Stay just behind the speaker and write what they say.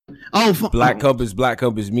Black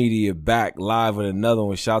Compass Media back live with another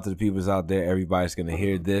one. Shout out to the peoples out there. Everybody's gonna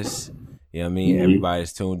hear this. You know what I mean? Mm-hmm.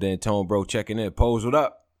 Everybody's tuned in. Tone Bro checking in. Pose, what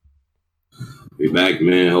up? We back,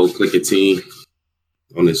 man. Whole clicker team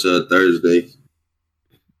on this Thursday.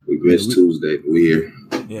 We missed Tuesday, but we here.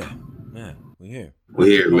 Yeah, we here. We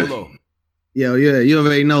here, man. Yeah, you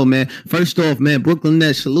already know, man. First off, man, Brooklyn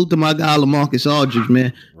Nets, salute to my guy LaMarcus Aldridge,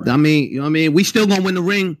 man. Right. I mean, you know what I mean? We still gonna win the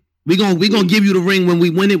ring. We gonna give you the ring when we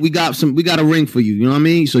win it. We got a ring for you. You know what I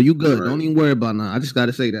mean? So you good. Right. Don't even worry about that. I just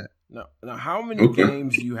gotta say that. Now, how many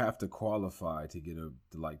games do you have to qualify to get a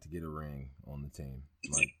ring on the team?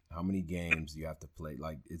 Like, how many games do you have to play?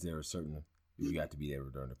 Like, is there a certain you have to be there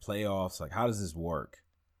during the playoffs? Like, how does this work?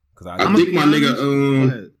 Because I think my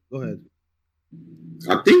nigga. Go ahead.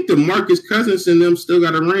 I think the Marcus Cousins and them still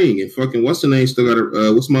got a ring, and fucking what's the name still got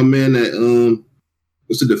a. What's my man that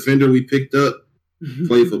what's the defender we picked up?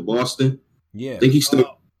 Played for Boston. Yeah, I think he still.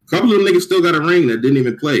 A couple of niggas still got a ring that didn't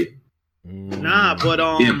even play. Nah, but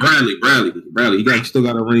yeah, Bradley, he still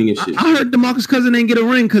got a ring and shit. I heard DeMarcus Cousins didn't get a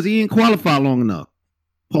ring because he didn't qualify long enough.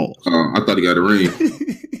 Pause. I thought he got a ring.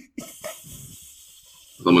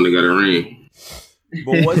 Someone got a ring.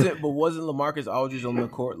 But wasn't LaMarcus Aldridge on the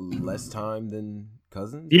court less time than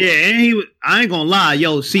Cousins? Yeah, and I ain't gonna lie,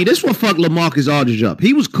 yo. See, this one fucked LaMarcus Aldridge up.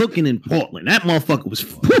 He was cooking in Portland. That motherfucker was.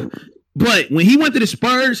 But when he went to the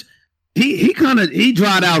Spurs, he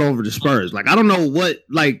dried out over the Spurs. Like, I don't know what.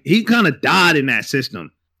 Like, he kind of died in that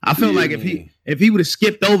system. I feel like if he would have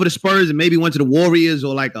skipped over the Spurs and maybe went to the Warriors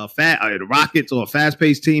or like the Rockets or a fast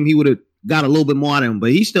paced team, he would have got a little bit more out of him.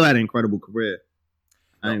 But he still had an incredible career.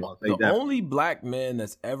 The only black man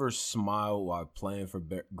that's ever smiled while playing for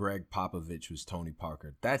Greg Popovich was Tony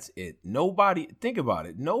Parker. That's it. Nobody, think about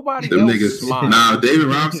it. Nobody them else niggas smiled. Nah, David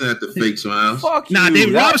Robinson had the fake smiles. Fuck nah, you.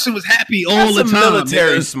 David Robinson was happy all the time.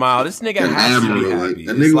 Military man. Smile. This nigga has to be happy.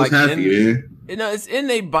 That nigga was happy, man. You know, it's in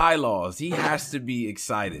their bylaws. He has to be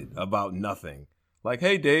excited about nothing. Like,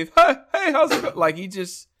 hey, Dave. Hey, how's it going? Like, he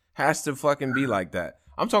just has to fucking be like that.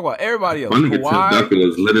 I'm talking about everybody else. My nigga Kawhi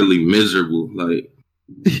was literally miserable.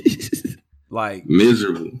 Like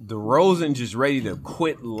miserable. DeRozan just ready to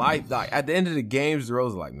quit life. Like, at the end of the games,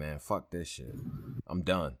 DeRozan like, man, fuck this shit. I'm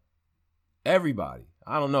done. Everybody.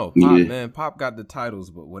 I don't know. Pop got the titles,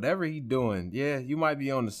 but whatever he doing, yeah, you might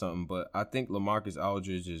be on to something. But I think LaMarcus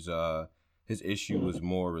Aldridge is his issue was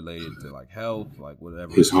more related to like health, like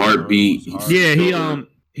whatever. His heartbeat. Yeah,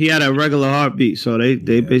 he had a regular heartbeat, so they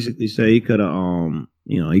basically say he could have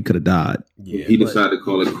he could have died. Yeah, he decided to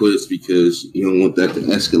call it quits because you don't want that to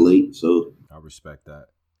escalate. So I respect that.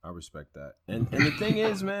 And the thing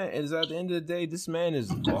is, man, is at the end of the day, this man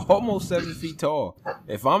is almost 7 feet tall.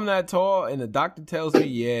 If I'm that tall and the doctor tells me,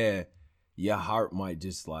 yeah, your heart might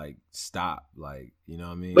just like stop, like, you know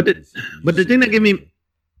what I mean? But the thing that get me,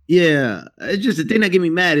 it's just the thing that get me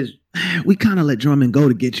mad is we kind of let Drummond go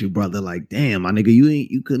to get you, brother. Like, damn, my nigga,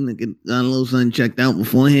 you couldn't have gotten a little something checked out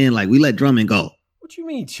beforehand. Like, we let Drummond go. What you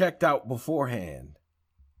mean checked out beforehand?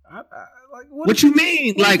 What you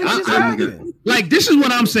mean? Like, like this is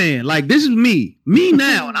what I'm saying. Like, this is me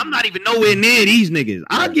now, and I'm not even nowhere near these niggas.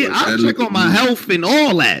 I check on my health and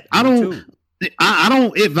all that. I don't.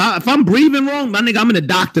 If I'm breathing wrong, my nigga, I'm in the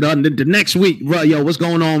doctor the next week. Bro, yo, what's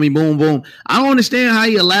going on with me? Boom, boom. I don't understand how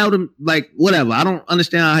you allowed him. Like, whatever. I don't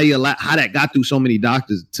understand how that got through so many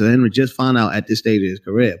doctors to Henry just find out at this stage of his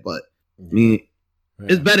career. But I mean,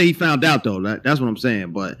 it's better he found out though. That's what I'm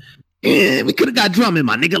saying. But we could have got Drummond,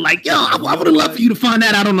 my nigga. Like, yo, I would have loved for you to find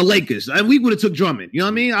that out on the Lakers. We would have took Drummond. You know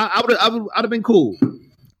what I mean? I'd have been cool.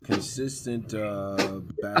 Consistent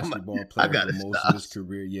basketball player for most of his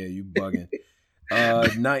career. Yeah, you bugging.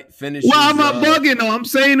 Night finishes. Why am I bugging? No, I'm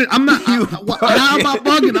saying it. I'm not. How am I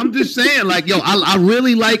bugging? I'm just saying, like, yo, I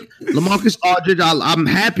really like LaMarcus Aldridge. I'm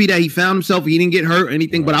happy that he found himself. He didn't get hurt or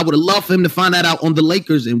anything, but I would have loved for him to find that out on the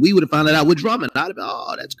Lakers, and we would have found that out with Drummond. I'd have been,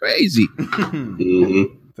 oh, that's crazy.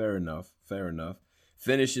 Fair enough.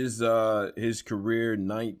 Finishes his career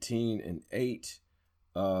 19-8.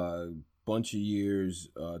 Bunch of years,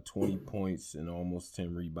 20 points and almost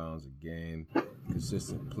 10 rebounds a game.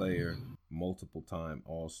 Consistent player, multiple time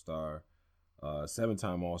All-Star,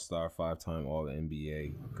 7-time All-Star, 5-time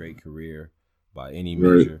All-NBA. Great career by any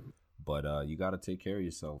measure, but you got to take care of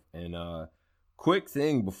yourself. And quick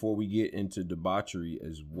thing before we get into debauchery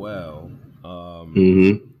as well,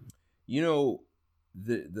 you know,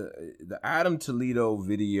 the Adam Toledo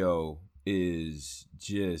video is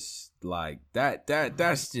just like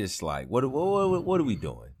that's just like what are we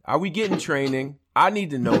doing? Are we getting training? I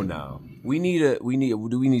need to know now. Do we need a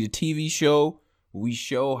TV show? We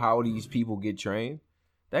show how these people get trained.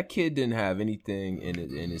 That kid didn't have anything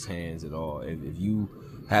in his hands at all. If you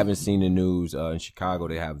haven't seen the news, in Chicago,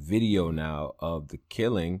 they have video now of the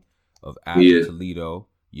killing of Adam Toledo,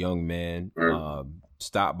 young man,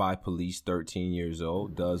 stopped by police, 13 years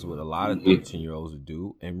old, does what a lot of 13-year-olds would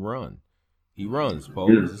do and run. He runs,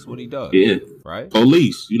 Pose. This is what he does. Yeah. Right?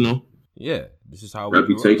 Police, you know. Yeah. This is how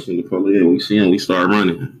reputation the police. We see him, we start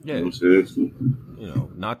running. Yeah. You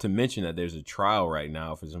know, not to mention that there's a trial right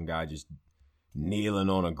now for some guy just kneeling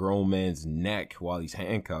on a grown man's neck while he's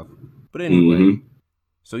handcuffed. But anyway,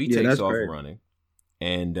 so he takes off running.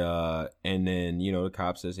 And then, you know, the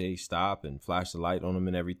cop says, hey, stop, and flash the light on him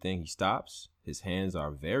and everything. He stops. His hands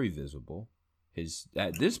are very visible.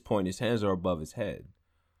 At this point, his hands are above his head.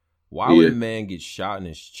 Why would a man get shot in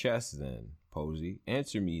his chest then, Posey?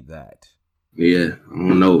 Answer me that. Yeah, I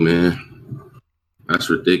don't know, man. That's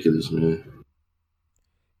ridiculous, man.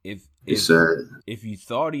 It's sad. If you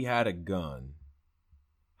thought he had a gun,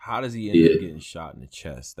 how does he end up getting shot in the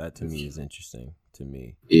chest? That to me is interesting. To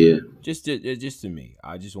me, just to me,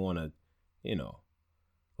 I just want to, you know,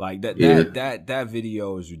 like that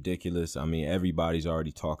video is ridiculous. I mean, everybody's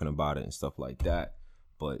already talking about it and stuff like that.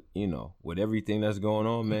 But you know, with everything that's going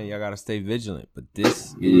on, man, y'all gotta stay vigilant. But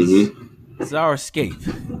this is our escape.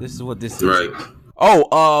 This is what this is. Right.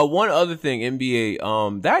 Oh, one other thing, NBA.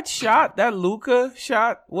 That Luka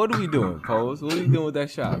shot. What are we doing, Pose? What are we doing with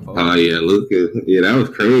that shot, Pose? Oh yeah, Luka. Yeah, that was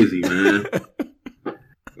crazy, man.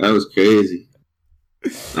 That was crazy.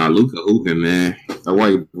 Nah, Luka hooping, man. That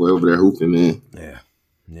white boy over there hooping, man. Yeah.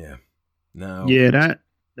 Now, that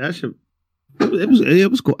should. It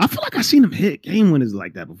was cool. I feel like I seen him hit game winners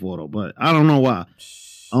like that before though, but I don't know why.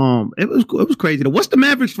 It was cool. It was crazy though. What's the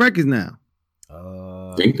Mavericks records now?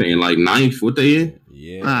 I think they in like 9th. What they in?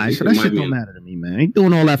 Yeah. All right, so that shit don't matter to me, man. Ain't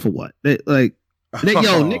doing all that for what? They'll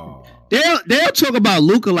talk about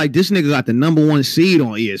Luka like this nigga got the #1 seed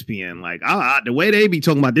on ESPN. Like, the way they be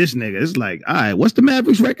talking about this nigga, it's like, all right, what's the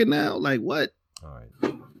Mavericks record now? Like, what? All right.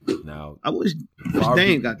 Now, I wish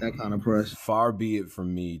Dame got that kind of press. Far be it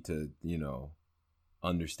from me to, you know,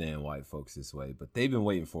 understand white folks this way, but they've been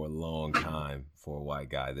waiting for a long time for a white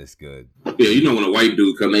guy this good. Yeah, you know when a white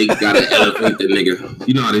dude come, they gotta elevate the nigga.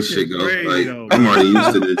 You know how this shit go. Like, I'm already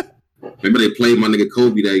used to this. Remember they played my nigga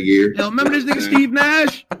Kobe that year. Yo, remember this nigga Steve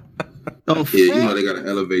Nash? You know they gotta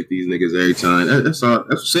elevate these niggas every time. That's all.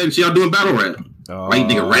 That's what said. Y'all doing battle rap. White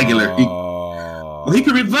nigga regular. He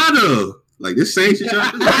can rebuttal. Like this same shit y'all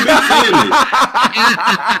do.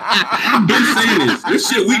 I've been saying this. This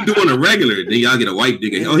shit we do on a regular. Then y'all get a white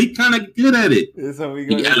nigga. Oh, he kind of good at it. That's how we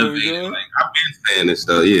he elevated. Like, I've been saying this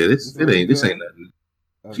stuff. Yeah, this ain't nothing.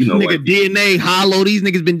 You know, nigga, DNA hollow. These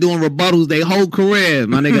niggas been doing rebuttals their whole career.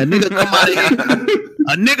 My nigga,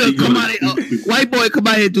 white boy come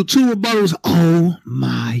out here do 2 rebuttals. Oh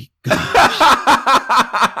my god!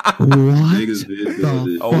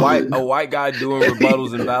 What? A white guy doing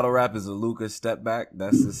rebuttals in battle rap is a Luka step back.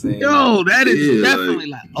 That's the same. Yo, that is definitely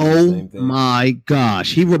like oh my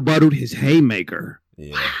gosh, he rebutted his haymaker.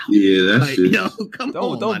 Yeah, that's shit. Yo, come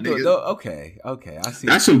on, don't do it. Okay, I see.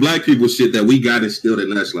 That's some black people shit that we got instilled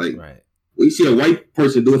in us. Like, right. We see a white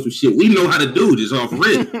person doing some shit we know how to do just off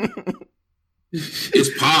rip. It's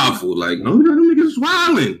powerful. Like, no, them niggas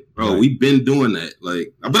wilding, bro. Right. We've been doing that.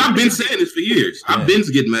 Like, but I've been saying this for years. Yeah. I've been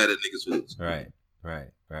getting mad at niggas for this. Right.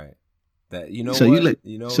 That you know. So what?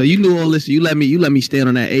 So you knew all this. You let me stand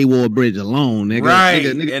on that A-Wall bridge alone, nigga. Right,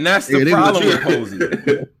 nigga, and that's the problem with Posey.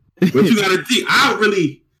 But you gotta think,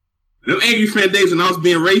 them Angry Fan days when I was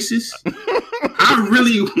being racist, I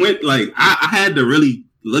really went like, I had to really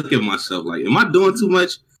look at myself like, am I doing too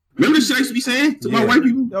much? Remember the shit I used to be saying to my white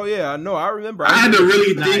people? Oh yeah, I know. I remember. I had to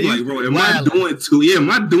really think like, bro, am I doing too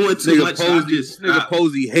much? Nigga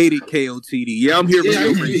Posey hated KOTD. Yeah, I'm here for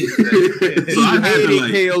you. So I hated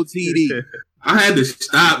KOTD. I had to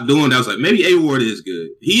stop doing that. I was like, maybe A-Ward is good.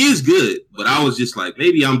 He is good, but I was just like,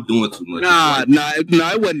 maybe I'm doing too much. Nah,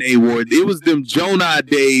 it wasn't A-Ward. It was them Jonah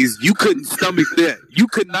days. You couldn't stomach that. You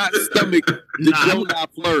could not stomach the Jonah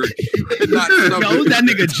flourish. Yo, that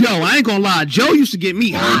nigga Joe. I ain't gonna lie. Joe used to get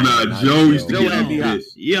me hot. Joe used to get me hot.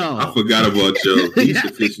 Yo. I forgot about Joe. He used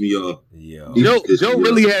to piss me off. Joe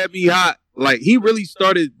really had me hot. Like, he really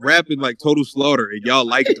started rapping like Total Slaughter, and y'all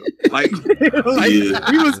liked him. He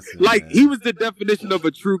was the definition of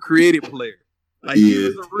a true creative player. Like, he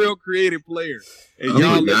was a real creative player, and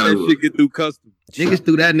y'all let that shit get through custom. Niggas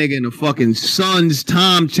threw that nigga in the fucking Sun's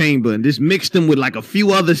time chamber and just mixed him with like a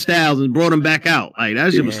few other styles and brought him back out. Like,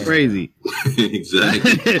 that shit was crazy.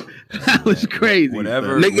 Exactly. That was crazy.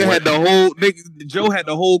 Joe had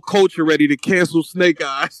the whole culture ready to cancel Snake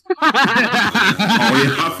Eyes. Oh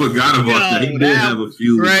yeah, I forgot about that. He did have a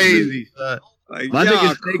few. Crazy. Like,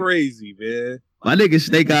 y'all crazy, man. My nigga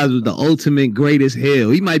Snake Eyes was the ultimate greatest heel.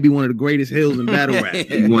 He might be one of the greatest heels in battle rap. He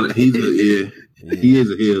is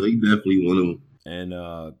a heel. He definitely one of them. And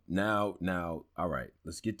now, all right.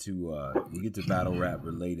 Let's get to battle rap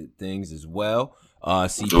related things as well.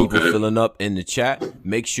 See people filling up in the chat.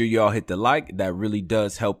 Make sure y'all hit the like. That really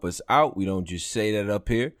does help us out. We don't just say that up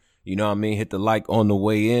here. You know what I mean? Hit the like on the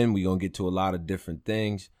way in. We're gonna get to a lot of different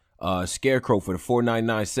things. Scarecrow for the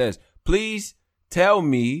 499 says, please tell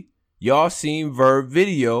me y'all seen Verb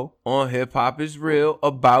video on Hip Hop Is Real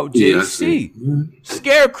about JC.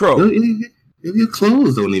 Scarecrow. Your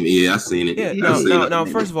clothes don't even. Yeah, I seen it. Yeah, no.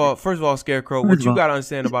 First of all, Scarecrow, what you gotta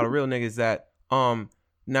understand about a real nigga is that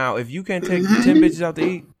now if you can't take 10 bitches out to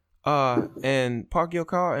eat and park your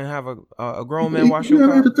car and have a grown man wash your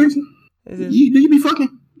car, do you be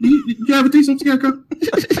fucking? Do you have a threesome, Scarecrow?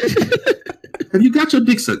 Have you got your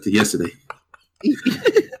dick sucked yesterday?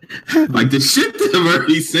 Like the shit that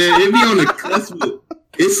Murray said, it be on the cusp.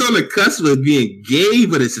 It's on the cusp of being gay,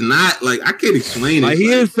 but it's not. Like I can't explain it. Like he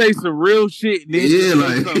didn't say some real shit.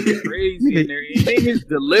 Like something crazy in there. And then his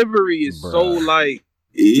delivery is so like.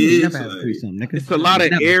 It's a lot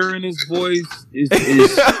of air in his voice.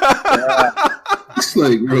 It's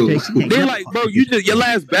like, bro. They're like, bro, your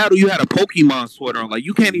last battle, you had a Pokemon sweater on. Like,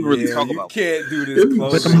 you can't even really talk about. You can't do this.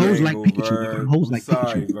 But them hoes like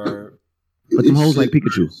Pikachu. But them hoes like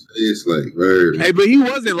Pikachu. It's like, Verb. Hey, but he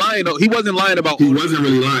wasn't lying though. He wasn't lying about. He wasn't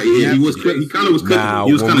really lying. Yeah, he was. He kind of was cooking. Nah,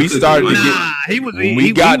 he was when we started to get, when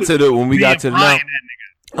we got to the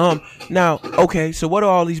now. Now, okay, so what do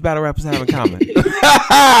all these battle rappers have in common?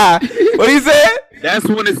 What he said? That's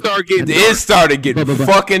when it started getting dark. It started getting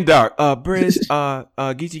fucking dark. Briz,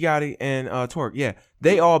 Geechee Gotti, and Twerk, yeah,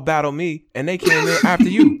 they all battled me, and they came in after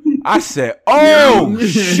you. I said, oh,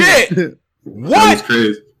 shit. What? That was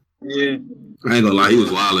crazy. Yeah. I ain't gonna lie, he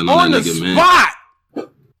was wilding on that nigga, man. Spot.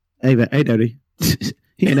 Hey, Daddy.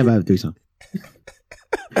 He ain't never had a threesome.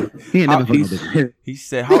 He ain't never fucking bitch. He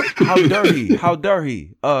said, "How dare he? How dare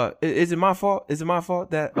he? Is it my fault? Is it my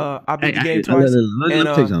fault that I beat the game twice?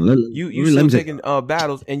 And you still taking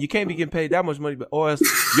battles, and you can't be getting paid that much money, or else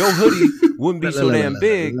your hoodie wouldn't be so damn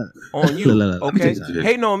big on you. Okay,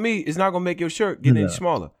 hating on me is not gonna make your shirt get any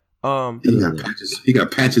smaller. He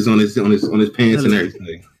got patches on his pants and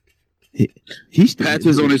everything. He's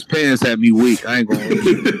patches on his pants had me weak. I ain't gonna.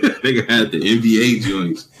 Nigga had the NBA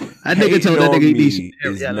joints. That nigga told that nigga he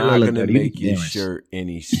is not gonna make your shirt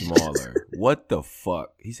any smaller. What the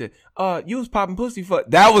fuck? He said, you was popping pussy for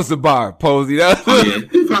that was the bar, Posey. That was yeah, the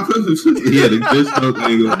good stuff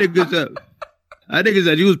nigga. That nigga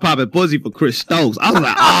said you was popping pussy for Chris Stokes. I was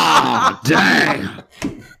like, oh damn.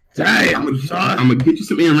 I'm gonna get you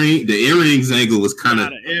some earrings. The earrings angle was kind of.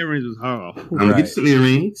 The earrings was horrible. I'm gonna get you some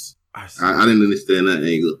earrings. I didn't understand that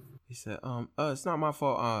angle. He said, it's not my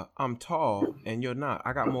fault. I'm tall and you're not.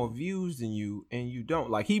 I got more views than you and you don't.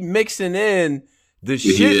 Like he mixing in the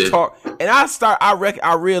shit talk. And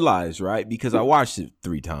I realized, right? Because I watched it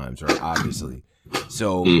 3 times, right? Obviously.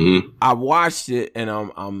 So I watched it and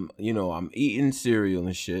I'm eating cereal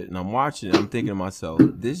and shit and I'm watching it. I'm thinking to myself,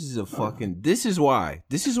 this is why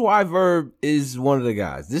Verb is one of the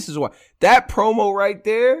guys. This is why that promo right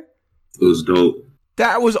there. It was dope.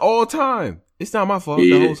 That was all time. It's not my fault.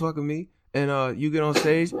 Yeah. The hoes fucking me. And you get on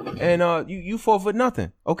stage and you fall for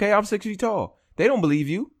nothing. Okay, I'm 6 feet tall. They don't believe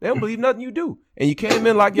you. They don't believe nothing you do. And you came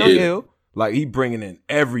in like Young Hill. Like he bringing in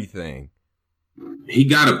everything. He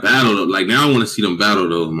got a battle though. Like now I want to see them battle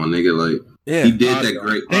though, my nigga. Like he did that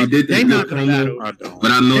great. He did that good promo.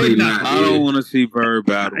 But I know they not. I don't want to see Verb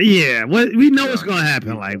battle. Yeah, we know what's gonna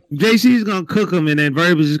happen. Like JC's gonna cook him, and then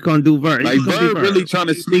Verb is just gonna do Verb. Like Verb really trying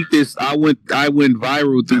to sneak this. I went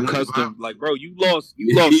viral through custom. Like bro, you lost.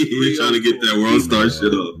 He's trying to get that World Star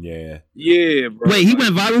shit up. Yeah, bro. Wait, he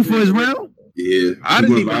went viral for his round? Yeah, I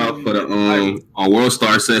didn't even viral for the on World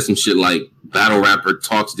Star said some shit like battle rapper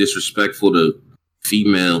talks disrespectful to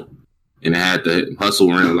female. And I had to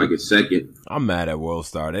hustle around like a second. I'm mad at World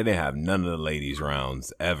Star. They didn't have none of the ladies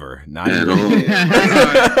rounds ever. Not at all.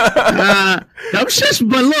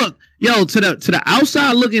 But look, yo, to the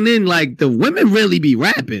outside looking in, like the women really be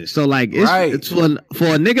rapping. So like, it's for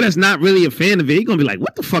a nigga that's not really a fan of it. He gonna be like,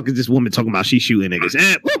 what the fuck is this woman talking about? She shooting niggas.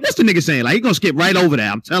 And what's the nigga saying? Like, he gonna skip right over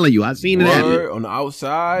that. I'm telling you, I seen it happen. On the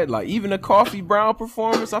outside, like even the Coffee Brown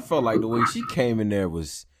performance, I felt like the way she came in there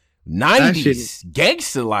was 90s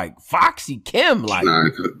gangster, like Foxy Kim, like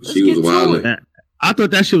she was wild. I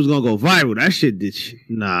thought that shit was gonna go viral. That shit did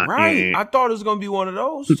right. I thought it was gonna be one of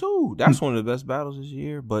those too. That's one of the best battles this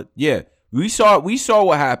year. But yeah, we saw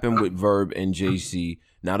what happened with Verb and JC.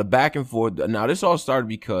 Now the back and forth. Now this all started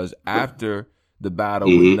because after the battle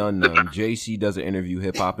with None. JC does an interview,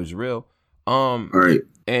 Hip Hop Is Real. Right.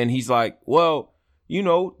 And he's like, well, you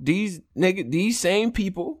know, these same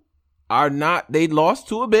people are not, they lost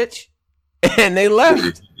to a bitch and they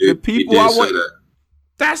left. The people I want.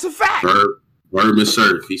 That's a fact. Verb and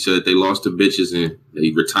Surf. He said they lost to bitches and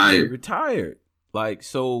they retired. Like,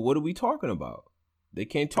 so what are we talking about? They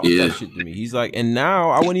can't talk that shit to me. He's like, and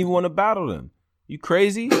now I wouldn't even want to battle them. You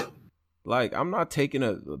crazy? Like, I'm not taking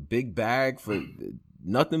a big bag for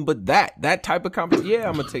nothing but that type of competition. Yeah,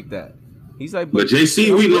 I'm gonna take that. He's like, but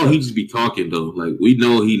JC, we know he just be talking though. Like, we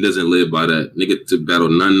know he doesn't live by that. Nigga to battle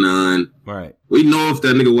none. Right. We know if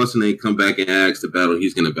that nigga what's his name come back and asks to battle,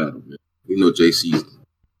 he's gonna battle. Man. We know JC's.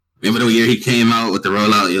 Remember the year he came out with the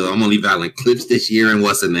rollout? Yo, I'm only battling Clips this year and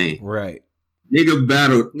what's the name? Right. Nigga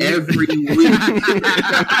battled every week.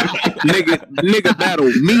 nigga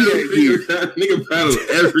battled me that year. Nigga battled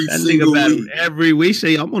every single week. Every week.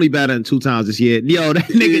 Say I'm only battling 2 times this year. Yo, that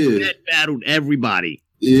nigga battled everybody.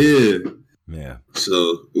 Yeah. Yeah.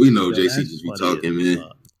 So we know JC just be talking, man.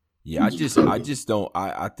 Yeah, I just don't.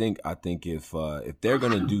 I think if they're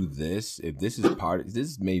gonna do this, if this is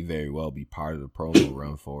this may very well be part of the promo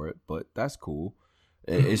run for it, but that's cool.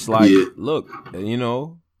 It's like, look, you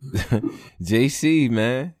know, JC,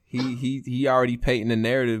 man, he already painting the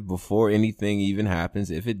narrative before anything even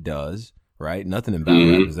happens. If it does, right? Nothing in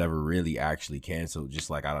battle rap is ever really actually canceled.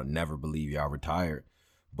 Just like I don't never believe y'all retired.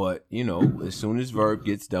 But you know, as soon as Verb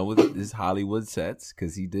gets done with his Hollywood sets,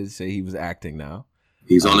 because he did say he was acting now.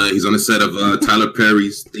 He's on a set of Tyler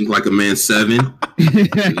Perry's Think Like a Man 7. Like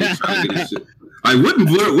what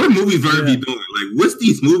movies Verb be doing? Like what's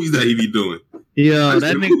these movies that he be doing? Yeah,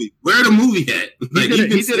 that nigga. Where the movie at? Like, he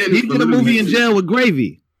did a movie in jail with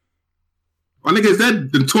Gravy. My nigga, is that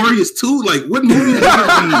Notorious too? Like what movie?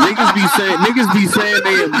 Niggas be saying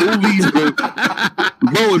they in movies, bro.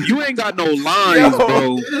 If you ain't got no lines,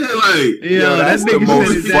 bro. That's the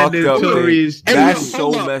most fucked up thing. That's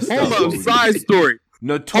so messed up. Hold up, side story.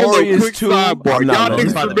 Notorious quick too. Sidebar. Y'all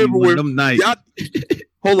niggas remember when them nights.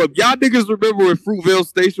 Hold up, y'all niggas remember when Fruitvale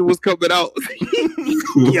Station was coming out?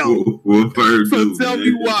 Yo, so tell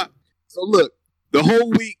me why. So look, the whole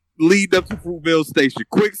week lead up to Fruitvale Station.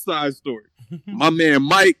 Quick side story. My man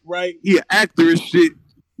Mike, right? He an actor and shit.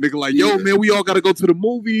 Nigga like, yo, man, we all gotta go to the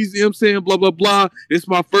movies, you know what I'm saying? Blah, blah, blah. It's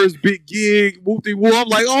my first big gig. Whoop-de-whoop. I'm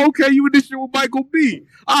like, oh, okay, you in this shit with Michael B.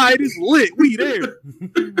 All right, it's lit. We there.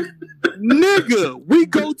 Nigga, we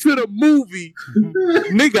go to the movie.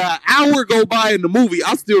 Nigga, an hour go by in the movie.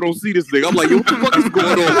 I still don't see this nigga. I'm like, yo, what the fuck is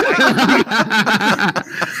going on?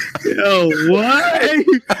 Yo, what? Hey,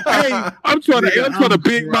 I'm trying to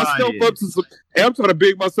big myself up to some. Hey, I'm trying to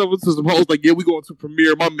big myself into some hoes. Like, yeah, we going to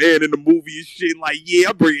premiere my man in the movie and shit. Like, yeah,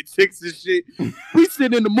 I'm bringing chicks and shit. We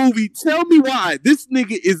sitting in the movie. Tell me why this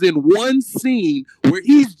nigga is in one scene where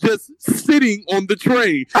he's just sitting on the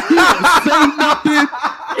train. He don't say nothing.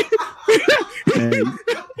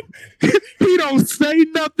 He don't say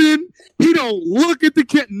nothing. He don't look at the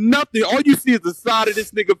kid. Nothing. All you see is the side of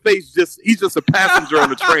this nigga face. He's just a passenger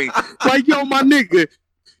on the train. Like, yo, my nigga.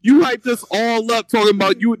 You hyped us all up talking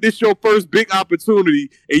about this your first big opportunity,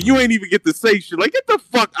 and you ain't even get to say shit. Like, get the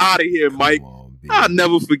fuck out of here, Mike. I'll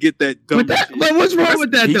never forget that dumb shit. But what's wrong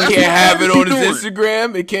with that? He can't have it on his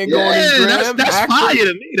Instagram. It can't go on his gram. That's fire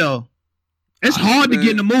to me, though. It's hard to get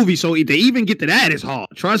in the movie, so to even get to that is hard.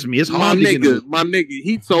 Trust me, it's hard to get my nigga,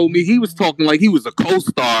 he told me he was talking like he was a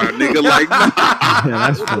co-star, nigga. Like, yeah,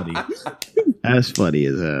 that's funny. That's funny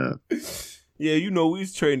as hell. Yeah, you know, we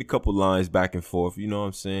was trading a couple lines back and forth, you know what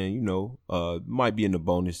I'm saying? You know, might be in the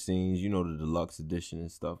bonus scenes, you know, the deluxe edition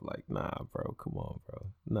and stuff. Like, nah, bro, come on, bro.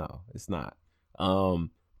 No, it's not.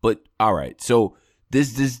 But all right, so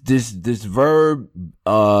this Verb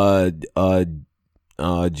JC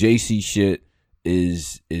shit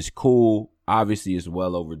is cool. Obviously it's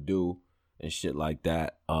well overdue and shit like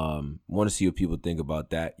that. Want to see what people think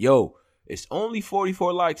about that. Yo, it's only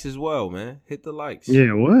 44 likes as well, man. Hit the likes.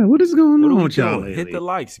 Yeah, what is going on with y'all lately? Hit the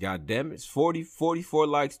likes, goddamn it. It's 44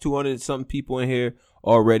 likes, 200 and something people in here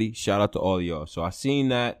already. Shout out to all of y'all. So I seen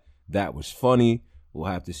that. That was funny. We'll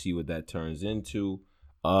have to see what that turns into.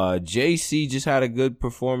 JC just had a good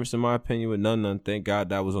performance in my opinion with None. Thank God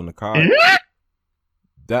that was on the card.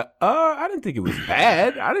 That I didn't think it was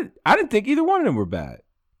bad. I didn't think either one of them were bad.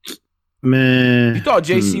 Man. You thought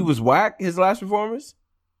JC was whack his last performance?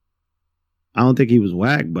 I don't think he was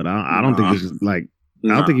whack, but I don't think this is like I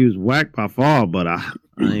don't think he was whack by far, but I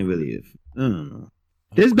ain't really I don't know.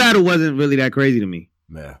 This battle wasn't really that crazy to me.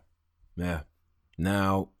 Yeah.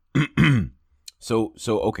 Now so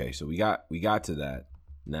okay, so we got to that.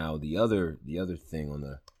 Now the other thing on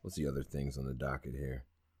the what's the other things on the docket here?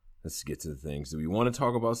 let's get to the things. Do we want to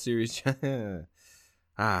talk about Serious? Does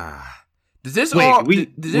this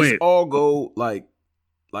all go like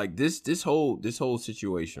this whole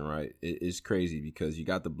situation, right? It's crazy because you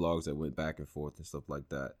got the blogs that went back and forth and stuff like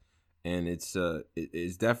that, and it's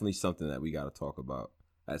definitely something that we got to talk about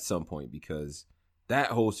at some point because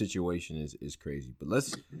that whole situation is crazy. But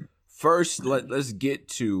let's get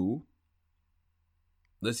to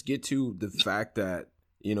the fact that,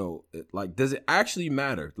 you know, like, does it actually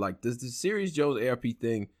matter? Like, does the Serious Jones ARP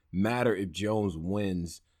thing matter if Jones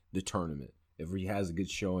wins the tournament? If he has a good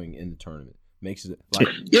showing in the tournament, makes it like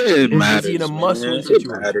it matters. Is he in a must-win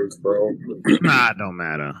situation? It matters, bro. Nah, it don't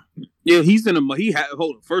matter. Yeah, he's in a.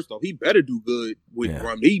 Hold on. First off, he better do good with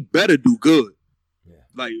Rum. He better do good. Yeah.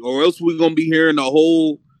 Like, or else we're gonna be hearing a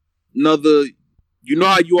whole another. You know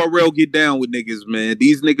how URL get down with niggas, man.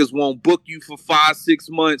 These niggas won't book you for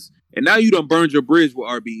 5-6 months, and now you done burned your bridge with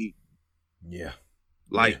RBE. Yeah.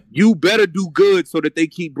 Like, you better do good so that they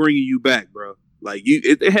keep bringing you back, bro. Like,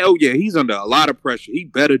 hell yeah, he's under a lot of pressure. He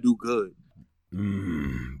better do good.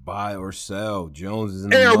 Buy or sell. Jones is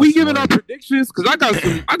in Hey, are we giving our predictions? Because I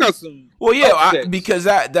got some. Well, yeah, because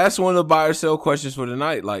that's one of the buy or sell questions for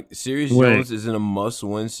tonight. Like, Serious Jones is in a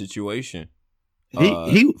must-win situation.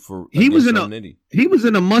 He was in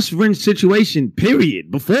a must-win situation,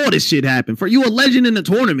 period, before this shit happened. For you a legend in the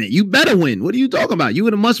tournament, you better win. What are you talking about? You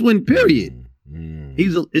in a must-win, period.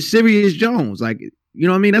 It's Serious Jones. Like, you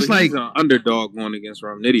know what I mean? That's like he's an underdog going against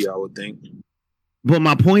Rum Nitty, I would think. But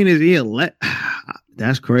my point is,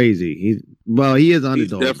 that's crazy. He is an underdog. He's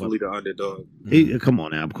definitely the underdog. Come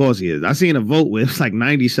on now, of course he is. I seen a vote with it's like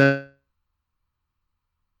 97.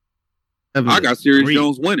 I got Serious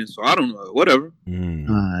Jones winning, so I don't know. Whatever.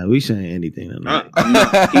 We saying anything tonight.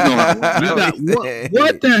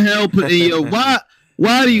 What the hell?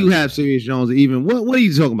 Why do you have Serious Jones even? What are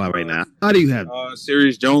you talking about right now? How do you have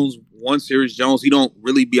Serious Jones? Serious Jones. He don't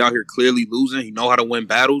really be out here clearly losing. He know how to win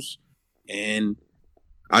battles, and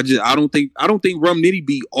I don't think Rum Nitty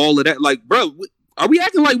be all of that. Like, bro, are we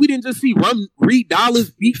acting like we didn't just see Reed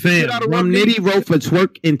Dollars beat shit out of Rum Nitty? Wrote for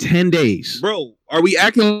Twerk in 10 days, bro. Are we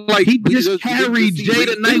acting like he just carried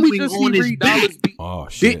Jada Nightwing on his back? Oh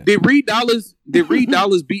shit! Did Reed Dollars beat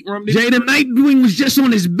Rum Nitty? Jada Nightwing was just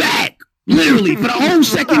on his back, literally for the whole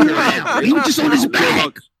second round. He was just on his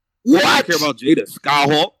back. What? I don't care about Jada. Skyhawk.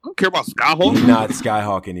 I don't care about Skyhawk. He's not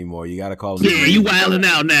Skyhawk anymore. You gotta call him. Yeah, you wilding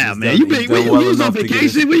out now, man. You was on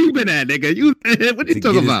vacation. Where you been at, nigga? What you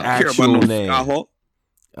talking about? I care about no Skyhawk.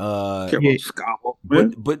 Care about Skyhawk,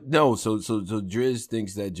 man. But no. So Driz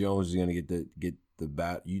thinks that Jones is gonna get the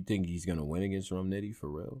bat. You think he's gonna win against Rum Nitty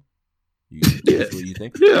for real? That's what you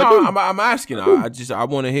think? Yeah, no, I'm asking. I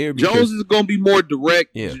want to hear. Jones is gonna be more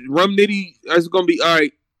direct. Yeah. Rum Nitty is gonna be all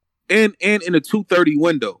right, and in a 2:30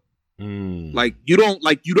 window. Like you don't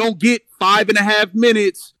get 5.5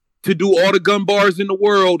 minutes to do all the gun bars in the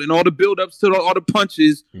world and all the build-ups to all the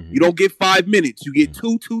punches. You don't get 5 minutes. You get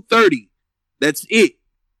 2:30. That's it.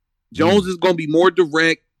 Jones is gonna be more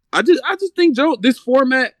direct. I just think this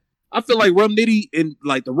format. I feel like Rum Nitty and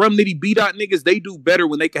like the Rum Nitty B-Dot niggas, they do better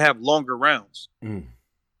when they can have longer rounds.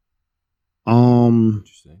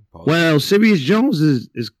 Interesting. Well, Serious Jones is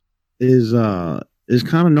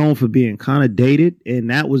kind of known for being kind of dated, and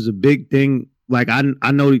that was a big thing. Like I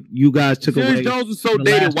know you guys took away. Serious Jones was so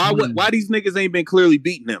dated. Why these niggas ain't been clearly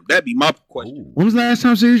beating him? That'd be my question. Ooh. When was the last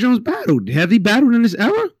time Serious Jones battled? Have he battled in this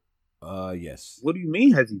era? Yes. What do you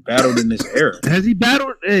mean? Has he battled in this era? Has he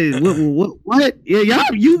battled? Hey, what? Yeah,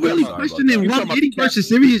 you really questioning Rum Nitty versus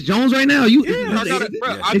Serious Jones right now?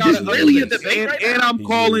 I got really a debate, and I'm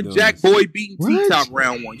calling Jack Boy beating T-Top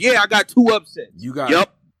round 1. Yeah, I got 2 upsets. You got.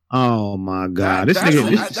 Yep. Oh my God! This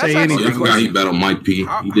nigga say anything. I forgot he battled Mike P.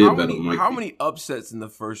 He did battle Mike P. How many upsets in the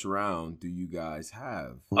first round do you guys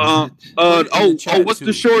have? What's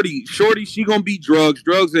the shorty? Shorty, she gonna beat Drugs.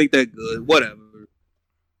 Drugs ain't that good. Whatever.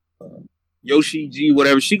 Yoshi G,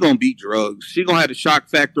 whatever. She gonna beat Drugs. She gonna have the shock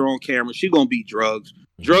factor on camera. She gonna beat Drugs.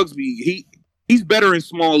 Drugs he's better in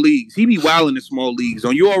small leagues. He be wilding in small leagues.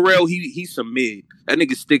 On URL, he's some mid. That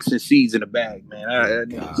nigga sticks and seeds in the bag,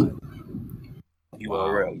 man.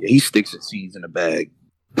 URL. Yeah, he sticks and seeds in the bag.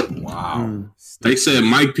 Wow. They said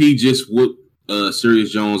Mike P just whooped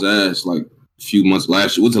Serious Jones' ass like a few months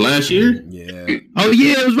last year. Was it last year? Yeah. Oh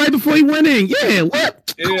yeah, it was right before he went in. Yeah,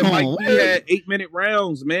 what? Yeah, Mike P had 8-minute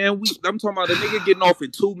rounds, man. I'm talking about a nigga getting off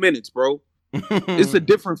in 2 minutes, bro. It's a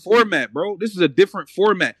different format, bro. This is a different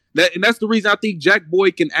format. And that's the reason I think Jack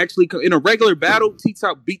Boy can actually come in a regular battle.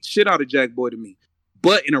 T-Top beat shit out of Jack Boy to me.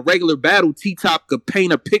 But in a regular battle, T-Top could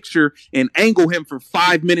paint a picture and angle him for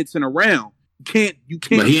 5 minutes in a round. You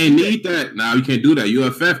can't. But he ain't need that. Now you can't do that.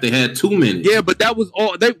 UFF, they had 2 minutes. Yeah, but that was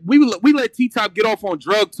all. We let T-Top get off on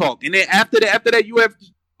drug talk, and then after that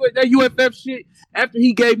UFF shit, after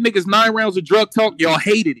he gave niggas 9 rounds of drug talk, y'all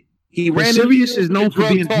hated it. He ran. Sirius is known for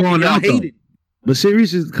being drawn out, though. But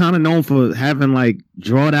Sirius is kind of known for having like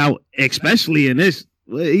drawn out, especially in this.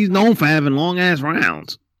 He's known for having long ass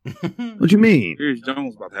rounds. What you mean? Sirius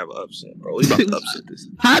Jones about to have an upset, bro. He's about to upset this.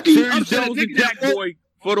 How can you Sirius Jones and Jack Boy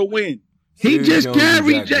for the win? He just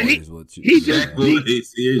carried. Sirius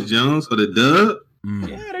Jones for the dub.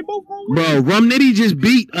 Yeah, they both won. Bro, Rum Nitty just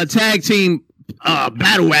beat a tag team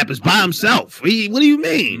battle rappers by himself. What do you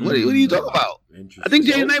mean? What are you talking about? I think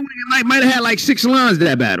Jay Knight might have had like 6 lines to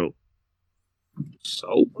that battle.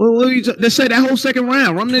 So they said that whole second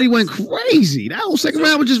round, Rum Nitty went crazy. That whole second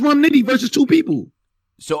round was just Rum Nitty versus 2 people.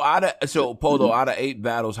 So Polo, out of 8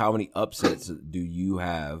 battles, how many upsets do you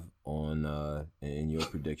have on in your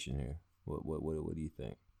prediction here? What do you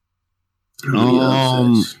think?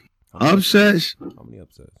 Upsets. How many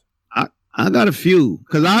upsets? I got a few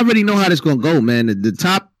because I already know how this gonna go, man. The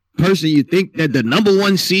top person you think that the number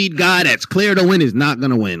 1 seed guy that's clear to win is not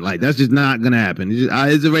gonna win. Like that's just not gonna happen. It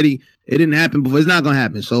didn't happen before. It's not gonna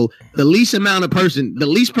happen. So the least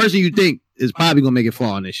person you think is probably gonna make it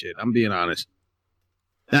far on this shit. I'm being honest.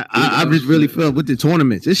 I just really feel with the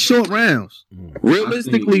tournaments, it's short rounds.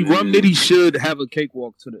 Realistically, Rum Nitty should have a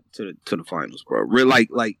cakewalk to the finals, bro.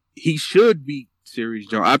 Like he should beat Sirius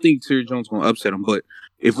Jones. I think Sirius Jones gonna upset him, but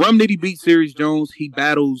if Rum Nitty beats Sirius Jones, he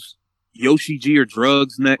battles Yoshi G or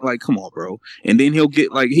Drugs neck. Like, come on, bro. And then he'll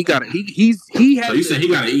get like he has. So you said he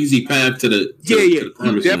got an easy path to the he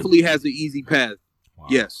definitely has an easy path. Wow.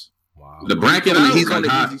 Yes. Wow. The bracket out. He's on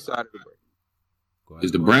the easy side of the bracket.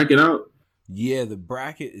 Is the bracket out? Yeah, the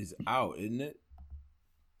bracket is out, isn't it?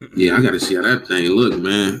 Yeah, I gotta see how that thing look,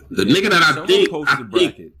 man. The nigga that I think post the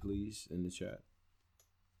bracket, please, in the chat.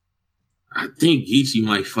 I think Geechee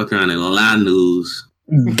might fuck around in Lanús.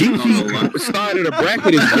 Geechee's side of the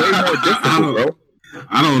bracket is way more difficult, bro.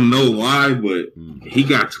 I don't know why, but he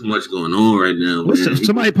got too much going on right now.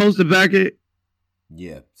 Somebody post the bracket.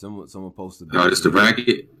 Yeah, someone posted. Oh, it's the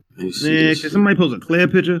bracket. Yeah, can somebody post a clear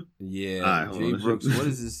picture? Yeah, right, Jay Brooks. What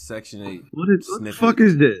is this Section 8? What the fuck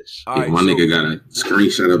is this? All right, my nigga got a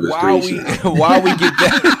screenshot of his screenshot. While we get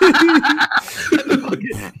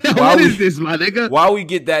that, what is this, my nigga? While we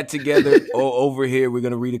get that together over here, we're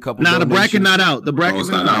gonna read a couple. Nah, the bracket not out. The bracket's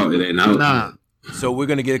not out. It ain't out. Nah. So we're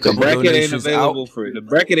gonna get a couple donations out. The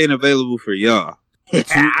bracket ain't available for y'all.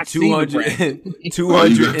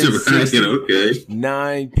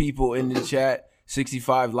 209 people in the chat.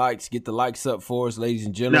 65 likes. Get the likes up for us, ladies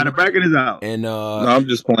and gentlemen. Now the bracket is out. And no, I'm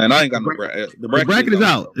just playing. I ain't got no bracket. The bracket is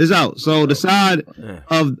out. It's out. So the side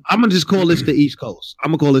of I'm gonna just call this the East Coast.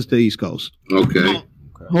 Okay.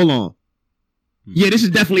 Hold on. Yeah, this is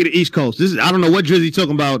definitely the East Coast. This is I don't know what Drizzy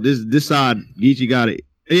talking about. This side, Geechee got it.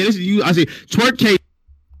 Yeah, this is you. I see. Twerk K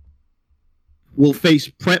will face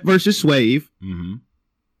Prep versus Swave. Mm-hmm.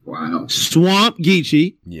 Wow. Swamp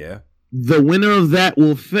Geechee. Yeah. The winner of that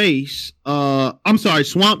will face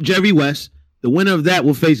Swamp Jerry West. The winner of that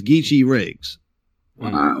will face Geechee Riggs.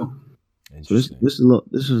 Wow. So this is a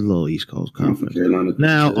little East Coast conference.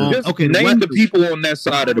 Now, okay, name the people on that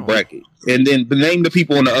side of the bracket, and then name the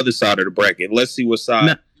people on the other side of the bracket. Let's see what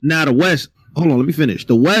side. Now the West. Hold on, let me finish.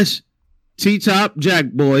 The West, T-Top,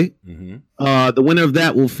 Jack Boy. Mm-hmm. The winner of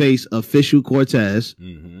that will face Official Cortez.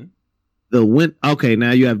 Mm-hmm. Okay,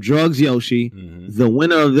 now you have Drugs Yoshi. Mm-hmm. The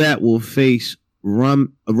winner of that will face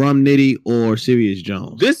Rum Nitty or Sirius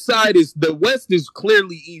Jones. This side is the West is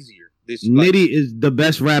clearly easier. Nitty is the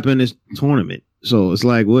best rapper in this tournament. So it's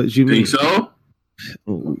like, what you mean? Think so?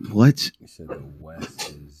 What? You said the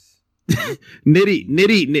West is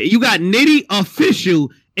Nitty. You got Nitty, Official,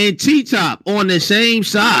 and T-Top on the same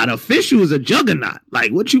side. Official is a juggernaut.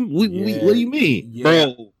 Like, what do you mean?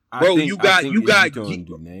 Yeah. Bro, you got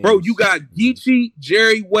Geechee,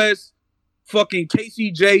 Jerry West, fucking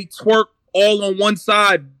KCJ, Twerk all on one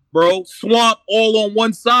side, bro. Swamp all on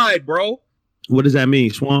one side, bro. What does that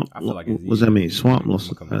mean, Swamp? I feel like it's what does that mean, Swamp?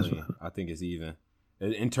 I think it's even.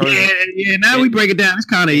 In terms now we break it down. It's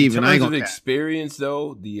kind of even. In terms of experience,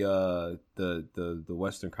 though, the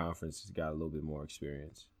Western Conference has got a little bit more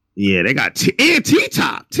experience. Yeah, they got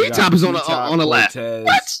T-Top. T-Top is on the left.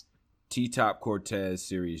 What? T-Top, Cortez,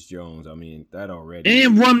 Sirius Jones. I mean, that already.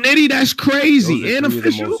 And Rum Nitty, that's crazy. And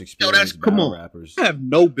Official. Come on. Rappers. I have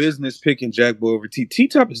no business picking Jack Boy over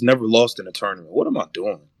T-Top has never lost in a tournament. What am I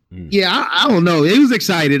doing? Yeah, I don't know. He was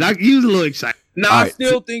excited. He was a little excited. No, I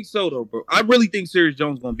still think so, though, bro. I really think Sirius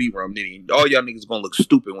Jones going to beat Rum Nitty. All y'all niggas going to look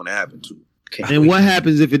stupid when it happens to him. And what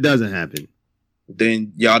happens if it doesn't happen?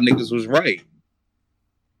 Then y'all niggas was right.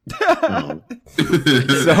 So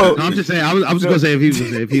I'm just saying. I was gonna say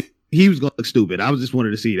if he was gonna look stupid. I was just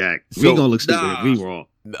wanted to see that. We gonna look stupid if we wrong.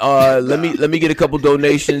 Let me get a couple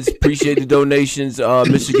donations. Appreciate the donations.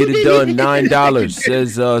 Mr. Get It Done, $9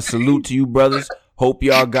 says salute to you brothers. Hope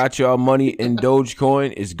y'all got y'all money in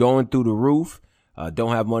Dogecoin. It's going through the roof.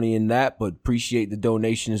 Don't have money in that, but appreciate the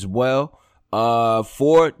donation as well.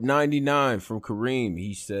 $4.99 from Kareem.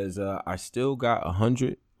 He says I still got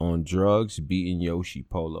 100 on drugs beating Yoshi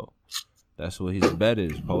Polo. That's what his bet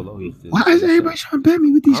is, Polo. Why is everybody trying to bet me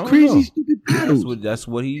with these crazy, stupid battles? That's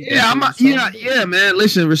what he. Yeah, man.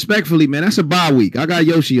 Listen, respectfully, man. That's a bye week. I got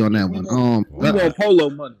Yoshi on that one. We want Polo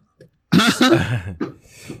money.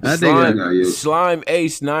 Slime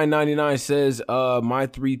Ace 999 says, my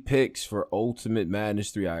 3 picks for Ultimate Madness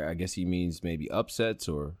 3. I guess he means maybe upsets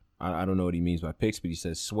or. I don't know what he means by picks, but he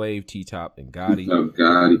says Swave, T-Top, and Gotti.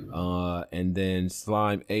 And then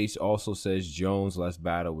Slime Ace also says Jones Last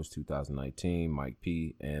Battle was 2019, Mike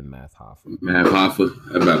P, and Math Hoffa.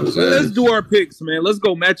 Let's do our picks, man. Let's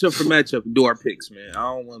go matchup for matchup and do our picks, man. I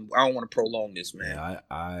don't want to prolong this, man.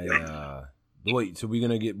 Wait, so we're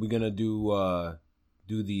gonna do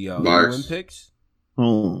the win picks?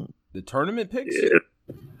 The tournament picks?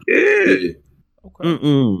 Yeah. Okay.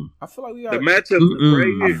 I feel like we got the matchup right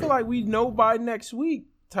here. I feel like we know by next week.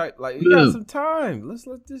 We got some time. Let's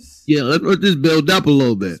let this. Yeah, let's let this build up a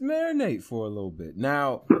little bit. Let's marinate for a little bit.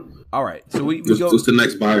 Now, all right. So we go. What's the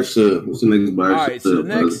next buy or sell? What's the next buy or sell? All right. So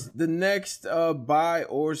the next buy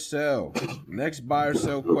or sell. Next buy or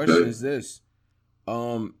sell question is this: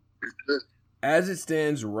 as it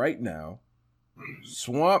stands right now,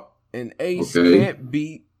 Swamp and Ace can't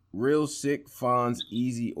beat Real Sick, Fonz,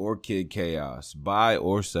 Easy, or Kid Chaos. Buy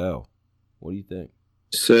or sell? What do you think?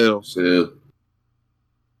 Sell.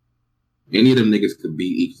 Any of them niggas could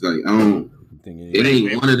beat each. Like I don't. It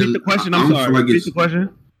ain't one of them. Repeat the question. I'm sorry. Repeat the question.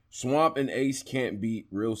 Swamp and Ace can't beat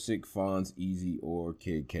Real Sick, Fonz, Easy, or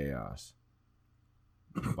Kid Chaos.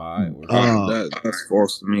 Buy or sell? That's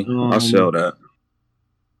false to me. I sell that.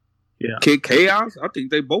 Yeah. Kid Chaos? I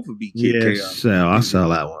think they both would beat Kid Chaos. I sell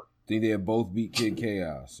that one. Think they both beat Kid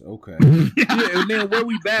Chaos. Okay. And then where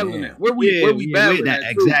we battling at? Where we battling at?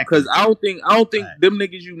 Exactly. Because I don't think them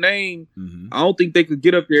niggas you name. I don't think they could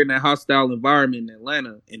get up there in that hostile environment in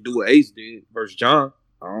Atlanta and do what Ace did versus John.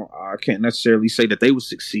 I can't necessarily say that they would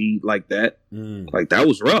succeed like that. Like that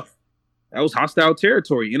was rough. That was hostile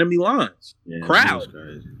territory, enemy lines, crowd.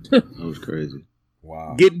 That was crazy.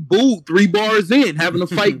 Wow. Getting booed 3 bars in, having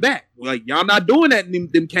to fight back. Like, y'all not doing that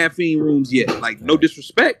in them caffeine rooms yet. Like, no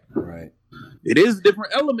disrespect. Right. It is a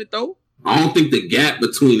different element, though. I don't think the gap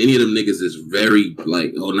between any of them niggas is very,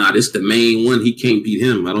 like, this the main one. He can't beat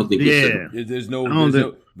him. I don't think there's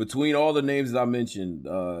no between all the names that I mentioned,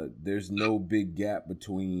 there's no big gap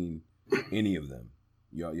between any of them.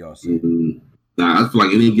 Y'all see? Nah, I feel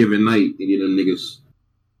like any given night, any of them niggas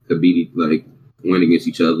could beat, like, win against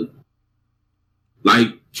each other. Like,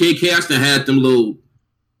 Kid Chaos had them little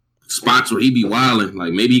spots where he be wilding.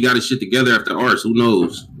 Like, maybe he got his shit together after Arts. Who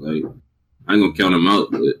knows? Like, I ain't gonna count him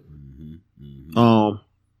out. But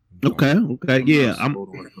okay, yeah.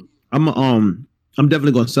 I'm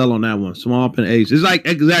definitely gonna sell on that one. Swamp and Ace. It's like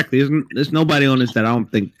exactly. There's nobody on this that I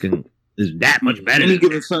don't think is that much better. Any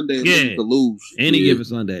given Sunday, to lose. Any given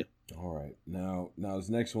Sunday. All right, now this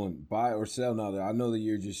next one, buy or sell. Now that I know the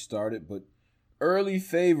year just started, but. Early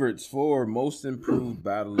favorites for most improved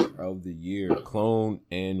battle of the year: Clone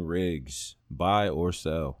and Riggs. Buy or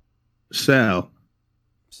sell? Sell.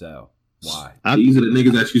 Why? These are the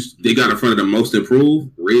niggas that they got in front of the most improved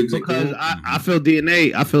Riggs. Because I feel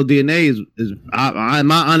DNA. I feel DNA is in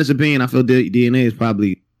my honest opinion. I feel DNA is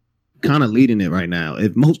probably kind of leading it right now.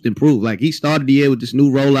 If most improved, like he started the year with this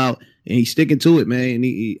new rollout and he's sticking to it, man.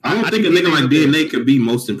 And I don't think a nigga like DNA could be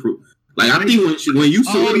most improved. Like I think when you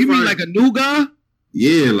you mean like a new guy?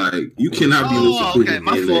 Yeah, like you cannot be most improved. Okay,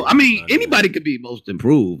 my fault. I mean, anybody could be most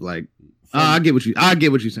improved. Like I get what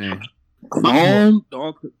you're saying. Clone,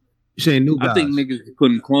 dog. You saying new guys? I think niggas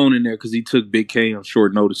putting Clone in there because he took Big K on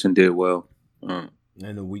short notice and did well. And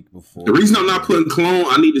the week before, the reason I'm not putting Clone,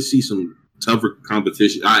 I need to see some tougher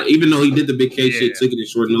competition. Even though he did the Big K shit, took it in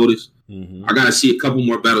short notice, I gotta see a couple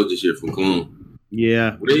more battles this year from Clone.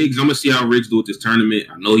 Yeah, Riggs. I'm gonna see how Riggs do with this tournament.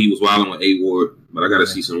 I know he was wilding with A Ward, but I gotta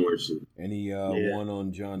see some more shit. And he won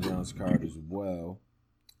on John's card as well.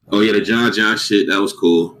 Oh yeah, the John shit that was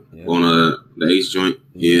cool on the Ace joint.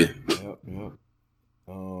 Yeah. Yep.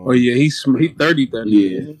 Oh yeah, he's 30 that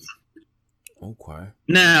year. Okay.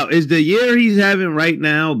 Now is the year he's having right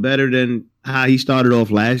now better than how he started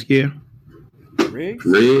off last year? Riggs?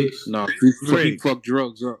 No, he fucked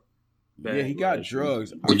drugs up. Yeah, he got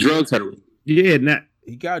drugs. The drugs had a. Yeah,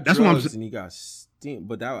 He got drugs and he got steam,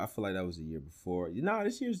 but I feel like that was the year before.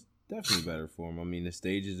 This year's definitely better for him. I mean, the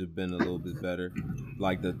stages have been a little bit better.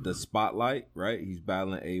 Like the spotlight, right? He's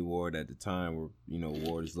battling A Ward at the time where,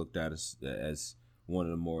 Ward is looked at as one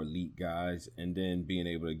of the more elite guys, and then being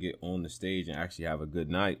able to get on the stage and actually have a good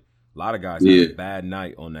night. A lot of guys had a bad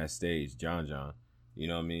night on that stage, John. You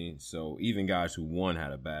know what I mean? So even guys who won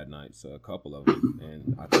had a bad night. So a couple of them.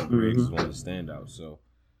 And I think Riggs is one of the standouts. So,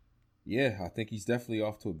 yeah, I think he's definitely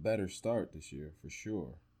off to a better start this year for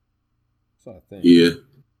sure. So I think. Yeah.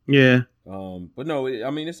 But no,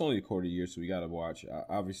 it's only a quarter year, so we got to watch.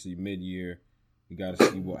 Obviously, mid-year, we got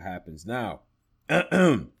to see what happens. Now,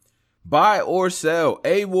 buy or sell.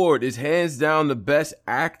 A Ward is hands down the best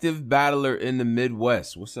active battler in the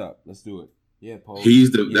Midwest. What's up? Let's do it. Yeah, Paul.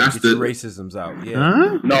 He's that's the racism's out. Yeah.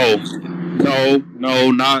 Huh? No.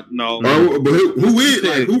 But who is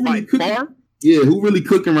like who really cooking? Yeah, who really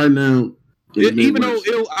cooking right now? Even though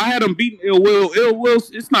I had him beating Ill Will. Ill Will,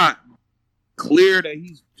 it's not clear that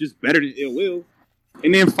he's just better than Ill Will.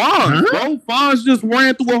 And then Fonz, bro. Fonz just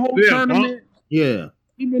ran through a whole tournament. Yeah.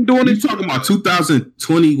 He's been doing it. You're talking about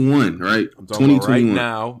 2021, right? I'm talking about right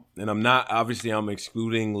now, and I'm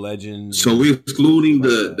excluding Legends. So we're excluding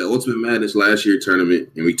the Ultimate Madness last year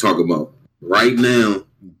tournament, and we talk about right now,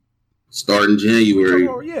 starting January.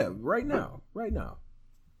 Right now.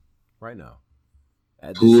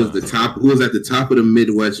 Who was at the top of the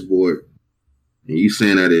Midwest board? And you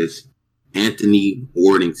saying that is Anthony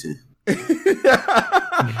Wardington.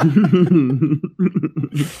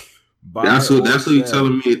 That's who you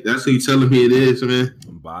telling me. That's who you telling me it is, man.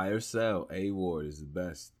 Buy or sell. A Ward is the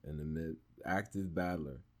best and the active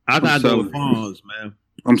battler. I gotta go with Fonz, man.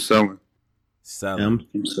 I'm selling. I'm selling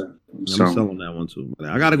that one too.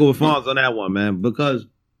 I gotta go with Fonz on that one, man, because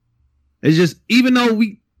it's just, even though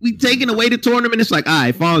we taking away the tournament, it's like, all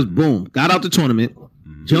right, Fonz, boom, got out the tournament,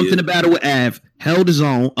 jumped in the battle with Av, held his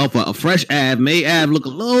own off a fresh Av, made Av look a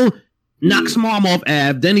little. Knocked some arm off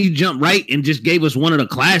Av, then he jumped right and just gave us one of the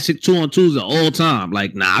classic 2-on-2s of all time.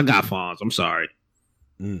 Like, nah, I got Fonz. I'm sorry.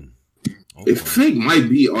 Okay. If Fake might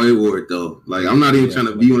be A Ward though, like I'm not even trying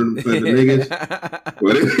to be one of the niggas,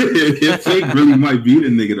 but if Fake really might be the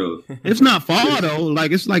nigga though. It's not far though.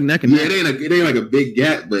 Like it's like neck and neck. It ain't like a big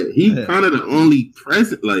gap, but he kind of the only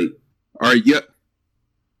present. Like, all right,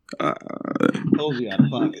 Totally out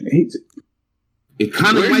of pocket. It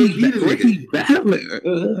kind of might be the nigga.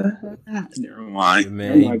 Never mind.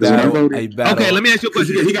 Man, okay, let me ask you a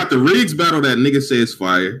question. He got the Riggs battle that nigga says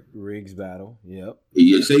fire. Riggs battle, yep.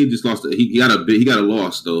 He say he just lost. He got a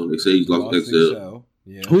loss though. They say he's lost XL.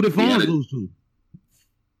 Yeah. Who did Fonz lose to?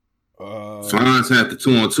 Fonz had the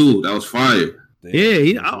 2-on-2. That was fire.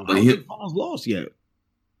 I don't think Fonz lost yet.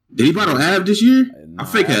 Did he battle Av this year? I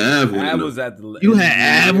think Av won. Was at the. You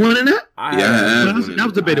had Av winning that? I had Av. That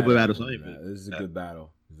was a debatable battle. So this is a good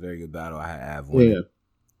battle. Very good battle. I had Av winning. Yeah,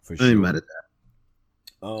 for sure. I ain't mad at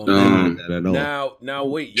that. Now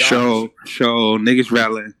wait, y'all. Show niggas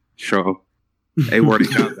rattling. Show. They already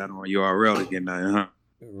got that on URL again now, huh?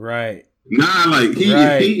 Right. Nah, like he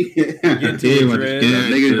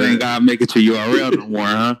niggas ain't gotta make it to URL no more,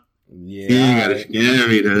 huh? Yeah, he ain't gotta scare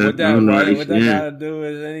me. What that gotta do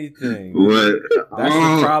with anything? What? That's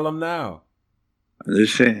the problem now. I'm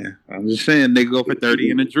just saying, nigga go for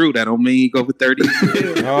 30 in a Drew. That don't mean he go for 30.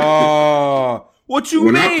 Oh, what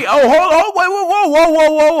you mean? Whoa,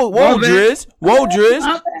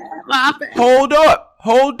 Driz.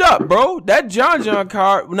 Hold up, bro. That John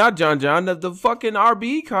card, not John, the fucking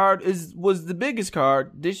RB card was the biggest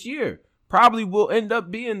card this year. Probably will end up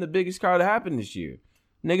being the biggest card that happened this year.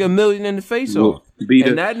 Nigga, $1 million in the face off.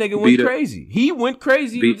 And that nigga went crazy. He went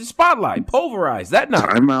crazy with the spotlight. Pulverized that night.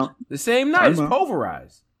 Time out. The same night.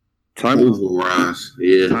 Pulverized. Pulverized.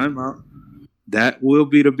 Yeah. Time out. That will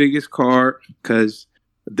be the biggest card because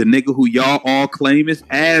the nigga who y'all all claim his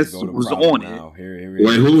ass was on it.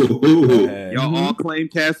 Wait, who? Y'all all claim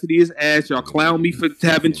Cassidy his ass. Y'all clown me for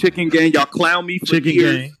having Chicken Gang. Y'all clown me for Chicken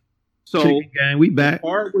Gang. So Chicken Gang, we back. The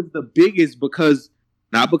card was the biggest because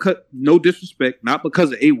no disrespect, not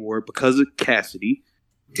because of A Ward, because of Cassidy.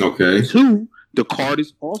 Okay. 2, the card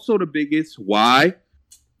is also the biggest. Why?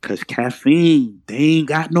 Because Caffeine, they ain't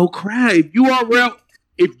got no crowd.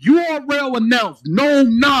 If URL announced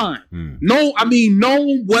Gnome 9,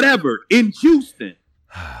 Gnome whatever in Houston,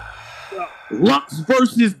 Lux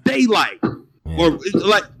versus Daylight, or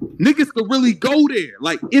like niggas could really go there.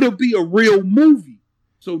 Like it'll be a real movie.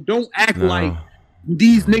 So don't act like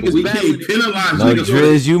these niggas. We can't penalize niggas.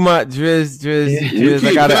 Driz, you might Driz.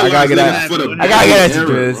 I gotta get at you,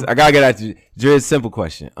 Driz. I gotta get at you, Driz. Simple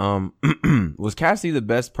question. Was Cassidy the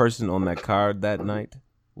best person on that card that night?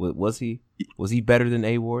 Was he better than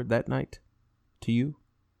A Ward that night to you?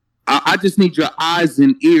 I just need your eyes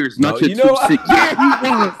and ears, not your 2 6. Yeah, he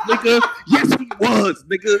was, nigga. Yes, he was,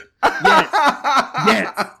 nigga.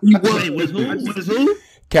 Yes, he was. Wait, was who?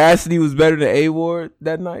 Cassidy was better than A Ward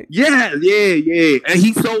that night. Yeah. And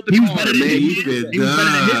he sold the car, man. He was better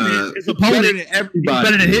than Hitman, his opponent. He was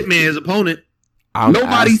better than Hitman, his opponent.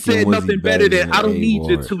 Nobody said nothing better than I don't need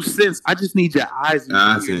your 2 cents. I just need your eyes and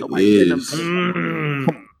ears.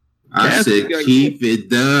 I said keep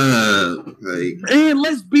it up. And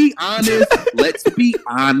let's be honest.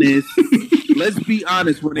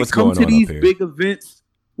 When it comes to these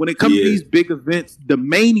big events, the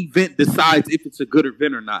main event decides if it's a good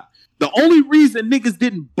event or not. The only reason niggas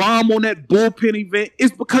didn't bomb on that bullpen event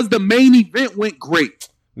is because the main event went great.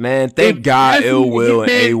 Man, thank God Ill Will and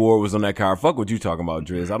A Ward was on that card. Fuck what you talking about,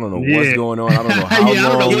 Driz. I don't know what's going on. I don't know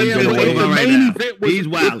how long we've been away.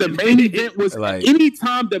 The main event was like,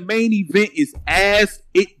 anytime the main event is ass,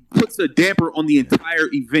 it puts a damper on the entire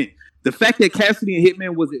event. The fact that Cassidy and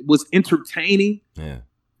Hitman was entertaining,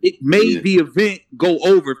 it made the event go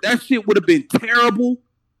over. If that shit would have been terrible,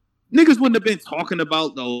 niggas wouldn't have been talking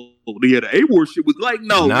about the A-War shit. Was like,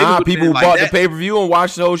 no. Nah, people who bought the pay-per-view and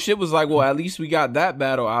watched the whole shit was like, well, at least we got that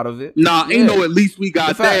battle out of it. Nah, ain't no at least we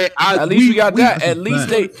got that. At least we got that. At least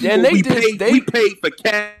they paid for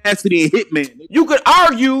Cassidy and Hitman. You could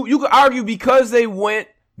argue because they went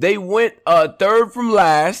third from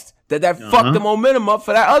last that fucked the momentum up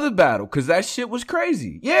for that other battle because that shit was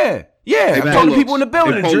crazy. Yeah. I told the people in the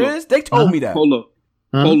building, Driz. They told me that. Hold up.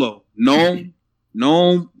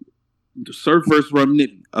 No. The Surf vs.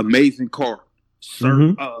 Remnant, amazing card.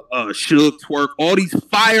 Surf, Suge, Twerk, all these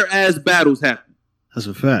fire ass battles happened. That's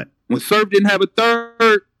a fact. When Surf didn't have a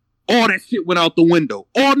third, all that shit went out the window.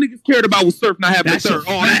 All niggas cared about was Surf not having a third.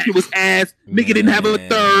 All that shit was ass. Nigga didn't have a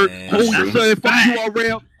third. Hold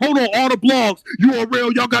on, all the blogs.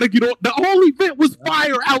 URL, y'all gotta get on. The whole event was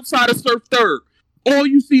fire outside of Surf third. All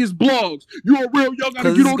you see is blogs. URL, y'all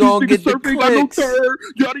gotta get on these niggas. Surf ain't got no third.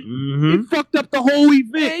 It fucked up the whole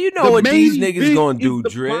event. Man, you know what these niggas gonna do,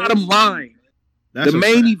 Driz. Bottom line. The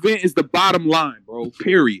main event is the bottom line, bro.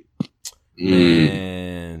 Period.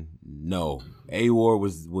 Man, no. A-War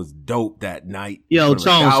was dope that night. Yo,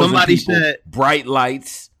 Tone, somebody said bright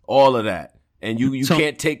lights, all of that. And you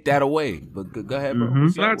can't take that away. But go ahead, bro.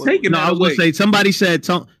 I'm not taking that away. I was gonna say somebody said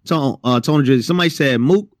Tony Jersey. Somebody said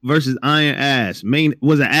Mook versus Iron Ass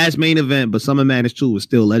was an ass main event, but Summer Madness 2 was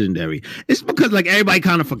still legendary. It's because like everybody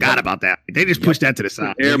kind of forgot about that. They just pushed that to the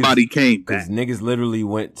side. Everybody came back. Niggas literally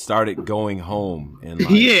started going home and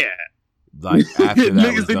like after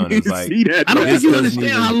that was done, it's like I don't think you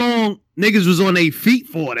understand how long niggas was on their feet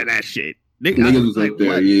for that shit. Niggas was up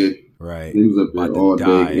there, right. He was up there all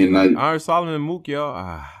day and night. All right, Solomon and Mook,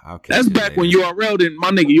 y'all. That's back when URL didn't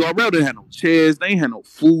have no chairs. They ain't had no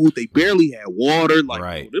food. They barely had water. Like,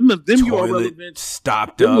 right. Them URL events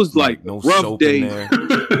stopped up. It was like no rough soap day. in there.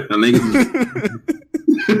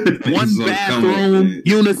 One bathroom,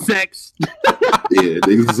 unisex. Yeah,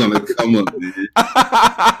 niggas was on the come up,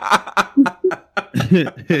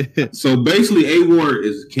 man. So basically, A-War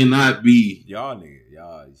cannot be y'all niggas.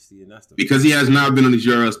 See, and that's because he has not been on these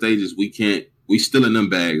URL stages. We still in them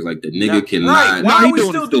bags. Like the nigga cannot. Right. Why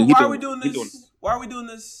are we doing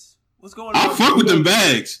this? What's going on? I'll fuck with them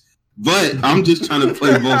bags, but I'm just trying to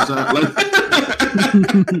play both sides.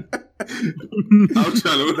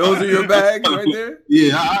 Those are your bags right there.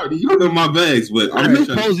 Yeah, you don't know my bags, but I know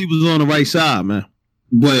Posey was on the right side, man.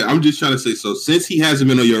 But I'm just trying to say, so since he hasn't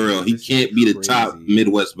been on URL, he can't be the top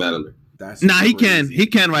Midwest battler. He can. He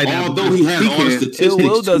can right now. Although he has all the statistics,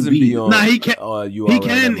 Will doesn't be on. He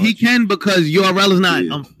can. He can because URL is not.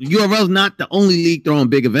 URL is not the only league throwing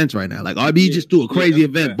big events right now. Like RB just do a crazy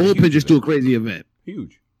event. Bullpen just do a crazy event.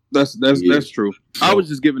 Huge. That's true. I was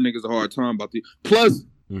just giving niggas a hard time about the plus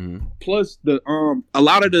the a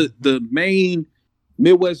lot of the main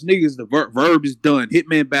Midwest niggas. The Verb is done.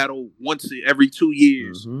 Hitman battle once every 2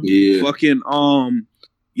 years. Yeah. Fucking you know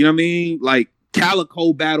what I mean? Like.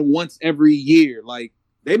 Calico battle once every year. Like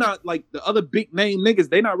they not like the other big name niggas.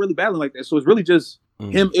 They not really battling like that. So it's really just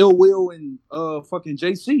him, Ill Will, and fucking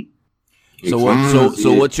JC. So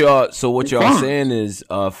what y'all saying is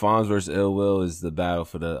Fonz versus Ill Will is the battle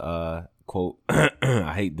for the quote.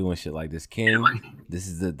 I hate doing shit like this. King. This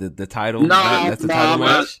is the title. That's the title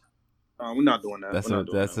match. We're not doing that.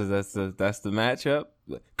 That's the matchup.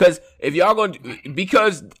 Because if y'all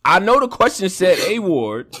because I know the question said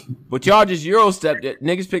A-Ward, but y'all just Eurostep it.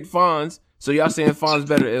 Niggas picked Fonz, so y'all saying Fonz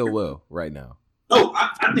better than Ill Will right now. Oh,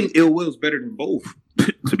 I think Ill Will's better than both,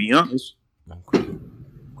 to be honest.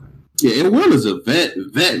 Yeah, and Will is a vet.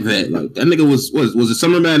 Like that nigga was it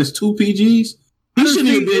Summer Madness 2 PGs? He shouldn't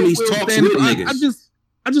even be in these talks with niggas.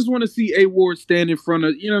 I just want to see A Ward stand in front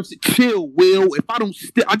of, you know what I'm saying? Chill, Will. If I don't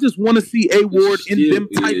I just want to see A Ward in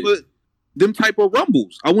them type of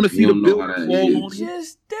rumbles. I want to see the build fall on him.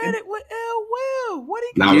 Just did it with L Will. What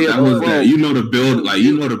he got? That was that. You know the build, like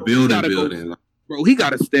you know the building. Bro, he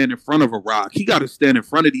got to stand in front of a rock. He got to stand in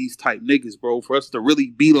front of these type niggas, bro, for us to really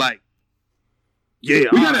be like, yeah,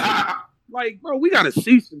 bro, we gotta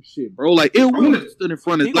see some shit, bro. Like, Ill Will stood in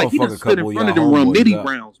front of, he just stood in front of them run midi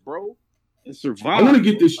rounds, bro, and survive. I want to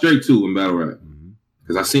get this straight too in battle rap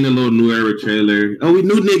because I seen a little New Era trailer. Oh, we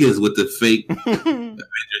new niggas with the fake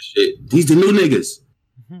shit. These the new niggas.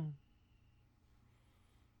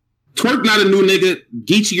 Twerk not a new nigga.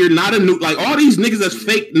 Geechee, you're not a new. Like all these niggas that's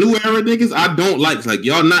fake New Era niggas, I don't like. It's like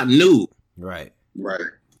y'all not new, right?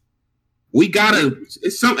 We gotta.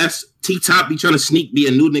 It's some T-Top be trying to sneak be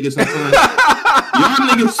a new nigga sometimes. Y'all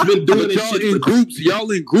niggas been doing this shit in groups. Y'all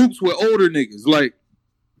in groups with older niggas. Like,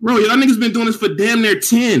 bro, y'all niggas been doing this for damn near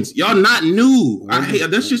 10s. Y'all not new. I hate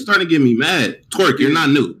that shit. Starting to get me mad. Twerk, you're not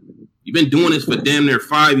new. You've been doing this for damn near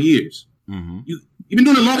 5 years. Mm-hmm. You've been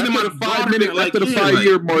doing it longer than the 5 minute. After the 5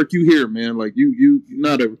 year mark, you here, man. Like you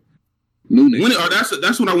not a new nigga.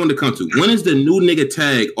 That's what I wanted to come to. When is the new nigga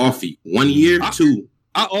tag off you? 1 year, 2.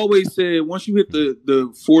 I always said once you hit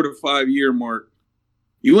the 4 to 5 year mark,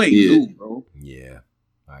 you ain't new, bro. Yeah,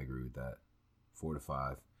 I agree with that. 4 to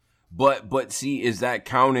 5. But see, is that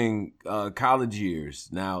counting college years?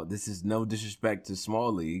 Now, this is no disrespect to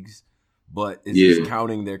small leagues, but is this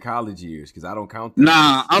counting their college years? Because I don't count them.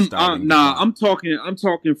 I'm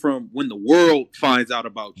talking from when the world finds out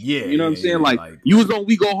about you. Yeah, you know what I'm saying? Like you was on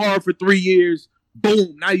We Go Hard for 3 years.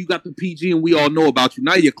 Boom! Now you got the PG, and we all know about you.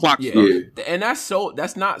 Now your clock started. And that's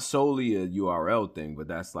not solely a URL thing, but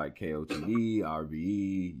that's like KOTD,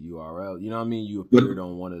 RBE, URL. You know what I mean? You appeared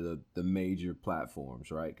on one of the major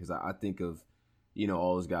platforms, right? Because I think of, you know,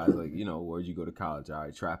 all those guys like, you know, where'd you go to college? All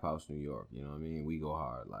right, Trap House, New York. You know what I mean? We Go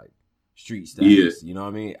Hard, like street status. You know what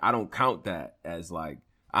I mean? I don't count that as like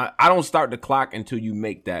I don't start the clock until you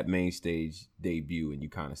make that main stage debut and you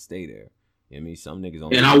kind of stay there. I mean, some niggas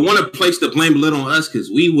don't. And I want to place the blame a little on us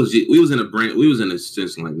because we was in a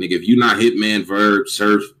sense like, nigga, if you not Hitman, Verb,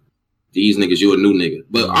 Surf, these niggas, you a new nigga.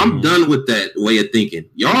 But I'm done with that way of thinking.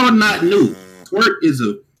 Y'all not new. Twerk is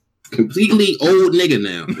a completely old nigga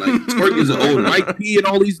now. Like Twerk is an old Mike P and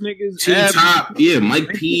all these niggas. T-Top, Mike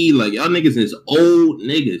P. Like y'all niggas is old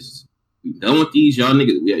niggas. We done with these y'all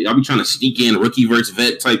niggas. Y'all be trying to sneak in rookie versus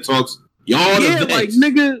vet type talks. Y'all the vets. Like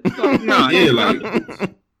nigga.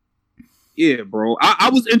 Like. Yeah, bro. I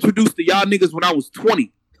was introduced to y'all niggas when I was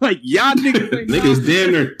 20. Like, y'all niggas niggas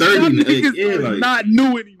damn near 30. Niggas not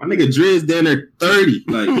new anymore. My nigga Dre's damn near 30.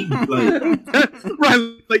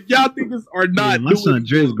 Right. Like, y'all niggas are not my son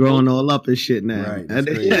Dre's growing all up and shit now. Right.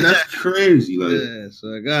 That's crazy. Like, yeah,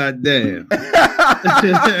 so goddamn.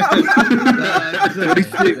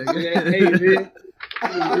 26. Hey, man.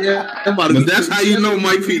 Yeah, but that's how you know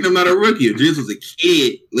Mike P. I'm not a rookie. If Driz was a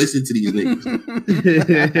kid, listen to these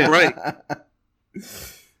niggas. Right.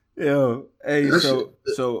 Yo, hey, so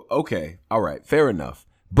okay, all right, fair enough.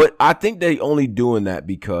 But I think they only doing that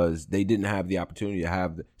because they didn't have the opportunity to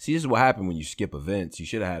have the. See, this is what happened when you skip events. You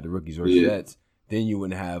should have had the rookies versus vets. Then you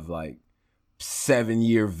wouldn't have like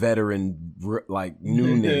 7-year veteran like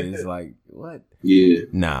new niggas. Like what? Yeah.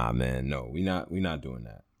 Nah, man, no, we not doing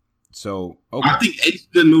that. So okay. I think Ace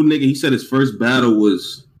the new nigga. He said his first battle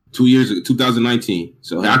was 2 years ago, 2019.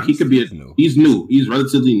 So he could be new. He's new. He's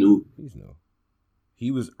relatively new. He's new.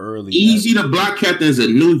 He was early. Easy the Block Captain is a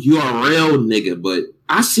new URL nigga, but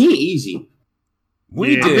I seen Easy.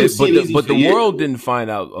 We did, but the world didn't find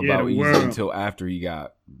out about Easy until after he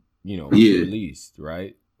got, released,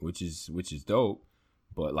 right? Which is dope.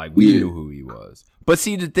 But like we knew who he was. But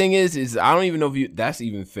see, the thing is I don't even know if that's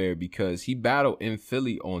even fair because he battled in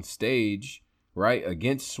Philly on stage, right,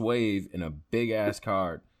 against Swave in a big ass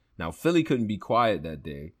card. Now Philly couldn't be quiet that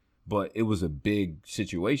day, but it was a big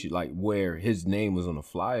situation, like where his name was on a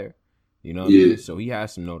flyer. You know what I mean? So he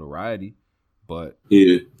has some notoriety, but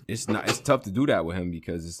it's tough to do that with him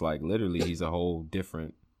because it's like literally he's a whole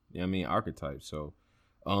different, archetype. So,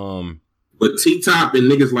 but T-Top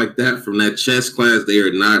and niggas like that from that chess class, they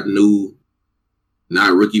are not new,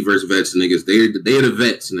 not rookie versus vets niggas. They're the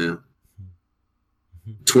vets now.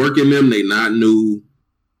 Twerking them, they not new.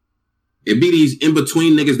 It be these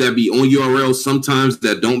in-between niggas that be on URL sometimes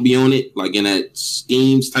that don't be on it, like in that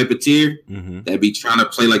Steams type of tier, that be trying to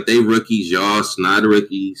play like they rookies. Y'all not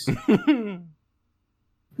rookies.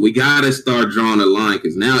 We gotta start drawing a line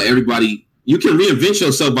because now everybody, you can reinvent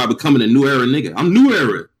yourself by becoming a new era nigga. I'm new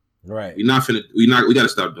era. Right. We got to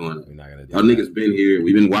stop doing it. We're not gonna do y'all niggas been here.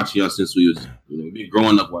 We've been watching y'all since we was, we've been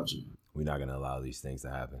growing up watching. We're not gonna allow these things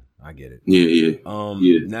to happen. I get it. Yeah.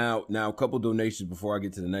 Now a couple donations before I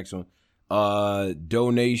get to the next one.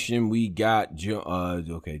 Donation we got.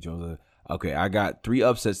 Okay, I got 3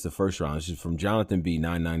 upsets the first round. This is from Jonathan B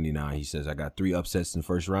 999. He says I got 3 upsets in the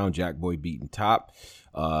first round. Jack Boy beating Top.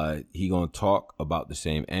 He gonna talk about the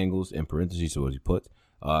same angles in parentheses. So what he puts.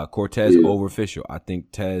 Cortez over Official. I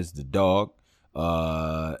think Tez the dog.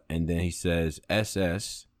 And then he says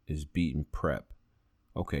SS is beating Prep.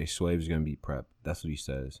 Okay, Swave is gonna beat Prep. That's what he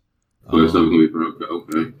says.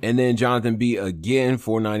 Okay. And then Jonathan B again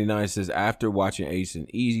 499 says after watching Ace and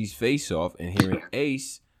Easy's face off and hearing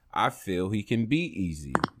Ace, I feel he can beat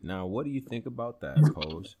Easy. Now, what do you think about that,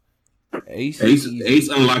 Pose? Ace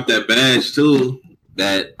unlocked that badge too.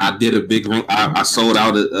 That I did a big room. I sold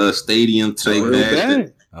out a stadium take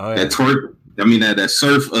badge. That twerk. I mean that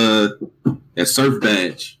surf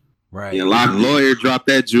badge. Right. He unlocked. Lawyer dropped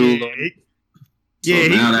that jewel. Yeah. So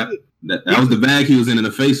now that was the bag he was in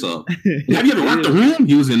the face off. Have you ever rocked the room?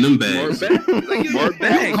 He was in them bags. More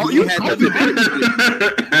bags. You had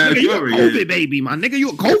COVID baby, my nigga. You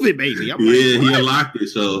a COVID baby. He unlocked it.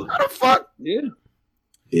 So how the fuck? Yeah.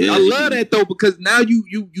 I love that though, because now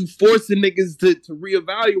you forcing niggas to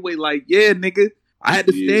reevaluate. Like, yeah, nigga, I had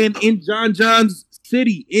to stand in John John's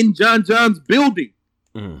city, in John John's building.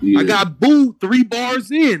 I got booed 3 bars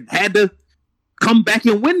in. Had to come back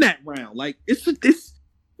and win that round. Like, it's different.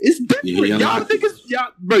 Y'all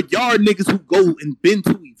niggas who go and been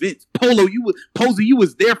to events. Posey, you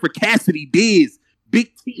was there for Cassidy Diz.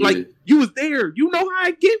 Big T, like you was there. You know how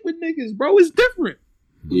I get with niggas, bro. It's different.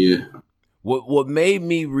 Yeah. What made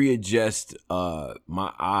me readjust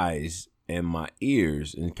my eyes and my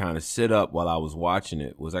ears and kind of sit up while I was watching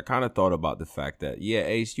it was I kind of thought about the fact that, yeah,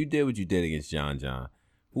 Ace, you did what you did against John John.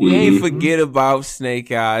 We ain't forget about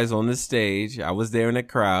Snake Eyes on the stage. I was there in the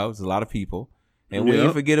crowd. There's a lot of people. And we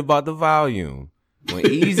didn't forget about the volume. When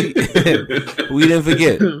Easy, we didn't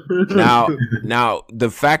forget. Now, the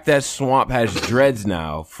fact that Swamp has dreads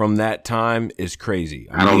now from that time is crazy.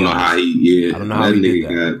 I don't know how he did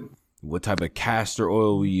that. What type of castor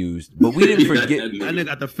oil we used. But we didn't forget. That nigga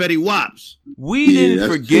got the Fetty Wops. We didn't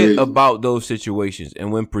forget about those situations.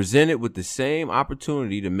 And when presented with the same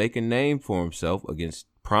opportunity to make a name for himself against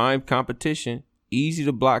prime competition, Easy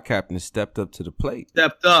the block captain stepped up to the plate.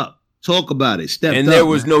 Stepped up. Talk about it. There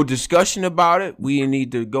was no discussion about it. We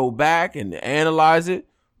need to go back and analyze it.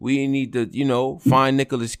 We need to, find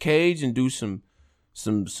Nicolas Cage and do some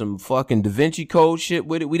fucking Da Vinci Code shit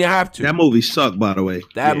with it. We didn't have to. That movie sucked, by the way.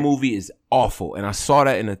 That movie is awful. And I saw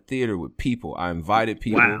that in a theater with people. I invited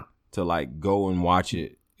people to go and watch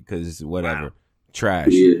it because whatever. Trash.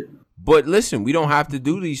 Yeah. But listen, we don't have to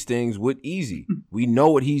do these things with Easy. We know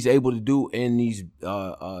what he's able to do in these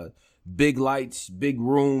big lights, big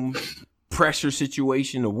room, pressure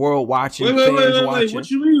situation, the world watching, fans watching. What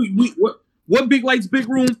you mean? What big lights, big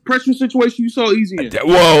room, pressure situation you saw Easy in?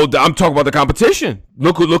 Well, I'm talking about the competition.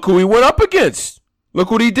 Look who he went up against. Look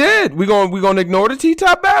what he did. We gonna ignore the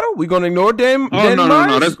T-Top battle? We gonna ignore Dame?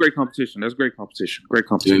 No. That's great competition. Great competition.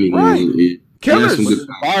 Right. Killers.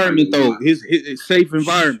 Environment though. His safe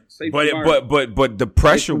environment. But the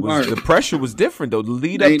pressure was different though. The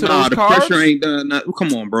lead up to those cards. Pressure ain't done.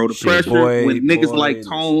 Come on, bro. The pressure when niggas like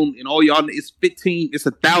Tone and all y'all, it's 15, it's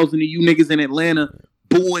 1,000 of you niggas in Atlanta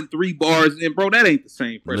booing 3 bars in, bro. That ain't the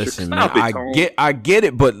same pressure. Listen, man, I get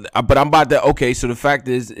it, but I'm about to. Okay, so the fact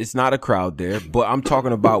is, it's not a crowd there, but I'm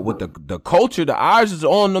talking about what the culture, the eyes is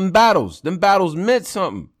on them battles. Them battles meant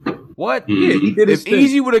something. What? Yeah, he did his thing. If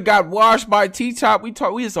Easy would have got washed by T-Top, we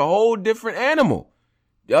it's a whole different animal.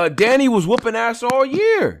 Danny was whooping ass all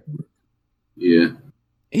year. Yeah.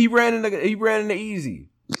 He ran in the Easy.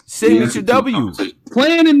 Signature W.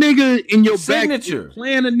 Playing a nigga in your signature.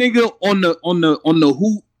 Playing a nigga on the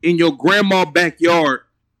hoop in your grandma's backyard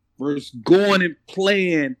versus going and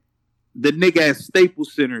playing the nigga at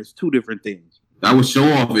Staples Center is 2 different things. That was show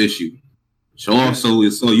off issue. Show off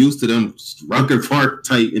is so used to them Rucker Park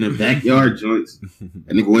type in the backyard joints. And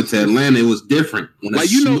nigga went to Atlanta, it was different.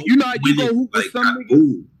 Like you go hoop with some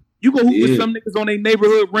niggas. You go hoop with some niggas on their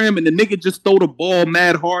neighborhood rim, and the nigga just throw the ball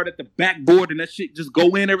mad hard at the backboard, and that shit just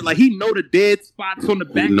go in there. Like he know the dead spots on the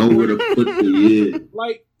backboard. Know where to put the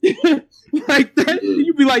like that. Yeah.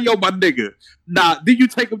 You be like, yo, my nigga. Nah, then you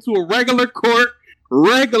take him to a regular court,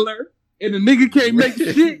 and the nigga can't make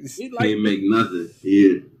shit. Can't make nothing.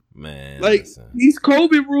 Yeah. Man, like these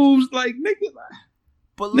COVID rules, like niggas.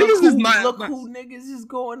 But look who niggas is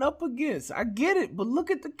going up against. I get it, but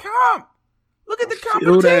look at the comp. Look at the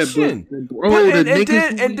competition. Bro,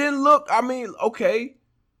 and then look. I mean, okay,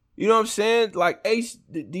 You know what I'm saying? Like Ace,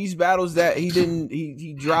 these battles that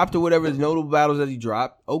he dropped or whatever, the notable battles that he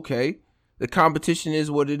dropped. Okay, the competition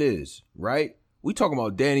is what it is, right? We talking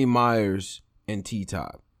about Danny Myers and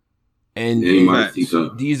T-Top, and these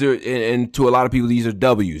are and to a lot of people these are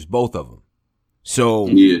W's, both of them. So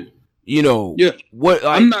you know, what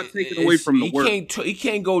like, I'm not taking away from the work. He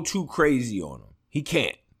can't go too crazy on him. He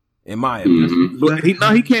can't, in my opinion. But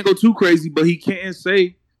he can't go too crazy. But he can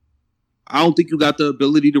say, I don't think you got the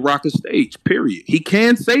ability to rock a stage, period. He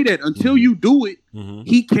can say that until you do it.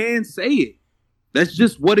 He can say it. That's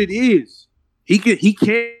just what it is. He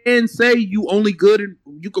can say you only good and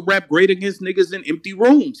you could rap great against niggas in empty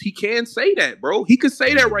rooms. He can say that, bro. He could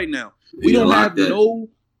say that right now. We don't have until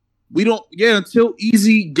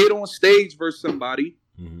Easy get on stage versus somebody.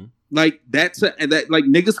 Like that like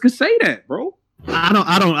niggas could say that, bro. I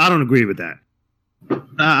don't agree with that.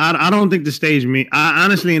 I don't think the stage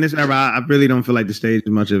honestly in this era I really don't feel like the stage is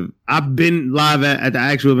much of. I've been live at the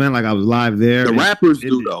actual event, like I was live there. The rappers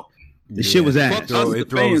do though. The shit was ass. So it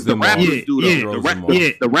throws them off. The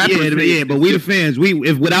rappers. But we the fans.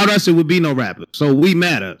 If without us it would be no rapper. So we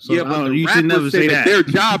matter. So you should never say that. Their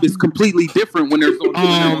job is completely different when they're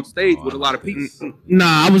on stage with a lot of people.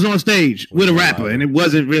 Nah, I was on stage with a rapper and it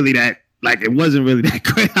wasn't really that. Like it wasn't really that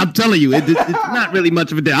great. I'm telling you, it's not really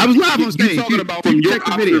much of a deal. I was live on stage. You're talking about from your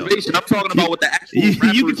observation. I'm talking about what the actual.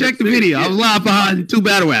 You can check the video. I was live behind 2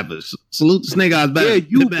 battle rappers. Salute to Snake Eyes battle. Yeah,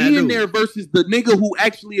 you being there versus the nigga who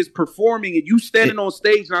actually is performing and you standing on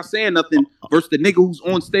stage not saying nothing versus the nigga who's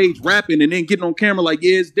on stage rapping and then getting on camera like,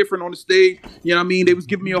 yeah, it's different on the stage. You know what I mean? They was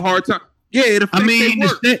giving me a hard time. Yeah, it affects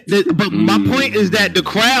but my point is that the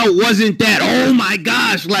crowd wasn't that. Oh my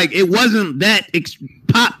gosh, like it wasn't that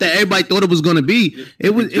pop that everybody thought it was going to be.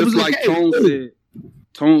 It was like okay. Tone said.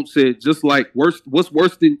 Tone said just like what's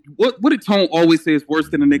worse than what did Tone always say is worse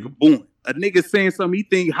than a nigga booing? A nigga saying something he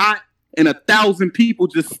think hot and 1,000 people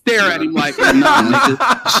just stare at him like, nah,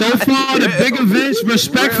 nigga. So far, the big events,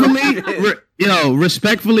 respectfully,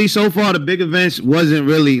 so far the big events wasn't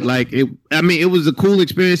really like it. I mean, it was a cool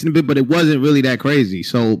experience in a bit, but it wasn't really that crazy.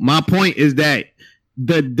 So my point is that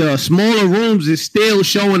the smaller rooms is still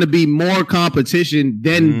showing to be more competition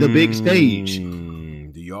than the big stage.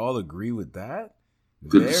 Do y'all agree with that?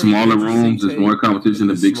 The smaller rooms is more competition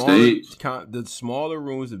than the big stage. The smaller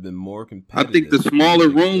rooms have been more competitive. I think the smaller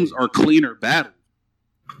rooms are cleaner battles.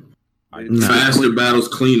 Faster battles,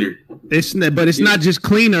 cleaner. It's not just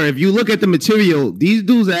cleaner. If you look at the material, these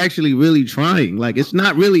dudes are actually really trying. Like it's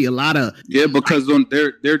not really a lot of because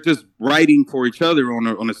they're just writing for each other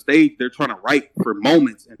on a stage. They're trying to write for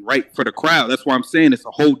moments and write for the crowd. That's why I'm saying it's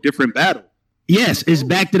a whole different battle. Yes, it's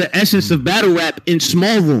back to the essence of battle rap in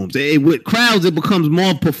small rooms. With crowds, it becomes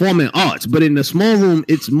more performing arts. But in the small room,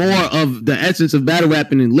 it's more of the essence of battle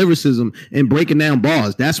rapping and lyricism and breaking down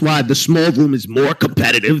bars. That's why the small room is more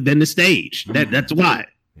competitive than the stage. That's why.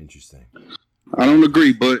 Interesting. I don't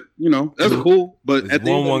agree, but that's cool. But at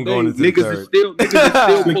the end of the day, niggas is still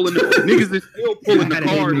pulling the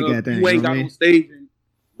card. You ain't got on stage and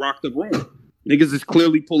rock the room. Niggas is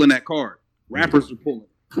clearly pulling that card. Rappers are pulling.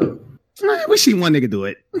 We see one nigga do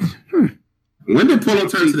it. When did Polo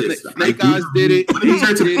turn to this? Snake Eyes did it. He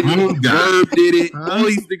did it. Verb did it. All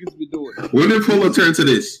these niggas been doing it. When did Polo turn to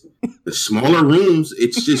this? The smaller rooms,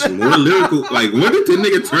 it's just more lyrical. Like, when did the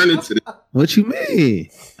nigga turn into this? What you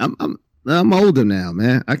mean? I'm older now,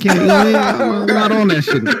 man. I can't. I'm not on that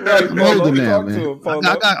shit. I'm older now, man.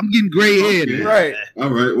 I'm getting gray hair. Okay. Right.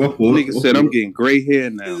 All right. Well, nigga said I'm getting gray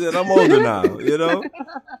hair now. He said I'm older now.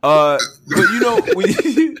 But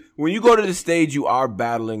when you go to the stage, you are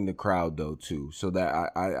battling the crowd though too. So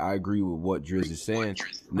that I agree with what Driz is saying.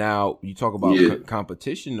 Now you talk about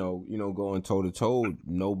competition though. Going toe to toe.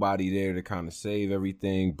 Nobody there to kind of save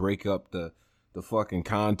everything, break up the fucking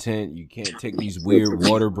content. You can't take these weird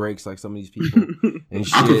water breaks like some of these people and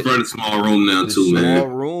shit. I prefer the small room now too, man. Small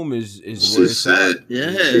room is where it's sad.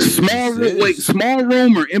 Yeah. Small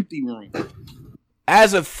room or empty room?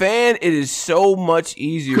 As a fan, it is so much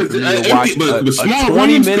easier for you to watch but a small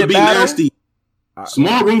 20-minute battle. Nasty.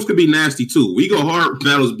 Small rooms could be nasty too. We go hard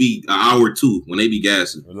battles be an hour or two when they be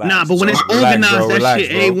gassing. But when it's organized, that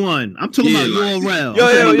shit A1. I'm talking about URL. Yo,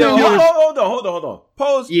 hold on.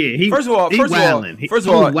 Pose. Yeah, first of all, this is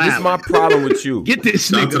my problem with you. Get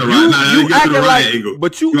this nigga. You acting like,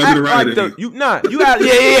 but you act like nigga. You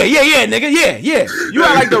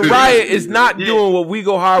act like the riot is not doing what We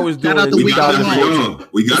Go Hard was doing in 2014.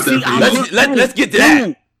 We got that. Let's get to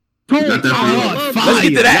that. Let's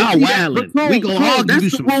get to that. We go hard to do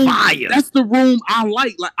some fire. That's the room I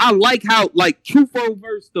like. I like how Trufo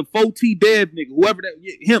versus the 4T Dev nigga, whoever that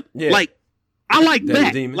him. Yeah. Like I like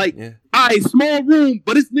that. Like, all right, small room,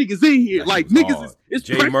 but it's niggas in here. Like niggas it's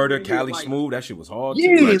Jay Murder, Cali Smooth. That shit was hard.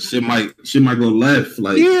 Yeah, too. Like, shit might go left.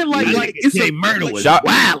 Like it's Jay Murder was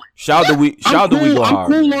wild. Shout out we go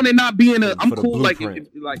hard. I'm cool on it not being a. I'm cool like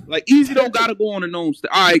Easy don't gotta go on a known.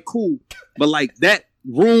 All right, cool. But like that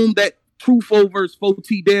room, that Truth versus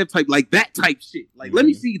 4T Dev type, like that type shit. Like let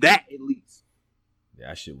me see that at least.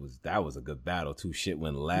 Yeah, that was a good battle too. Shit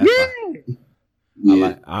went left.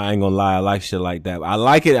 Yeah. I ain't gonna lie, I like shit like that. I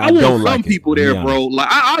like it. I don't like some people there, bro. Like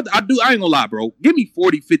I do. I ain't gonna lie, bro. Give me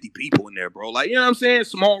 40, 50 people in there, bro. Like, you know what I'm saying?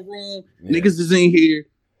 Small room, niggas is in here.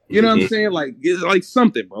 You know what I'm saying? Like, it's like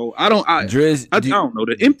something, bro. I don't know.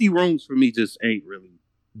 The empty rooms for me just ain't really.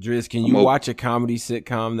 Driz, can you watch a comedy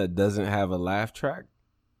sitcom that doesn't have a laugh track?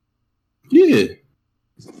 Yeah.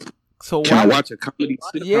 So why watch a comedy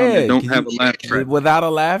sitcom that don't have a laugh track? Without a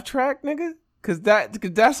laugh track, nigga? Cause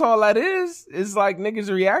that's all that is. It's like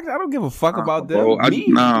niggas react. I don't give a fuck about them.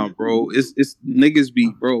 Bro, bro. It's niggas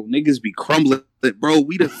be crumbling. Bro,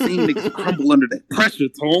 we done seen niggas crumble under that pressure,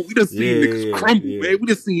 Tone. We done seen niggas crumble, man. We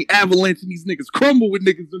done seen Avalanche and these niggas crumble with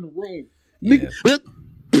niggas in the room. Niggas,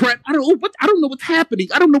 I don't know what's happening.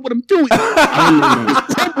 I don't know what I'm doing. I don't know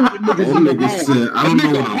what's crumble with niggas in the room. I don't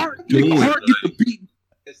know what I'm doing. Nigga heart get the beat.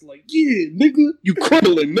 It's like, yeah, nigga, you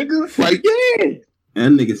crumbling, nigga. Like, yeah.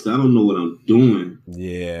 And niggas, I don't know what I'm doing.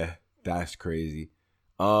 Yeah, that's crazy.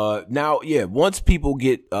 Now, once people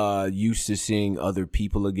get used to seeing other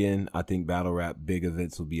people again, I think battle rap big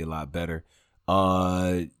events will be a lot better.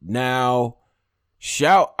 Now,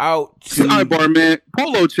 shout out to Sidebar, man.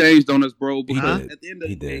 Polo changed on us, bro. Because at the end of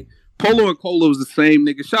the day, Polo and Cola was the same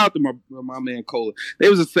nigga. Shout out to my man Cola. They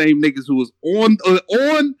was the same niggas who was on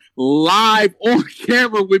live on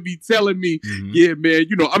camera with me telling me, yeah, man,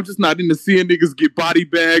 you know, I'm just not into seeing niggas get body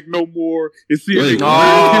bag no more and seeing niggas.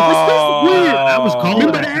 That was Cola.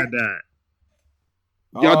 Remember that?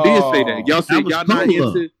 Y'all did say that. Y'all said y'all not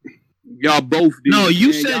into. Y'all both did. No,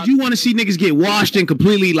 you said you want to see niggas get washed and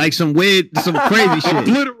completely like some crazy shit.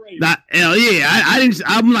 Obliterated. Hell yeah, I didn't.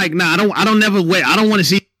 I'm like, nah, I don't never wait. I don't want to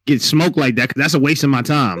see get smoked like that because that's a waste of my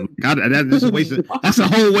time. That's a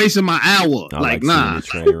whole waste of my hour. Like nah.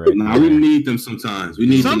 Nah, we need them sometimes.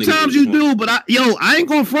 Sometimes you do, but I ain't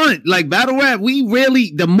gonna front. Like battle rap, we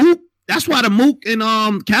really the Mook. That's why the Mook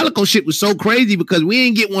and Calico shit was so crazy because we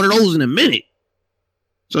ain't get one of those in a minute.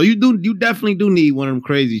 So you definitely do need one of them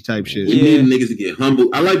crazy type shit. You need niggas to get humbled.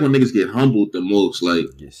 I like when niggas get humbled the most. Like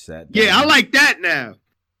I like that now.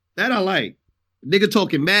 That I like. Nigga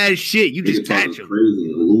talking mad shit. You just catch him.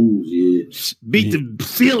 Crazy and lose, Beat the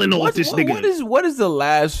ceiling off this nigga. What is the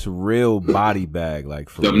last real body bag like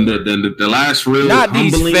for the last real? Not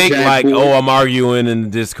these fake like, I'm arguing in the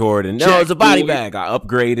Discord and no, it's a body bag. I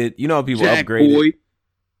upgraded. You know how people upgraded.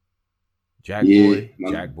 Jack Boy.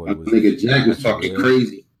 Jack Boy was nigga. Jack was talking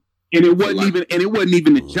crazy. And it wasn't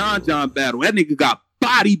even the John battle. That nigga got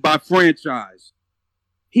bodied by Franchise.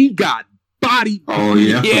 He got body. Oh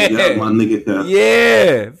yeah, my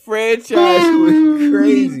nigga. Franchise was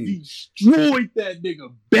crazy. He destroyed that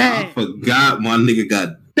nigga bad. I forgot my nigga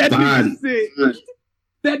got body.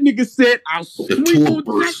 That nigga said, "I'll sweep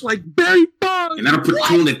on Jack like Barry Bonds." And I'll put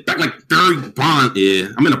you in the back like Barry Bonds. Yeah,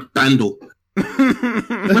 I'm in a bundle. He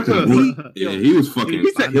was fucking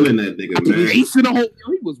killing that nigga, man. He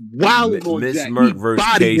was wilding on Miss Jack. Merc versus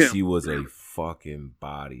Casey was a fucking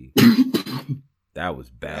body. That was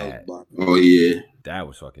bad. Oh yeah, that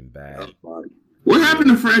was fucking bad. What happened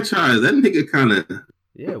to Franchise? That nigga kind of.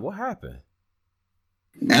 Yeah, what happened?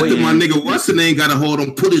 After my nigga What's-the-name got a hold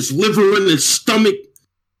on, put his liver in his stomach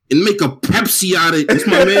and make a Pepsi out of it. That's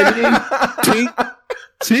my man name.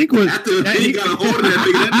 Tink was after he got a hold of that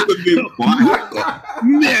nigga been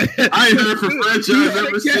quiet. I ain't heard from Franchise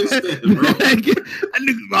ever since then, bro. That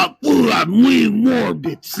nigga got full of way more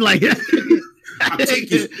bitch. Like I take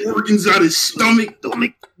his organs out of his stomach and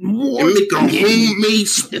make a homemade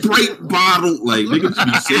Sprite bottle. Like niggas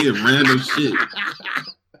be saying random shit.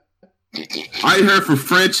 I ain't heard from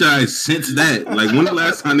Franchise since that. Like when the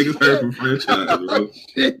last time niggas heard from Franchise, bro?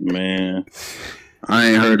 Man.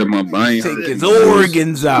 I ain't heard of my brain. Take his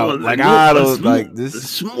organs out. Like I don't like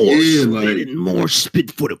this. More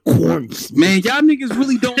spit for the corns. Man, y'all niggas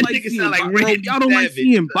really don't like seeing y'all don't like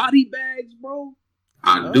seeing body bags, bro.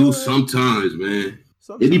 I do sometimes, man.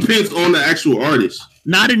 It depends on the actual artist.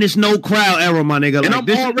 Not in this no crowd era, my nigga. And I'm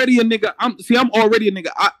already a nigga. I'm already a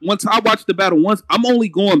nigga. Once I watched the battle once, I'm only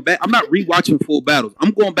going back. I'm not rewatching full battles.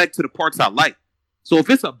 I'm going back to the parts I like. So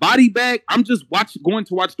if it's a body bag, I'm just going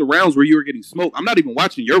to watch the rounds where you were getting smoked. I'm not even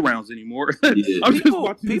watching your rounds anymore. Yeah. I'm just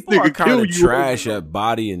watching people are kind of trash at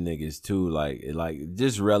bodying niggas too. Like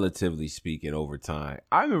just relatively speaking over time.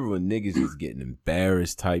 I remember when niggas was getting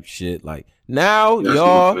embarrassed type shit. Like now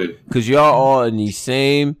y'all, because y'all all in these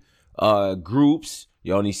same groups.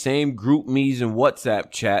 Y'all in these same group me's and WhatsApp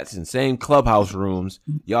chats and same clubhouse rooms.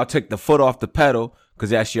 Y'all took the foot off the pedal because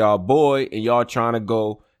that's y'all boy and y'all trying to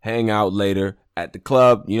go hang out later at the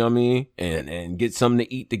club, you know what I mean? And get something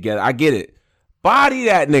to eat together. I get it. Body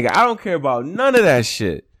that nigga. I don't care about none of that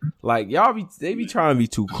shit. Like y'all they be trying to be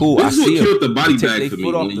too cool. This is what killed the body bag for me.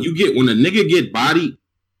 When a nigga get bodied,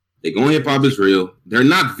 they go hip hop is real. They're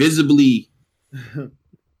not visibly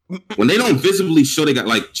when they don't visibly show they got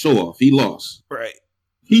like show off. He lost. Right.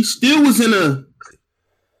 He still was in a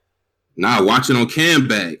watching on cam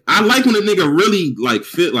bag. I like when a nigga really like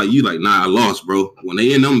fit like you like I lost, bro. When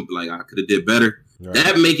they in them like I could have did better. Right.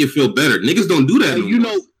 That make it feel better. Niggas don't do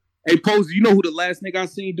that. Hey, Posey, you know who the last nigga I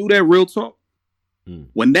seen do that? Real talk.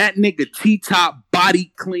 When that nigga T-top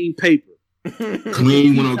body clean paper.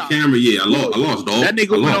 Clean went on camera. Yeah, I lost, dog. That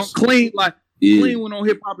nigga went on clean like. Yeah. Clean went on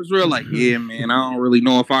hip hop is real. Like, yeah, man, I don't really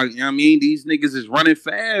know if I. You know what I mean, these niggas is running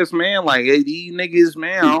fast, man. Like, hey, these niggas,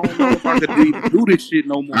 man, I don't know if I could even do this shit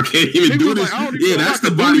no more. I can't even do this. Like, yeah, that's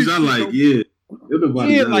the bodies I like. Yeah,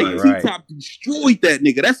 like T-Top destroyed that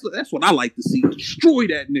nigga. That's what I like to see. Destroy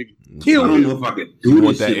that nigga. Kill him. I don't know if I could do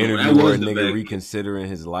this. That interview where a nigga reconsidering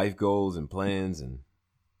his life goals and plans and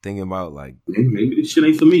thinking about like maybe this shit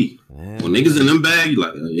ain't for me. Man. When niggas in them bags,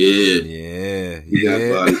 like yeah.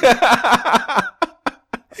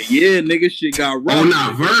 Yeah, nigga, shit got wrong. Oh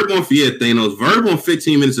nah, Verb on Thanos. Verb on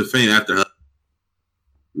 15 Minutes of Fame after her.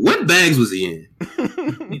 What bags was he in?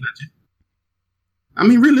 I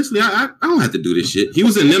mean, realistically, I don't have to do this shit. He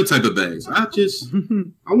was in them type of bags. I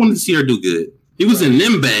wanted to see her do good. He was in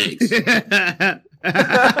them bags.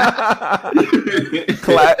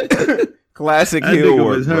 Classic heel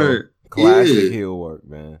work, bro. Classic heel work,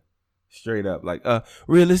 man. Straight up. Like,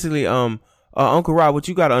 realistically, Uncle Rob, what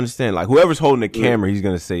you gotta understand, like whoever's holding the camera, he's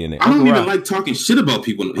gonna say in it. I don't even like talking shit about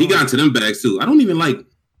people. He got into them bags too. I don't even like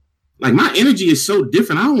my energy is so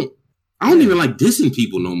different. I don't even like dissing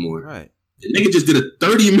people no more. Right. The nigga just did a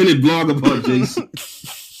 30-minute blog about Jason.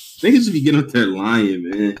 Niggas should be getting up there lying,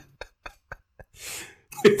 man.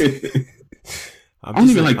 I don't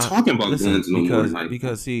even like talking about guns no more.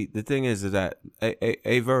 Because see, the thing is that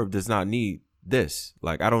a Verb does not need this.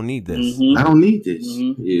 Like, I don't need this. Mm-hmm. I don't need this.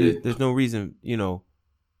 Mm-hmm. Yeah. There's no reason, you know.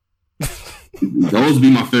 Those be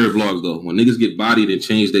my favorite vlogs though. When niggas get bodied and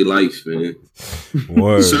change their life, man.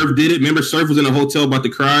 Word. Surf did it. Remember Surf was in a hotel about to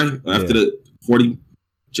cry after the 40.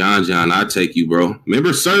 John, I'll take you, bro.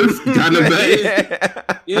 Remember Surf? Got in the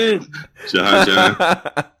bag? Yeah. John.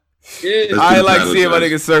 Yeah. I like seeing my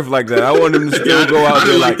nigga Surf like that. I want him to still go out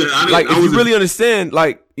there like if you really understand,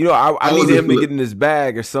 like, you know, I need him to get in his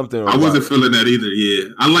bag or something. I wasn't feeling that either,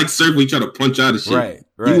 yeah. I like Surf when he tried to punch out of shit.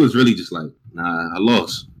 Right. He was really just like, nah, I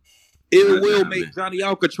lost. It will make Johnny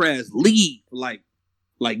Alcatraz leave. Like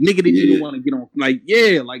nigga didn't want to get on. Like,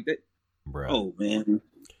 yeah, like that. Bro. Oh, man.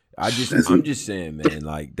 I'm just saying, man,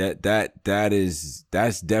 like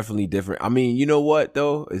that's definitely different. I mean, you know what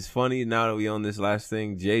though? It's funny now that we on this last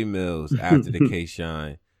thing. Jay Mills after the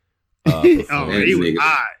K-Shine. He was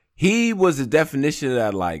high. He was the definition of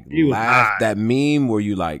that like laugh, that meme where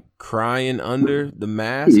you like crying under the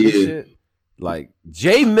mask and shit. Like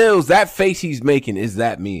Jay Mills, that face he's making is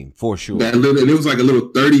that meme for sure. And it was like a little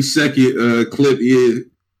 30-second clip. Yeah,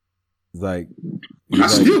 like. I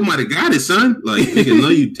still might have got it, son. Like, nigga, no,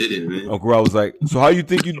 you didn't, man. Uncle Rob was like, so how you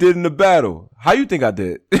think you did in the battle? How you think I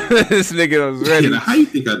did? This nigga was ready. Yeah, how you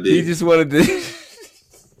think I did? He just wanted to.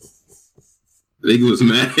 Nigga was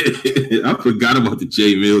mad. I forgot about the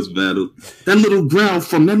Jay Mills battle. That little growl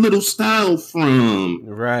from, that little style from.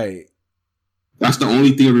 Right. That's the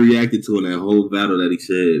only thing I reacted to in that whole battle that he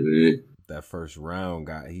said, man. That first round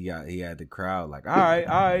he had the crowd like, all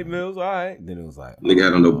right, Mills, all right. Then it was like, nigga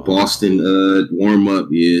had on the Boston warm up,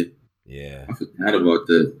 yeah. I forgot about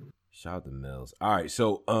that. Shout out to Mills. All right,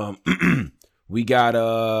 so we got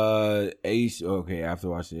Ace. Okay, after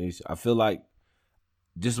watching Ace, I feel like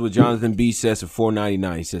just what Jonathan B says for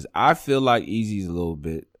 $4.99. He says, I feel like Eazy's a little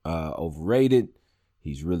bit overrated.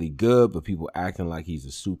 He's really good, but people acting like he's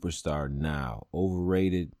a superstar now.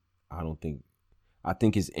 Overrated, I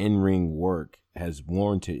think his in-ring work has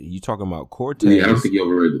warranted. You talking about Cortez? Yeah, I don't think he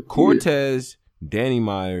overrated. Cortez, Danny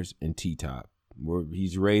Myers, and T-Top.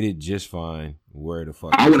 He's rated just fine. Where the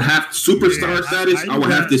fuck? I would have superstar status. I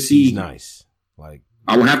would have to see. He's nice. Like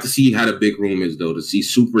I would have to see how the big room is though to see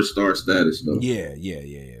superstar status though. Yeah.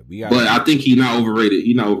 But I think he's not overrated.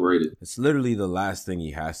 It's literally the last thing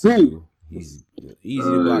he has to do. He's easy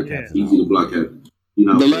to block captain. Easy to block captain.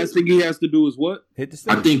 The last thing he has to do is what? Hit the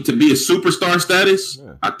stage. I think to be a superstar status,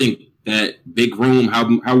 I think that big room,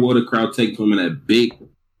 how will the crowd take to him in that big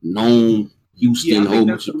known Houston? I think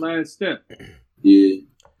that's the last step. Yeah.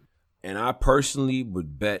 And I personally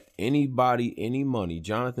would bet anybody any money,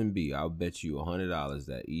 Jonathan B, I'll bet you $100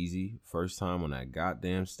 that easy first time on that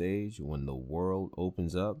goddamn stage when the world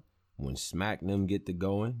opens up, when Smack them get to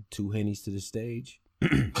going, 2 Hennies to the stage,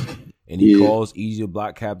 and he calls Easy to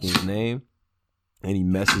Block Captain's name, and he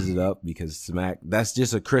messes it up because Smack, that's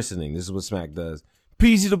just a christening. This is what Smack does.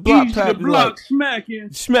 Easy to block, Easy to block, like,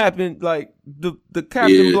 smacking like the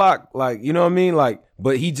captain block, like, you know what I mean, like,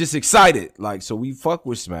 but he just excited, like, so we fuck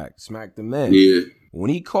with Smack the man. Yeah. When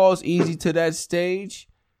he calls Easy to that stage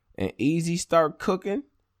and Easy start cooking,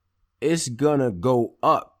 it's gonna go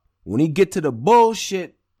up. When he get to the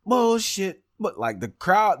bullshit, but like the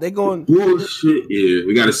crowd, they going bullshit. Yeah,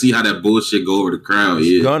 we got to see how that bullshit go over the crowd.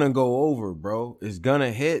 It's gonna go over, bro. It's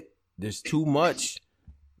gonna hit. There's too much,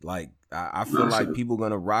 like. I feel like people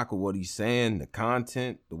gonna rock with what he's saying, the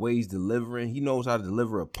content, the way he's delivering. He knows how to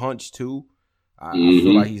deliver a punch too. I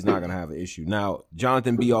feel like he's not gonna have an issue. Now,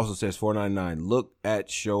 Jonathan B also says $4.99. Look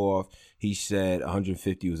at Show Off. He said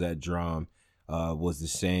 150 was at Drum, was the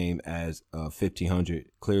same as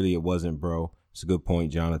 1,500. Clearly, it wasn't, bro. It's a good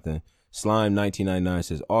point, Jonathan. Slime 1999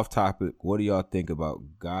 says off topic. What do y'all think about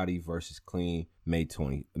Gotti versus Clean May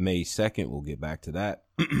 2nd? We'll get back to that.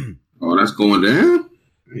 Oh, that's going down.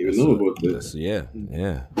 I didn't even know about this. Yeah.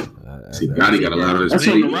 See, Gotti got a lot of his. That's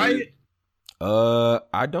on the riot.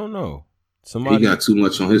 I don't know. He got too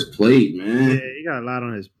much on his plate, man. Yeah, he got a lot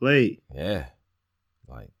on his plate. Yeah,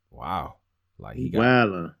 like wow, like he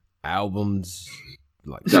got albums.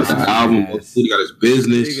 Like he got the album. He got his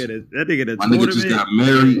business. That nigga, my nigga just got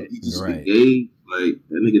married. He just engaged. Like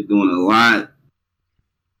that nigga doing a lot.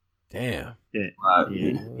 Damn. Yeah,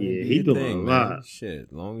 he doing a lot. Man. Shit,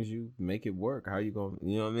 as long as you make it work, how you gonna,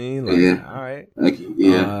 you know what I mean? Like, all right.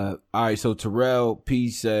 All right, so Terrell P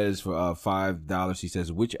says for $5, he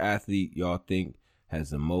says, which athlete y'all think has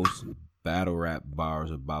the most battle rap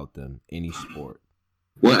bars about them? Any sport.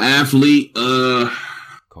 What athlete?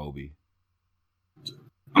 Kobe.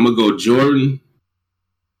 I'm gonna go Jordan.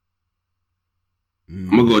 I'm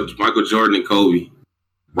gonna go Michael Jordan and Kobe.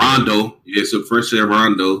 Rondo. Yeah, so first year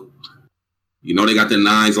Rondo. You know they got the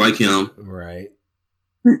 9s like him. Right.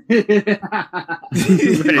 The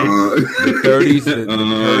 30s,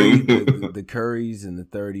 the Currys and the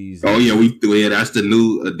 30s. Oh yeah, that's the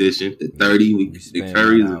new edition. The 30, the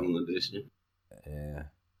Currys the new edition. Yeah.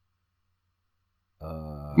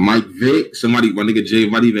 Mike Vick. My nigga Jay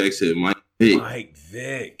Mighty Vick said Mike Vick. Mike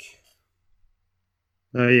Vick.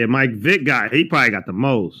 Yeah, Mike Vick he probably got the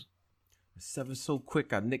most. 7 so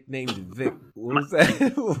quick, I nicknamed it Vic. What was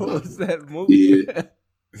that? What was that movie? Yeah.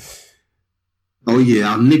 Oh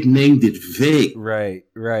yeah, I nicknamed it Vic. Right.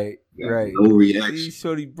 No reaction. He's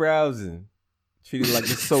shorty browsing. Treated like a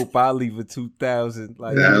soap. I'll leave a 2,000.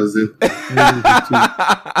 Like 1,000. One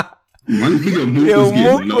nigga Mook was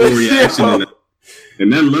getting no reaction.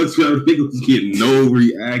 And that Luxford nigga was getting no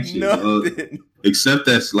reaction. Except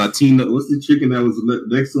that Latino. What's the chicken that was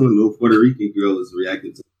next to him? The Puerto Rican girl was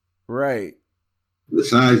reacting to. Right.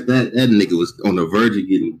 Besides that nigga was on the verge of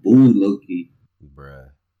getting booed low key.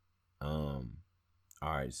 Bruh. All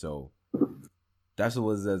right, so that's what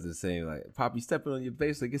was as the same. Like Poppy stepping on your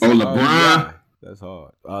face like it's LeBron. That's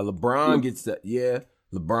hard. LeBron gets that. Yeah,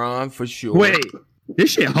 LeBron for sure. Wait,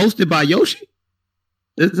 this shit hosted by Yoshi?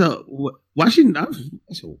 Why she not?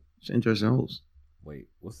 It's an interesting host. Wait,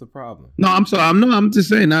 what's the problem? No, I'm sorry. I'm just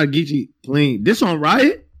saying. Not Geechee clean. This on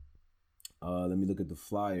Riot? Let me look at the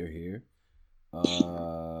flyer here.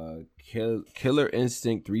 Killer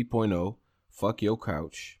Instinct 3.0. Fuck your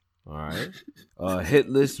couch. All right.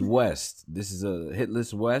 Hitless West. This is a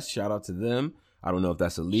Hitless West. Shout out to them. I don't know if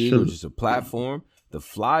that's a league or just a platform. The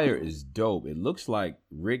flyer is dope. It looks like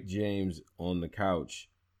Rick James on the couch.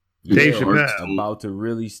 About to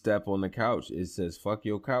really step on the couch. It says "fuck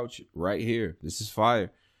your couch" right here. This is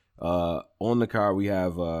fire. On the card we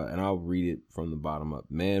have, and I'll read it from the bottom up.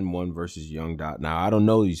 Man 1 versus Young Dot. Now I don't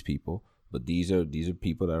know these people, but these are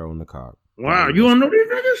people that are on the card. Wow, you don't know these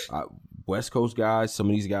niggas? West Coast guys. Some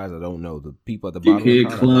of these guys I don't know. The people at the bottom. Kid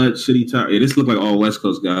Clutch, City Top. Yeah, this look like all West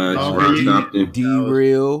Coast guys.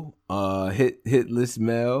 D-Real, Hitless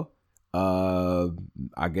Mel.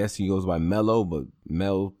 I guess he goes by Mello, but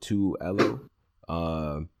Mel 2 Elo.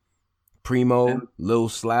 Primo, Lil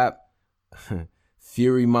Slap,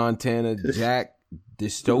 Fury Montana, Jack,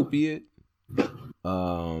 Dystopia,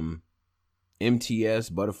 MTS,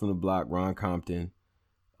 Butter from the Block, Ron Compton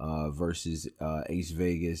versus Ace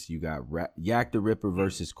Vegas. You got Yak the Ripper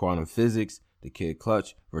versus Quantum Physics. The Kid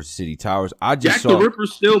Clutch versus City Towers. I just saw Yak the Ripper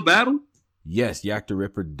still battle? Yes, Yak the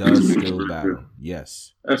Ripper does still battle.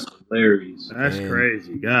 Yes. That's hilarious. That's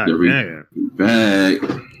crazy. God damn. Back.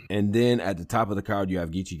 And then at the top of the card, you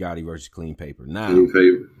have Geechee Gotti versus Clean Paper. Now,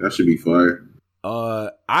 that should be fire.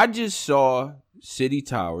 I just saw City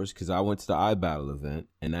Towers because I went to the iBattle event,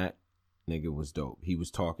 and that nigga was dope. He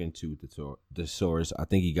was talking to the Source. I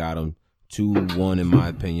think he got him 2-1 in my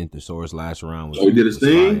opinion. The Source last round was. Oh, he did his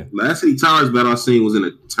thing. Fire. Last City Towers battle I seen was in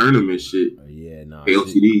a tournament shit. Yeah, nah.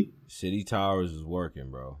 KLTD. City Towers is working,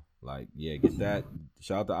 bro. Like, yeah, get that.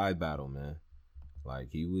 Shout out to iBattle, man. Like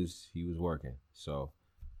he was working. So,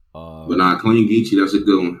 but nah, Clean Geechee, that's a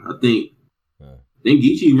good one. I think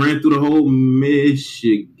Geechee ran through the whole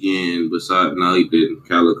Michigan. Besides, no, he didn't.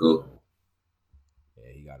 Calico.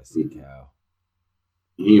 Yeah, he got to see Cal.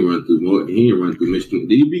 He didn't run through Michigan.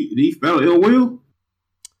 Did he battle Ill Will?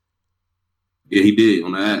 Yeah, he did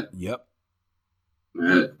on the app. Yep.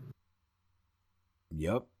 That.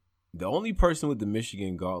 Yep. The only person with the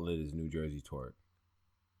Michigan gauntlet is New Jersey Twerk.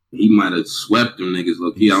 He might have swept them niggas,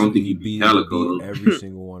 low key. I don't think he beat Calico. Every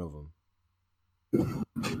single one of them.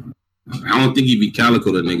 I don't think he beat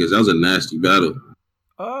Calico to niggas. That was a nasty battle.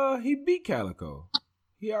 He beat Calico.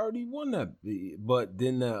 He already won that. But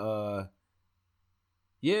then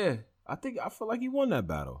yeah, I feel like he won that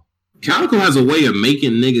battle. Calico has a way of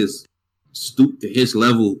making niggas stoop to his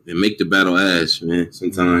level and make the battle ass, man.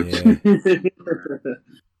 Sometimes. Yeah.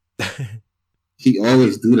 He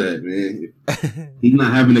always do that, man. He's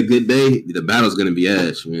not having a good day, the battle's gonna be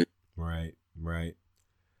ass, man. Right.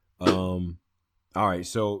 All right,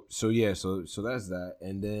 so that's that.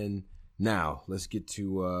 And then now let's get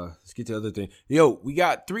to other thing. Yo, we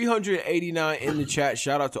got 389 in the chat.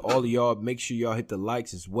 Shout out to all of y'all. Make sure y'all hit the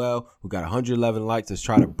likes as well. We got 111 likes. Let's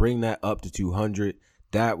try to bring that up to 200.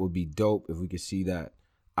 That would be dope if we could see that.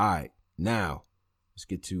 All right, now let's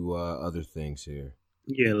get to other things here.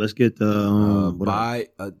 Yeah, let's get the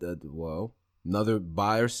another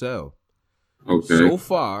buy or sell. Okay. So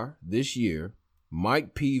far this year,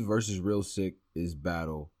 Mike P versus Real Sick is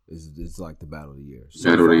like the battle of the year.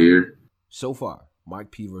 Battle of the year. So far, Mike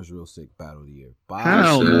P versus Real Sick battle of the year. Buy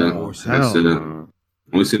or sell.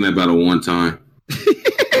 Only seen that battle one time.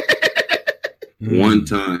 One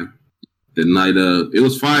time. The night of. It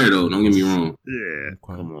was fire though. Don't get me wrong. Yeah,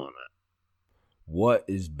 come on. What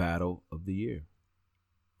is battle of the year?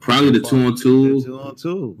 Probably the 2-on-2.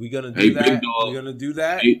 2-on-2. We gonna do that. Big Dog. We gonna do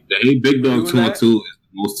that. The Big Dog 2-on-2 is the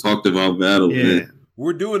most talked about battle. Yeah, man.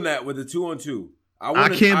 We're doing that with the 2-on-2. I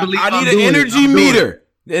can't believe I need an energy meter,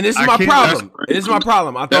 and this is my problem. This is my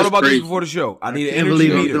problem. I thought about crazy. this before the show. I need an energy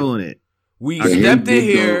meter. I'm doing it. We stepped in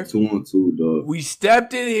here. 2-on-2, dog. We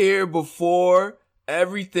stepped in here before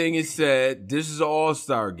everything is said. This is an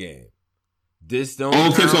all-star game. This don't.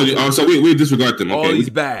 So we disregard them. All okay, these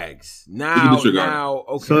bags. Now,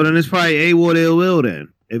 okay. So then it's probably A-Ward Ill Will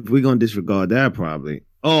then. If we're gonna disregard that, probably.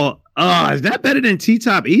 Is that better than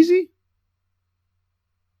T-Top Easy?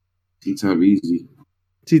 T-Top Easy.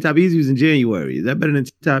 T-Top Easy was in January. Is that better than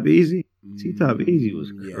T-Top Easy? T-Top Easy was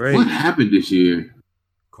great. What happened this year?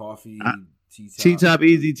 Coffee. T-Top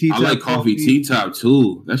Easy. T-Top. I like Coffee T-Top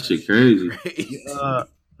too. That shit crazy.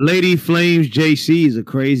 Lady Flames JC is a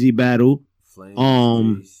crazy battle.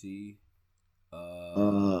 JC.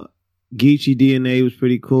 Geechee DNA was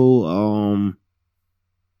pretty cool.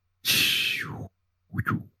 The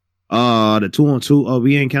 2-on-2. Oh,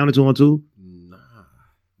 we ain't counted 2-on-2. Nah.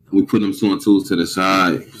 We put them 2-on-2s to the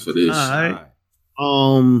side for this. All right.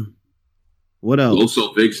 What else?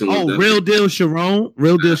 Also Vixen. Real Deal Sharon.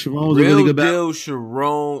 Real Deal Sharon was a really good battle. Real Deal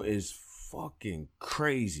Sharon is fucking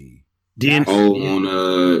crazy. On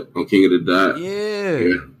King of the Dot.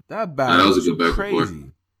 Yeah. That battle was a good battle.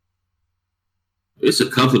 Crazy. It's a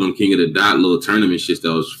couple of them King of the Dot little tournament shits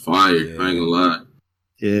that was fire. Yeah. I ain't gonna lie.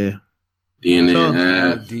 Yeah.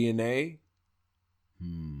 DNA. DNA.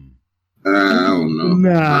 I don't know.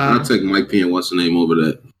 Nah. I'll take Mike P and what's the name over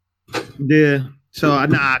that. Yeah. So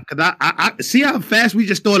cause I see how fast we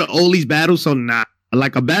just thought of all these battles. So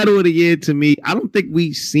like a battle of the year to me, I don't think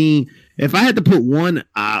we've seen. If I had to put one,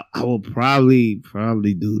 I would probably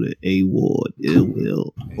do the A-Ward, Ill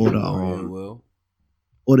Will,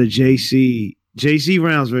 or the JC. JC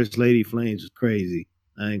rounds versus Lady Flames was crazy.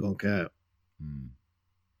 I ain't gonna cap.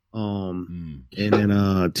 And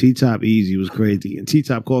then T-Top Easy was crazy, and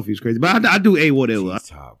T-Top Coffee was crazy. But I do A-Ward Ill Will.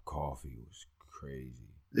 T-Top Coffee was crazy.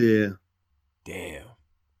 Yeah. Damn.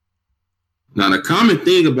 Now, the common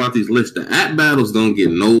thing about these lists, the app battles don't get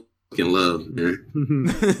no fucking love, man.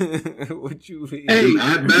 What you mean? Hey,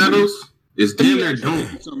 app battles is damn near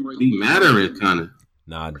don't be mattering, kind of.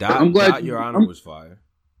 Nah, Dot Your Honor was fire.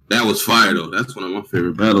 That was fire, though. That's one of my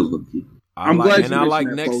favorite battles. I like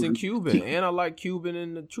Next and Cuban. And I like Cuban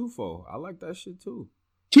and the Trufo. I like that shit, too.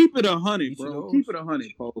 Keep it 100, bro. Keep it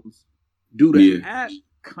 100, Pose. Do the app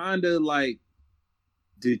kind of, like,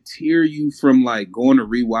 deter you from, like, going to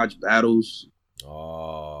rewatch battles?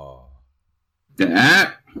 Oh. The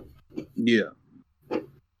app? Yeah.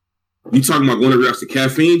 You talking about going to rewatch the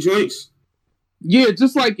caffeine joints? Yeah,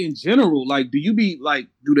 just, like, in general. Like, do you be, like,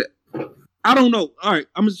 I don't know. All right,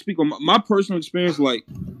 I'm going to speak on my personal experience. Like,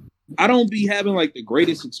 I don't be having, like, the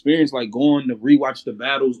greatest experience, like, going to rewatch the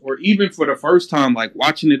battles or even for the first time, like,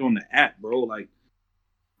 watching it on the app, bro. Like,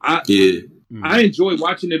 I enjoy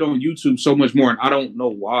watching it on YouTube so much more, and I don't know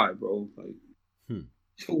why, bro. Like,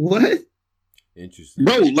 what? Interesting,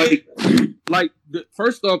 bro. Like,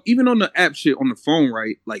 first off, even on the app shit on the phone,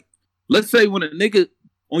 right? Like, let's say when a nigga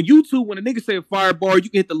on YouTube, when a nigga say a fire bar, you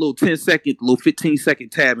can hit the little 10-second, little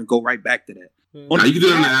 15-second tab and go right back to that. Now you can do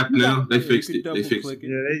it on the app now. They fixed it. They fixed it.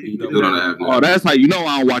 Yeah, you can do it on the app now. Oh, that's how you know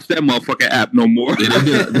I don't watch that motherfucking app no more. Yeah,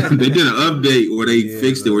 they did an update where they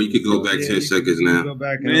fixed it where you could go back 10 seconds now.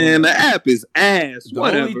 Man, the app is ass. The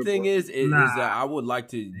only thing is that I would like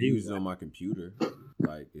to use it on my computer.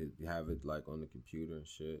 Like have it like on the computer and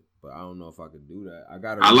shit, but I don't know if I could do that.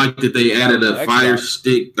 I like that they added a Fire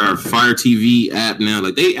Stick or Fire TV app now.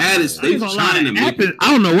 Like they added, they've trying to make it.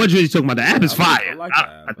 I don't know what you're talking about. The app is fire.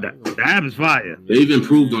 The app is fire. They've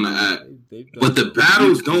improved on the app, but the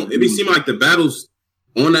battles don't. It seem like the battles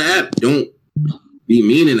on the app don't be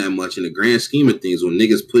meaning that much in the grand scheme of things. When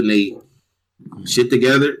niggas putting they shit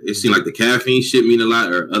together, it seems like the caffeine shit mean a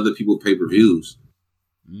lot, or other people pay-per-views.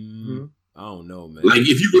 Mm-hmm. I don't know, man. Like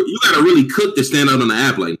if you gotta really cook to stand out on the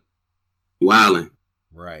app, like wilding.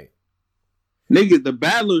 Right. Nigga, the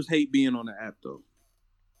battlers hate being on the app though.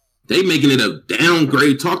 They making it a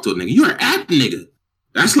downgrade talk to a nigga. You're an app nigga.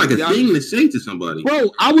 That's like a thing to say to somebody. Bro,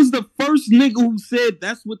 I was the first nigga who said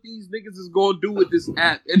that's what these niggas is gonna do with this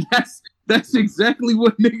app. And that's exactly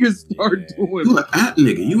what niggas start doing. You an app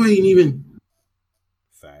nigga. You ain't even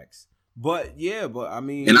facts. But I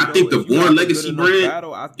mean, and I think the Born Legacy brand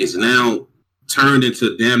is now turned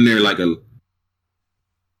into damn near like the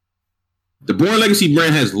Born Legacy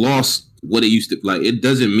brand has lost what it used to. Like it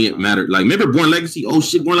doesn't matter. Like remember Born Legacy? Oh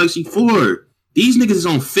shit, Born Legacy 4. These niggas is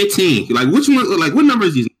on 15. Like which one? Like what number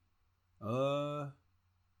is these?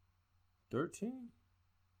 13.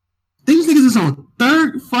 These niggas is on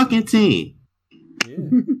 3rd fucking team.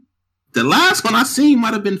 Yeah. The last one I seen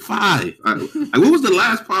might have been 5. Like, what was the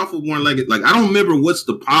last powerful Born Legacy? Like, I don't remember what's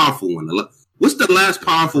the powerful one. What's the last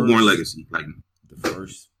powerful Born Legacy? Like the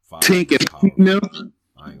first 5. Tink and no.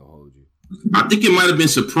 I ain't gonna hold you. I think it might have been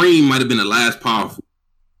Supreme. Might have been the last powerful.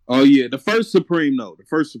 Oh yeah, the first Supreme. No, the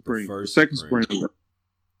first Supreme. The second Supreme.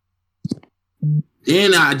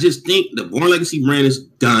 Then I just think the Born Legacy brand is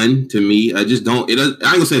done to me. I just don't. I ain't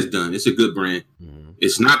gonna say it's done. It's a good brand. Mm-hmm.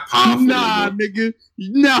 It's not powerful. Nah, nigga.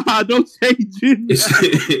 Nah, don't say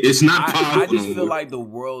it's not powerful. I just feel like the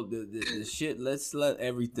world, the shit. Let's let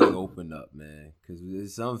everything open up, man, because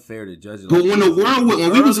it's unfair to judge it. But when the world, when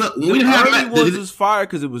we didn't have it was fire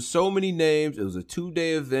because it was so many names. It was a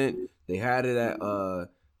 2-day event. They had it at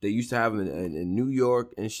they used to have them in New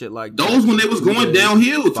York and shit like that. Those when they was going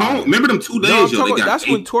downhill. Remember them 2 days? No, that's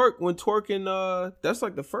when Twerk and that's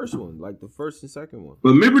like the first one, like the first and second one. But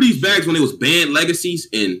remember these bags when it was band legacies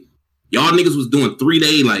and y'all niggas was doing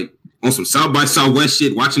 3-day like on some South by Southwest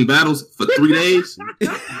shit, watching battles for 3 days.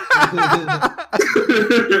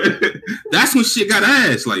 That's when shit got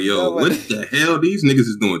ass. Like, yo, what the hell? These niggas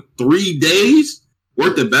is doing 3 days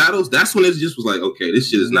worth of battles. That's when it just was like, okay, this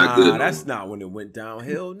shit is not good. That's not when it went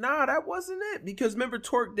downhill. Nah, that wasn't it. Because remember,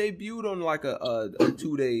 Twerk debuted on like a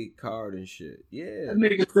 2-day card and shit. Yeah, that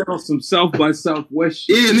nigga said on some South by Southwest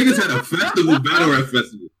shit. Yeah, niggas had a festival, battle rap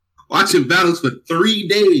festival. Watching battles for 3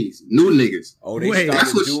 days. New niggas. Oh, they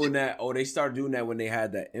started doing that. Oh, they started doing that when they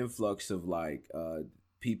had that influx of like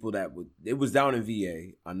people that would. It was down in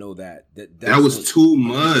VA. I know that. That was too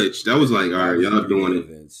much. That was like, all right, y'all doing it.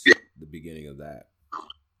 The beginning of that.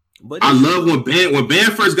 But I love when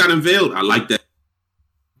band first got unveiled. I like that.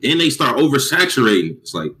 Then they start oversaturating.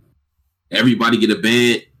 It's like everybody get a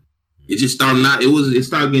band. It just started not. It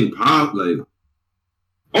started getting pop. Like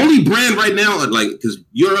only brand right now, like because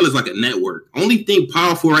URL is like a network. Only thing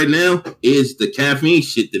powerful right now is the caffeine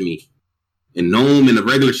shit to me. And Gnome and the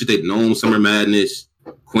regular shit they Gnome, Summer Madness,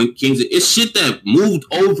 Kings. It's shit that moved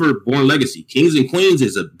over Born Legacy. Kings and Queens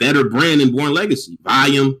is a better brand than Born Legacy.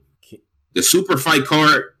 Volume. The super fight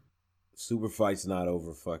card. Super fight's not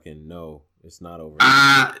over. Fucking no, it's not over.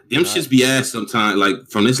 Them shits be ass sometimes. Like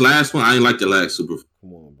from this last one, I ain't like the last super.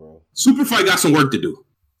 Come on, bro. Super fight got some work to do.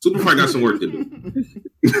 Super fight got some work to do.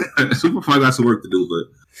 Super fight got some work to do, but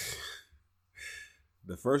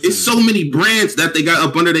the first. It's so many brands that they got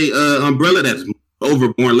up under their umbrella that's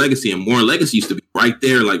over Born Legacy, and Born Legacy used to be right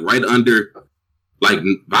there, like right under. Like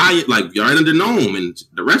right under Gnome and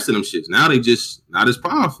the rest of them shits. Now they just not as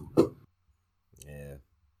powerful. Yeah.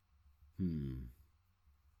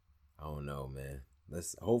 I don't know, man.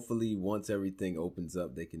 Let's hopefully once everything opens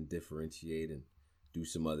up, they can differentiate and do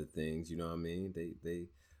some other things. You know what I mean?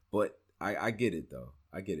 But I get it though.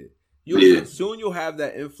 I get it. Soon you'll have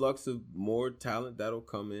that influx of more talent that'll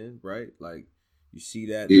come in, right? Like you see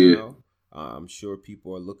that now. I'm sure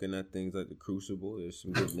people are looking at things like the Crucible. There's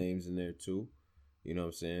some good names in there too. You know what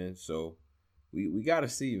I'm saying? So we gotta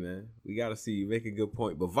see, man. We gotta see. You make a good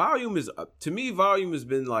point. But Volume is to me, Volume has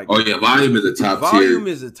been like Volume is a top tier. Volume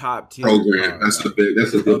is a top tier program. That's a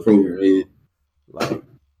good program. Yeah. Like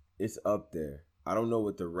it's up there. I don't know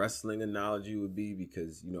what the wrestling analogy would be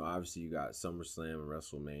because, you know, obviously you got SummerSlam and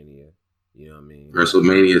WrestleMania. You know what I mean?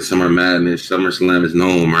 WrestleMania, Summer Madness, SummerSlam is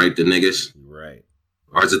known, right? The niggas. Right.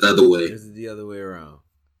 Or is it the other way? Is it the other way around?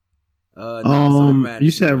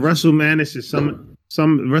 You said Wrestle Madness is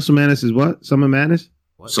Wrestle Madness is what? Summer Madness?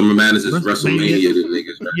 What? Summer Madness is WrestleMania. The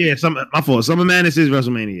niggas. Right? Yeah, my fault. Summer Madness is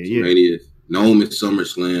WrestleMania. WrestleMania. Gnome is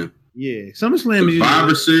SummerSlam. Yeah, SummerSlam is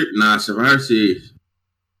Survivor Series. Survivor Series.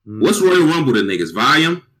 What's Royal Rumble to niggas?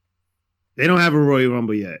 Volume? They don't have a Royal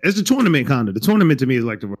Rumble yet. It's the tournament kind of. The tournament to me is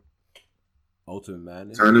like the Ultimate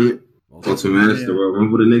Madness. Tournament? Ultimate Madness, the Royal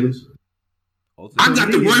Rumble to niggas? I got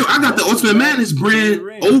the Ultimate Madness brand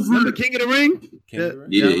over the King of the Ring. Yeah.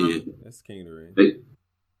 That's King of the Ring.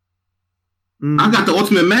 I got the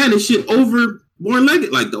Ultimate Madness shit over Born Legacy.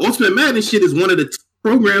 Like the Ultimate Madness shit is one of the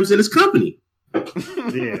programs in this company.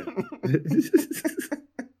 Yeah.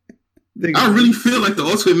 I really feel like the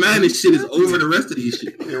Ultimate Madness shit is over the rest of these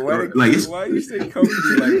shit. Yeah, why you say company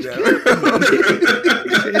like that?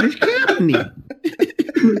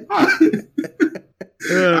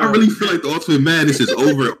 I really feel like the Ultimate Madness is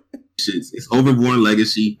over. It's over Born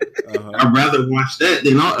Legacy. I'd rather watch that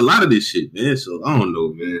than a lot of this shit, man. So I don't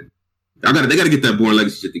know, man. They gotta get that Born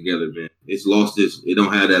Legacy shit together, man. It's lost its. It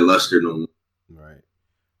don't have that luster no more. Right.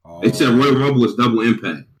 They said Royal Rumble is double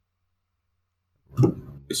impact.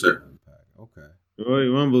 Yes, sir. Okay.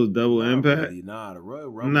 Royal Rumble is double impact. Really, the Royal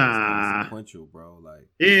Rumble is consequential, bro. Like,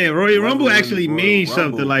 Royal Rumble actually means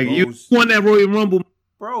something. Like you won that Royal Rumble.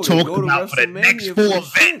 Bro, talked about for the next 4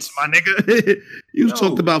 events, my nigga. You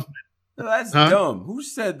talked about. No, that's dumb. Who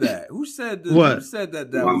said that? Who said that? What? Who said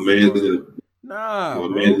that? My man's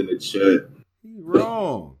in the chat. He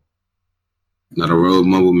wrong. Now the Royal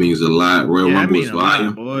Rumble means a lot. Royal Rumble is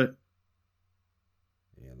volume, boy.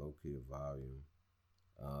 Yeah, low key volume.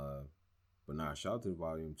 But nah, shout out to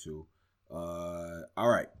Volume 2. All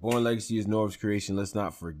right, Born Legacy is Norb's creation. Let's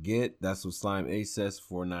not forget. That's what Slime A says.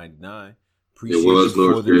 $4.99. Appreciate you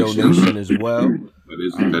for the donation as well.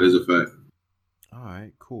 That is a fact. All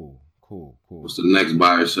right, cool. What's the next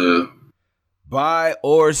buy or sell? Buy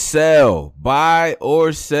or sell. Buy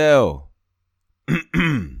or sell.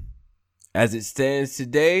 As it stands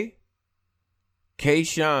today,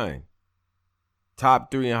 K-Shine,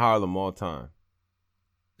 top 3 in Harlem all time.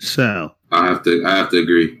 Sell. I have to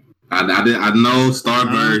agree. I know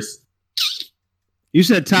Starburst. You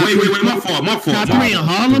said top. Wait, my fault. Top 3 in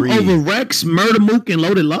Harlem over Rex, Murder Mook, and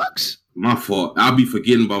Loaded Lux. My fault. I'll be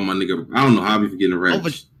forgetting about my nigga. I don't know how I'll be forgetting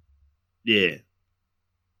Rex. Yeah.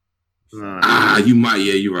 You might.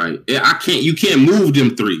 Yeah, you're right. I can't. You can't move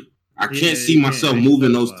them 3. I can't see myself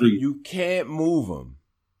moving those 3. You can't move them.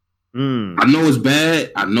 I know it's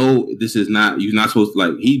bad. I know this is not. You're not supposed to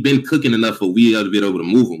like. He been cooking enough for we to be able to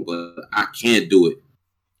move him, but I can't do it.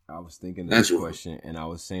 I was thinking this question, and I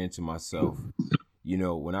was saying to myself, you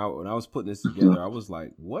know, when I was putting this together, I was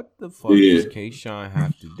like, what the fuck does K-Shine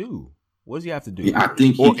have to do? What does he have to do? Yeah, I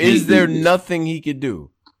think. Or is there nothing he could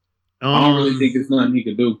do? I don't really think it's nothing he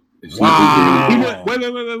could do. Wow.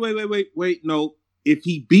 Wait. No. If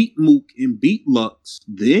he beat Mook and beat Lux,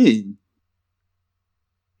 then.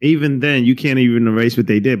 Even then, you can't even erase what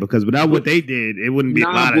they did because without what they did, it wouldn't be a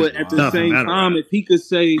lot of stuff. But at the same time, if he could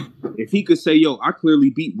say, yo, I clearly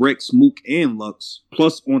beat Rex, Mook, and Lux,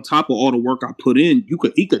 plus on top of all the work I put in,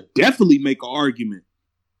 he could definitely make an argument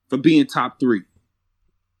for being top 3.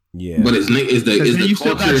 Yeah, but is the you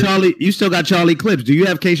still got Charlie? You still got Charlie Clips. Do you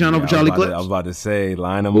have K-Shine over Charlie Clips? I was about to say,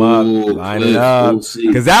 line them up, line it up,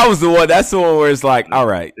 because that was the one. That's the one where it's like, all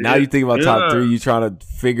right, now you think about top 3, you trying to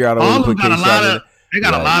figure out a way to put K-Shine in. They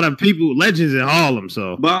got a lot of people, legends in Harlem.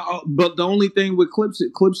 So, but the only thing with Clips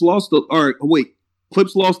lost the. All right, wait,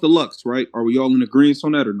 Clips lost the Lux, right? Are we all in agreement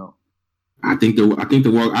on that or no? I think the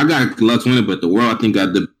world. I got Lux winning, but the world I think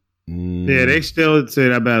got the. Yeah, they still say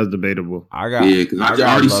that battle is debatable. Because I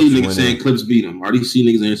already see niggas saying Clips beat him. I already see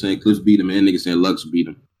niggas there saying Clips beat him, and niggas saying Lux beat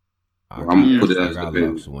him. I'm gonna put it as the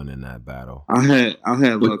Lux winning that battle. I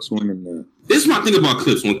had Lux winning that. This is my thing about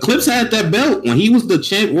Clips. When Clips had that belt, when he was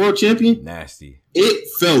the world champion, nasty. It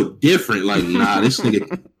felt different. Like, nah, this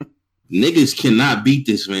nigga, niggas cannot beat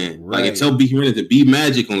this man. Right. Like until B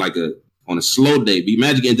Magic on a slow day, B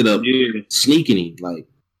Magic ended up sneaking him. Like,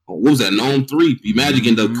 what was that? Gnome 3. B Magic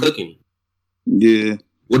ended up cooking. Yeah.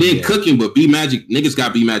 Well, they didn't cook him, but B Magic niggas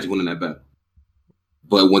got B Magic winning that battle.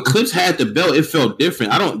 But when Clips had the belt, it felt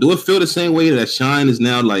different. Do it feel the same way that Shine is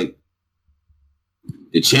now like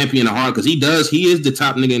the champion of Harlem? Because he is the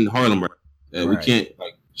top nigga in Harlem, right? We can't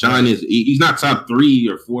like Shine is he's not top 3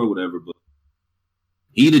 or 4 or whatever, but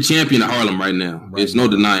he's the champion of Harlem right now. There's no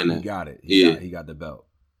denying that. He got it. He got the belt.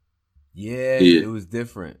 Yeah, it was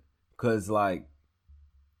different. Cause like,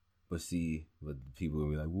 but people will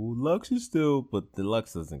be like, well, Lux is still, but the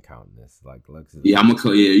Lux doesn't count in this. Like Lux is he's one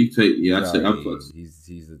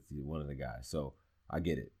of the guys. So I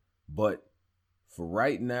get it. But for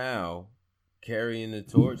right now, carrying the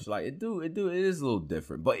torch, like it is a little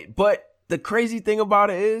different. But the crazy thing about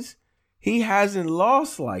it is he hasn't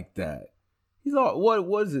lost like that. He's lost, what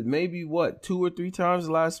was it? Maybe 2 or 3 times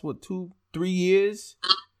the last 2-3 years?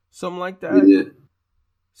 Something like that. Yeah.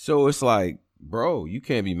 So it's like, bro, you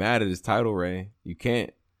can't be mad at his title reign. You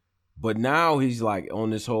can't. But now he's like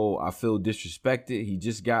on this whole I feel disrespected. He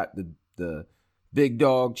just got the big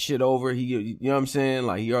dog shit over. You know what I'm saying?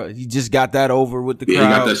 Like he just got that over with the crowd. Yeah, he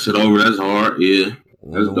got that shit over. That's hard. Yeah.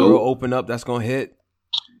 When the world open up, that's gonna hit.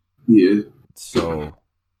 Yeah. So,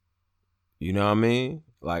 you know what I mean?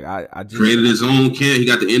 Like I just created his own camp. He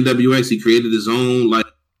got the NWX. He created his own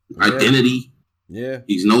identity. Yeah.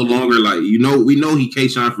 He's no longer we know he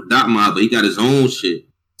K-Shine for Dot Mob, but he got his own shit.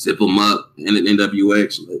 Zip him up and an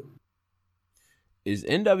NWX. Is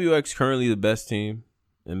NWX currently the best team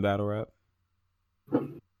in battle rap?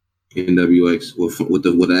 NWX with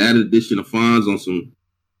the added addition of Fonz on some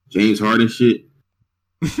James Harden shit.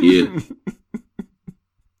 Yeah.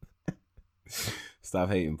 Stop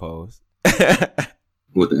hating, Pose.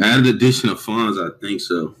 With the added addition of Fonz, I think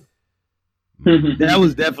so. That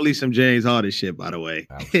was definitely some James Harden shit, by the way.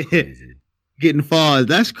 Getting Fonz,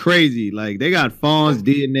 that's crazy. Like they got Fonz,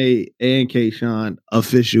 DNA, and K-Shine,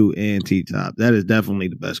 Official, and T-Top. That is definitely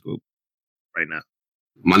the best group right now.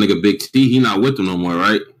 My nigga Big T, he not with them no more,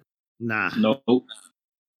 right? Nah. Nope.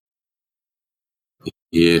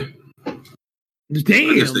 Yeah.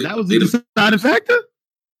 Damn, that was the deciding factor?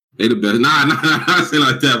 They the best. Nah, I say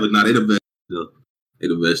like that, but they the best. They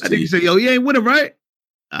the best. I think you say, yo, you ain't with him, right?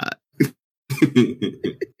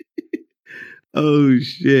 Oh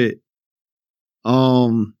shit.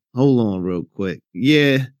 Hold on real quick.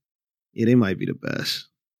 Yeah, they might be the best.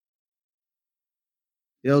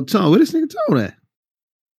 Yo, Tom, where this nigga Tom at?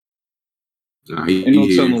 Nah, ain't no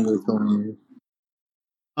telling where Tom is.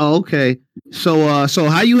 Oh, okay. So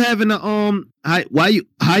how you having the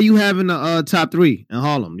how you having the top 3 in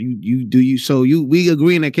Harlem? We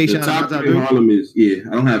agreeing that K-Shine top 3 in Harlem is I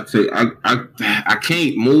don't have to I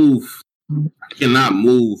can't move. I cannot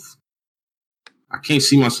move. I can't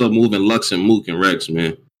see myself moving Lux and Mook and Rex,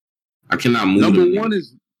 man. I cannot move.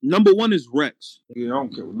 Number one is Rex. I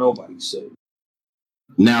don't care what nobody say.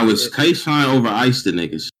 Now it's K-Shine over Ice the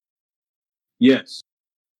niggas. Yes.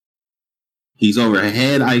 He's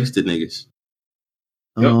overhead Ice the niggas.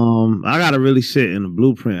 Yep. I gotta really sit in the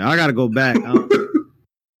blueprint. I gotta go back.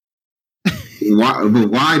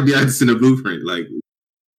 Why did I sit in the blueprint? Like,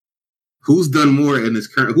 who's done more in this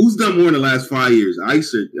current? Who's done more in the last 5 years,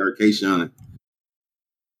 Ice or K-Shine?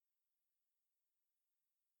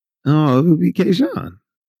 Oh, it would be K-Shine.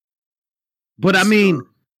 But I mean,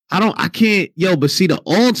 I can't. But see, the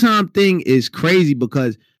all-time thing is crazy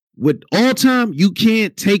because with all-time, you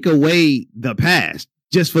can't take away the past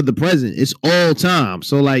just for the present. It's all-time.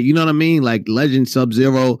 So, like, you know what I mean? Like, Legend,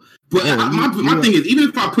 Sub-Zero. But my thing is, even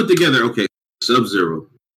if I put together, okay, Sub-Zero,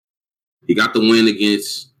 he got the win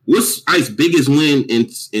against. What's Ice's biggest win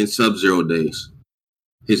in Sub-Zero days?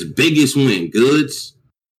 His biggest win, Goods.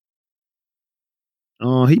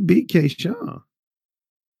 Oh, he beat K-Shine.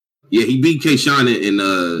 Yeah, he beat K-Shine in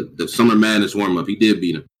the Summer Madness warm-up. He did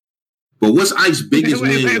beat him. But what's Ice's biggest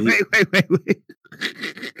win? Wait.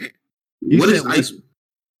 What is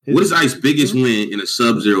Ice's biggest win in the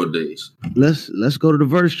Sub-Zero days? Let's go to the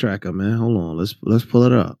verse tracker, man. Hold on. Let's pull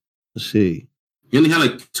it up. Let's see. He only had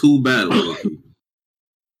like 2 battles.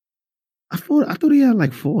 I thought he had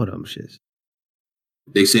like 4 of them shits.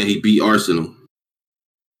 They saying he beat Arsenal.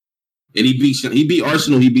 And he beat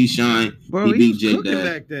Arsenal, he beat Shine, bro, he beat J Dad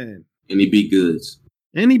back then. And he beat Goods.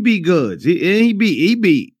 And he beat Goods. He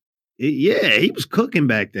was cooking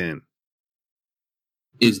back then.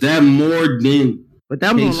 Is that more than? But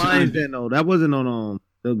that was on Lions Den though. That wasn't on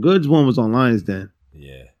the Goods one was on Lions Den.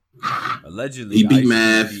 Yeah. Allegedly, he beat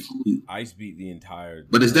Math. Ice beat the entire.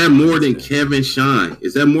 But is that more than Kevin Shine?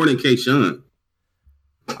 Is that more than K Shine?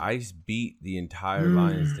 Ice beat the entire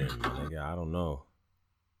Lions Den, nigga. I don't know.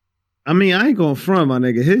 I mean, I ain't going front, my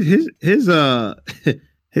nigga.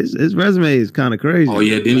 His resume is kind of crazy. Oh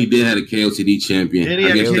yeah, then he did have a KLTD champion. Then he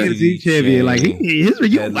had a KLTD champion. Like you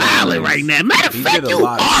wilding right now. Matter of fact, you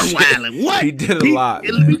are wilding. What? He did a lot.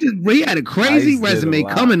 He had a crazy resume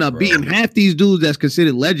coming up, beating half these dudes that's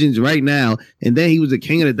considered legends right now, and then he was a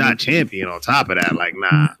King of the Dot champion on top of that. Like,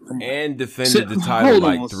 nah. And defended the title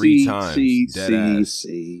like 3 times.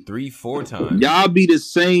 3-4 times. Y'all be the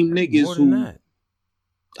same niggas who.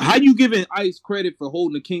 How you giving Ice credit for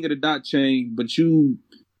holding the King of the Dot chain, but you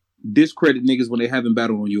discredit niggas when they haven't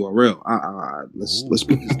battled on URL? Let's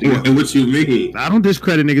put this together. What you mean? I don't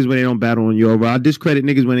discredit niggas when they don't battle on URL. I discredit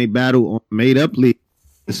niggas when they battle on Made Up League.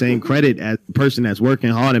 The same credit as the person that's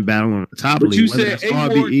working hard and battling on the top but league. You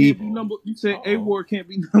said A-Ward can't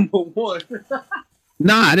be number 1.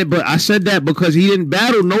 Nah, but I said that because he didn't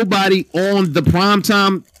battle nobody on the prime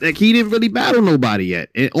time. Like he didn't really battle nobody yet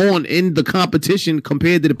in the competition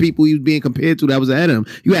compared to the people he was being compared to that was ahead of him.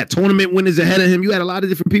 You had tournament winners ahead of him. You had a lot of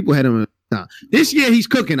different people ahead of him. Nah, this year he's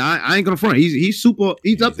cooking. I ain't gonna front. He's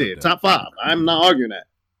up there, top 5. I'm not arguing that.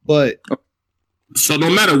 But so no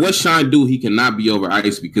matter what Shine do, he cannot be over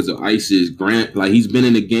Ice because of Ice's grant. Like he's been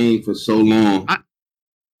in the game for so long. I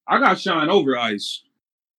got Shine over Ice.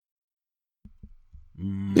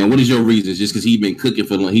 And what is your reasons? Just because he's been cooking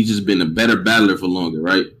for long, he's just been a better battler for longer,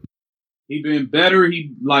 right? He been better.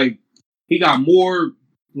 He got more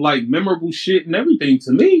like memorable shit and everything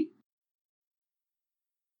to me.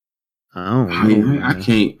 I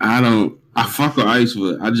fuck with Ice,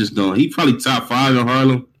 but I just don't. He probably top 5 in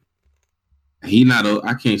Harlem. He not.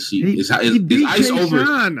 I can't see. Is Ice over?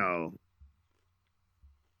 Shine, though.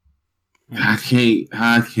 I can't.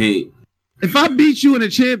 If I beat you in a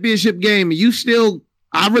championship game and you still,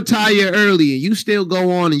 I retire early and you still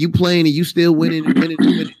go on and you playing and you still winning,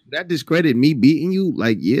 that discredit me beating you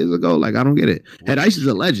like years ago. Like I don't get it. Head Ice is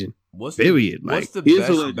a legend. What's the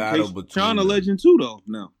best battle between Sean a legend too though?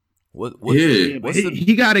 No.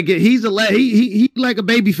 He gotta get. He's a he like a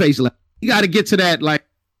baby face. He gotta get to that. Like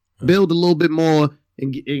build a little bit more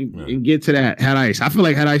and get to that Head Ice. I feel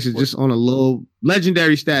like Head Ice is just on a little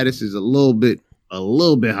legendary status is a little bit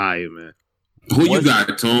higher, man. Who you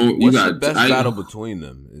got, Tone? What's the best battle between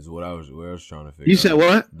them? Is what I was trying to figure out. You said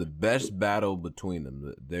what? The best battle between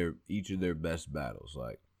them. Each of their best battles.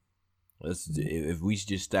 Like, if we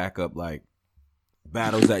just stack up like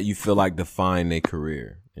battles that you feel like define their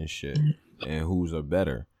career and shit, and whose are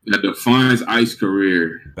better. That defines Ice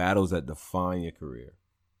career. Battles that define your career.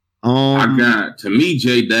 I got to me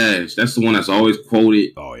J Dash. That's the one that's always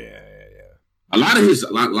quoted. Oh yeah. A lot of his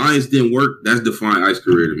lines didn't work. That's defined Ice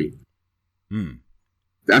career to me.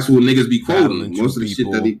 That's what niggas be quoting. Most of the shit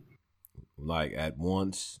that he like at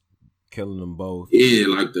once, killing them both. Yeah,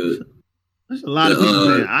 like there's a lot of people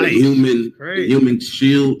the human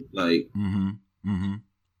shield, like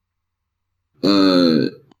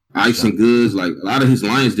Ice and Goods. Like a lot of his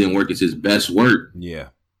lines didn't work. It's his best work. Yeah.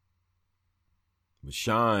 With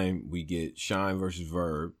Shine, we get Shine versus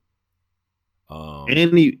Verb.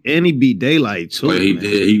 And he beat Daylight too. He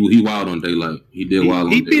did. He wild on Daylight. He did wild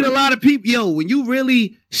on Daylight. He beat a lot of people. Yo, when you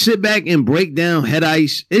really sit back and break down Head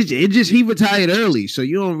Ice, he retired early, so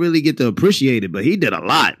you don't really get to appreciate it. But he did a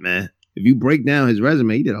lot, man. If you break down his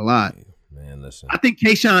resume, he did a lot. Man, listen. I think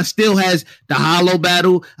K-Shine still has the Hollow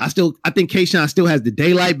battle. I think K-Shine still has the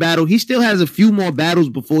Daylight battle. He still has a few more battles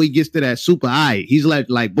before he gets to that super high. He's like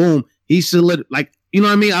boom. He's solid. Like, you know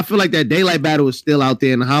what I mean? I feel like that Daylight battle is still out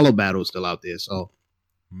there and the Hollow battle is still out there. So,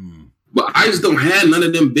 but Ice don't have none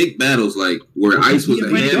of them big battles like where Ice was the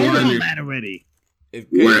headliner.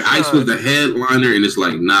 Where Ice was the headliner, and it's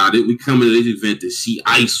like, nah, we coming to this event to see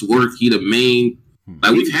Ice work. He the main.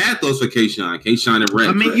 Like we've had those for K-Shine and Red.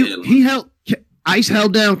 I mean, Ice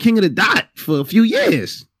held down King of the Dot for a few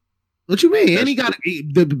years. What you mean? And he got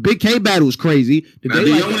the Big K battle was crazy. Do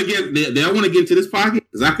y'all want to get into this pocket?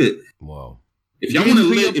 Because I could. Wow. If y'all want to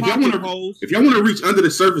reach under the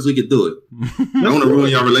surface, we can do it. I don't want to ruin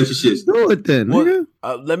y'all relationships. Do it then.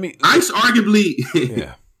 Let me. Ice arguably.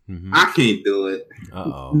 Yeah. I can't do it.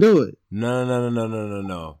 Uh-oh. Do it.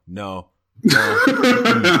 No. Because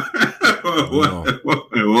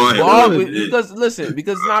listen,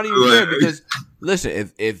 because it's not even fair. Because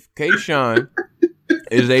listen, if K-Shine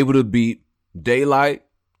is able to beat Daylight,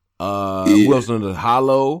 who else on the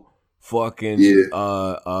Hollow, fucking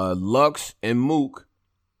Lux and Mook,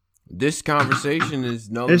 this conversation is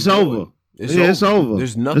It's over. It's over.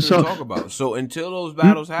 There's nothing to talk about. So until those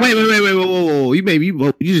battles happen, whoa.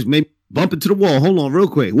 You just made me bump into the wall. Hold on, real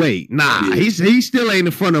quick. Wait, he still ain't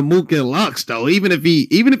in front of Mook and Lux though. Even if he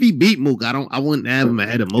beat Mook, I wouldn't have him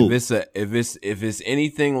ahead of Mook. If it's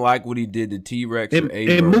anything like what he did to T-Rex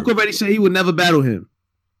and Mook already said he would never battle him.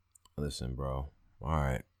 Listen, bro. All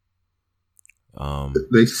right.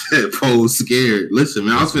 They said Poe's scared. Listen,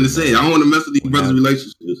 man, I was finna say I don't want to mess with these brothers'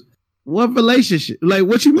 relationships. What relationship? Like,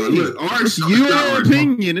 what you mean? Look, it's your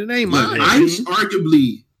opinion. It ain't mine. Ice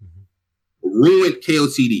arguably ruined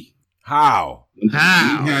KOTD. How?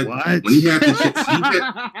 What? When he had the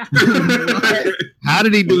How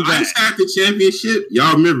did he do that? Ice had the championship.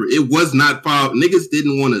 Y'all remember, it was not power. Niggas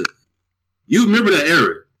didn't want to. You remember that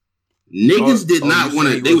era? Niggas did not want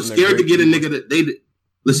to. They were scared to get a nigga that they.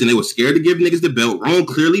 Listen, they were scared to give niggas the belt. Ron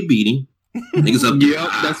clearly beating. Niggas up there. Yep,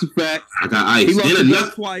 that's a fact. I got Ice. He lost the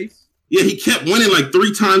belt twice. Yeah, he kept winning like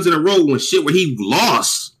 3 times in a row when shit where he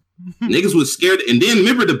lost. Niggas was scared. And then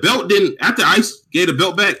remember the belt didn't, after Ice gave the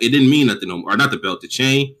belt back, it didn't mean nothing no more. Or not the belt, the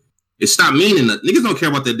chain. It stopped meaning nothing. Niggas don't care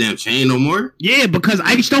about that damn chain no more. Yeah, because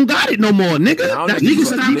Ice don't got it no more, nigga. Niggas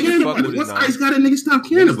stop caring about it. Once Ice got it, niggas stop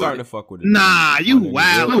caring about it. Fuck with it. Nah, you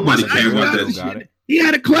wow. Nobody cares about that. He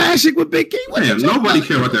had a classic with Big King. Damn, nobody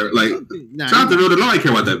care about that. Like, shout out to Real, nobody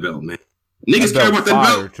care about that belt, man. Niggas care about that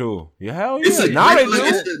belt too. Yeah, hell yeah. It's a now great, they do.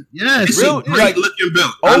 It's a great looking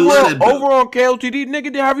belt. Over on KOTD,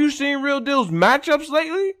 nigga, have you seen Real Deal's matchups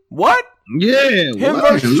lately? What? Yeah. Him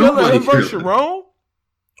versus Chilla, him versus Sharon.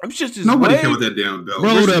 I'm just nobody care about that damn belt.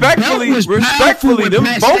 Bro, respectfully, them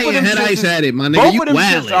both of them had Ice at it, my nigga. Both of them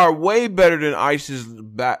shits are way better than Ice's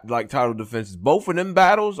like title defenses. Both of them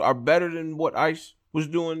battles are better than what Ice was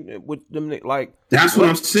doing with them. Like that's what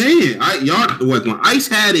I'm saying. When Ice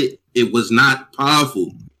had it, it was not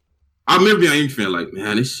powerful. I remember being feeling like,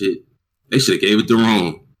 man, this shit, they should have gave it to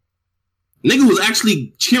Ron. Nigga was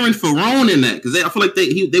actually cheering for Ron in that because I feel like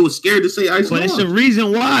they were scared to say Ice. But it's the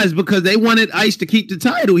reason why is because they wanted Ice to keep the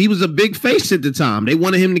title. He was a big face at the time. They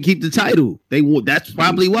wanted him to keep the title. That's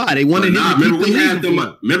probably why they wanted him to keep the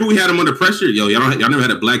title. Remember we had him under pressure. Yo, y'all never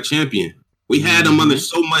had a black champion. We had him under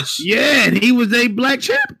so much. Yeah, and he was a black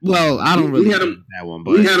champ. Well, I don't really had him that one,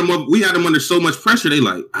 but we had him under so much pressure. They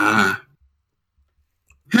like Head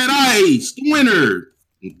Ice, the winner.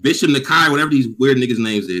 Bishop Nakai, whatever these weird niggas'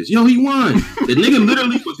 names is. Yo, he won. The nigga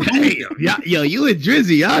literally was damn. Yo, you and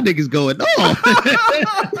Drizzy, y'all niggas going off.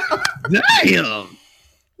 Damn.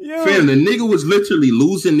 Yo. Fam, the nigga was literally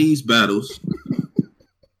losing these battles.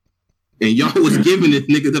 And y'all was giving this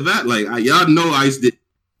nigga the battle. Like, y'all know Ice did.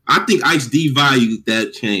 I think Ice devalued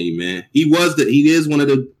that chain, man. He is one of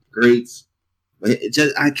the greats. But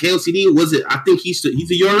KLCD was it? I think he's a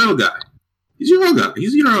URL guy. He's a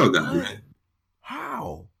URL guy, man.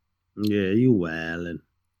 How? Yeah, you wildin'.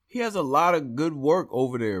 He has a lot of good work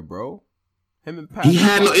over there, bro. Him and Pat. He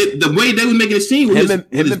had the way they were making it seem. Him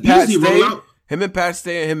and Pat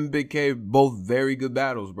Stay and him and Big K, both very good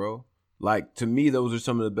battles, bro. Like to me, those are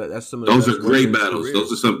some of the best. That's some of the those are great battles.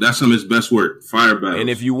 That's some of his best work. Fire battles. And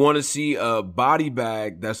if you want to see a body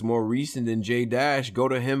bag that's more recent than J Dash, go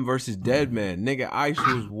to him versus Deadman. Nigga, Ice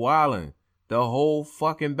was wildin' the whole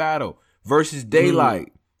fucking battle versus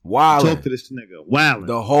Daylight. Wildin'. Talk to this nigga. Wildin'.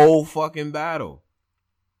 The whole fucking battle.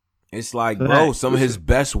 It's like, bro, some of his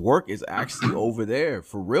best work is actually over there.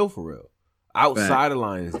 For real. Outside of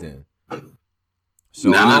Lions Den.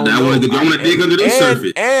 So I want to dig under the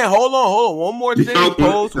surface. And hold on. One more thing,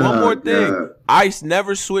 Pose. One more thing. God. Ice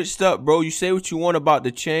never switched up, bro. You say what you want about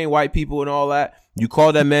the chain, white people and all that. You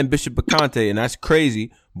call that man Bishop Bacante, and that's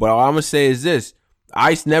crazy. But all I'm going to say is this.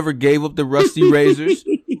 Ice never gave up the Rusty Razors.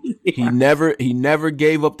 He never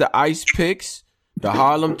gave up the Ice picks, the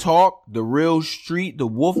Harlem talk, the real street, the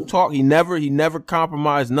Wolf talk. He never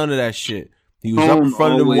compromised none of that shit. He was up in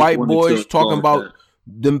front of them white boys talking about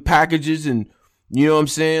them packages and you know what I'm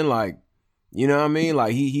saying? Like, you know what I mean?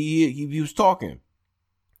 Like he was talking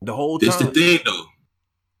the whole time. That's the thing though.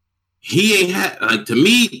 He ain't had like to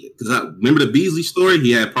me, because I remember the Beasley story,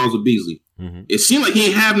 he had problems with Beasley. Mm-hmm. It seemed like he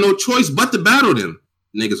ain't have no choice but to battle them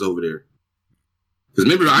niggas over there.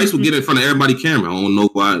 Because remember, Ice would get in front of everybody's camera. I don't know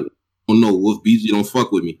why. I don't know. Wolf Beasley don't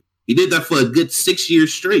fuck with me. He did that for a good 6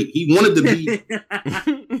 years straight. He wanted to be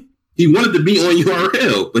on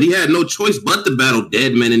URL, but he had no choice but to battle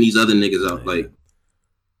Deadman and these other niggas out. Like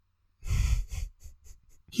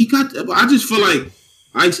he got. I just feel like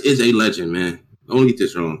Ice is a legend, man. Don't get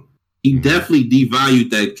this wrong. He definitely devalued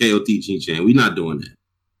that KOT chain. We not doing that.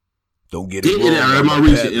 Don't get it wrong.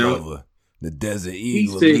 Brother. The Desert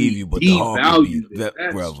Eagle will leave you, but the Hawk will be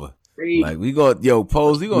brother. Like we go,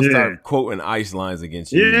 Pose. We gonna start quoting Ice lines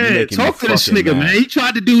against you. Yeah, talk to this nigga, man. He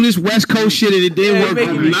tried to do this West Coast shit and it didn't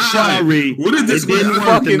work. Sorry, what is this? It didn't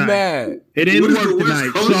work tonight. It didn't work tonight.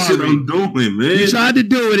 Sorry, I'm doing, man. He tried to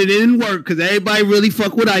do it. It didn't work because everybody really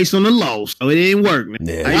fuck with Ice on the low, so it didn't work. Man.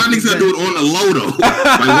 Yeah. Why niggas gotta do it on the low though?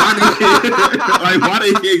 Why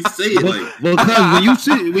they can't say it? Because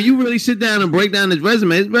when you really sit down and break down his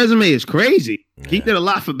resume is crazy. Yeah. He did a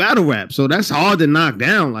lot for battle rap, so that's hard to knock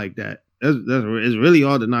down like that. It's really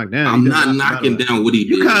hard to knock down. I'm not knocking down what he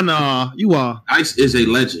did. You kind of are. You are. Ice is a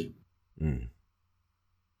legend.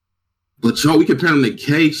 But y'all, we compare him to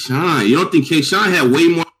K-Shine. You don't think K-Shine had way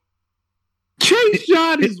more?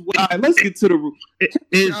 K-Shine is way. Let's get to the root.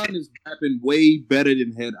 K-Shine is rapping way better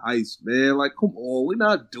than Head Ice, man. Like, come on, we're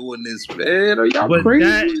not doing this, man. Are y'all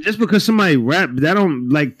crazy? Just because somebody rap, that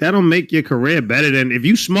don't make your career better than if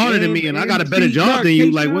you smarter than me and I got a better job than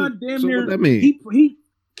you. Like, what that mean?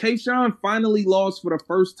 K-Shine finally lost for the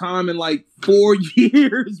first time in like 4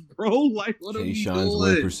 years, bro. Like, what are we doing? K-Shine's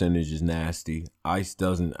win percentage is nasty. Ice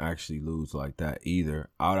doesn't actually lose like that either.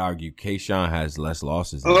 I would argue K-Shine has less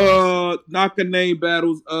losses. Knock a name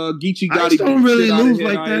battles. Geechee Gotti don't really lose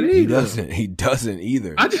like that either. He doesn't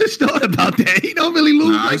either. I just thought about that. He don't really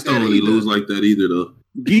lose. Ice don't really lose like that either, though.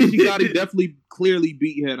 Geechee Gotti definitely clearly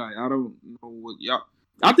beat Head Eye. I don't know what y'all.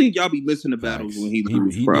 I think y'all be missing the battles when he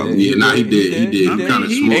lose. Probably. Yeah, he did. He kind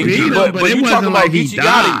of smoked. But you talking about Geechee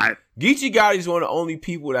Gotti? Geechee Gotti is one of the only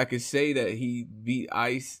people that could say that he beat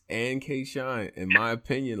Ice and K-Shine. In my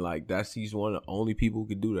opinion, like he's one of the only people who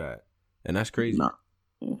could do that, and that's crazy. Nah.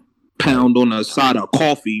 Pound on the side of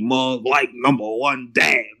coffee mug like number one.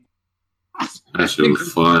 Damn. That shit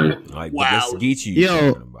was fire. Like, wow. That's Geechee.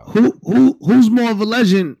 Yo, who's more of a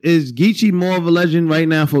legend? Is Geechee more of a legend right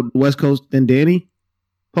now for the West Coast than Danny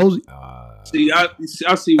Posey? See, I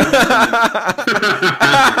see. What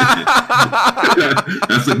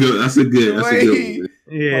That's a good one.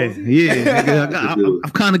 Yeah.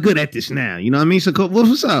 I'm kind of good at this now. You know what I mean? So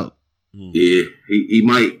what's up? Yeah, he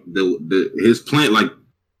might his plant, like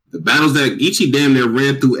the battles that Geechee damn near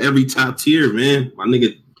ran through every top tier, man. My nigga,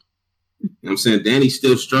 you know what I'm saying? Danny's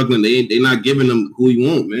still struggling. They not giving him who he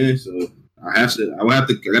want, man. So I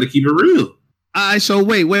gotta keep it real. All right, so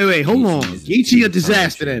wait, hold on. Geechee or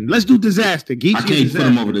Disaster then? Let's do Disaster. Geechee I can't put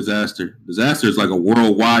him over Disaster. Disaster is like a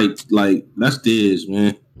worldwide, like, that's Diz,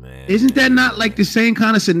 man. Isn't that not like the same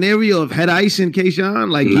kind of scenario of Head Ice and K-Shine?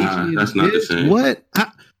 Like, nah, that's not the same. What?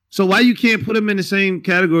 So why you can't put him in the same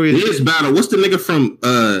category? Diz battle. What's the nigga from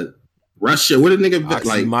Russia? What the nigga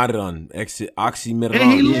Oxymoron. Oxymoron.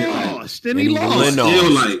 And he lost. And he lost.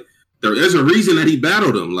 Still, like, there's a reason that he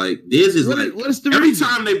battled him. Like, Diz is every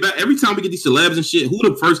time we get these celebs and shit, who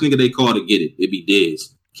the first nigga they call to get it? It'd be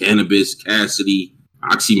Diz, Cannabis, Cassidy,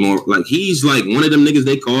 Oxymoron. Like, he's like one of them niggas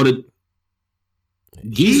they called it.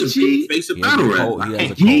 He's a big face of battle rap.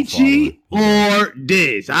 Geechee or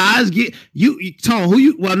Diz? Tone, who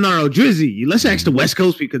you? Well, no, Drizzy. Let's ask the West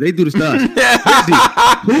Coast because they do the stuff.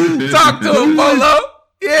 Drizzy, talk to him, Polo.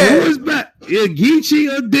 Yeah. Who is better? Yeah, Geechee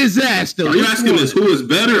or Disaster? Are you asking us who is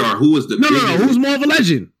better or who is the No. Who's more of a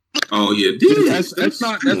legend? Oh yeah, that's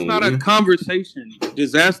not a conversation.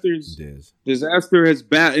 Disaster has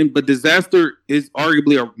but Disaster is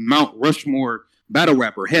arguably a Mount Rushmore battle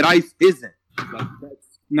rapper. Head Ice isn't. Like,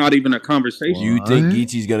 that's not even a conversation. You think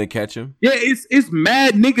Geechee's gonna catch him? Yeah, it's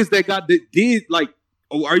mad niggas that did like.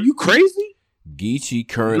 Oh, are you crazy? Geechee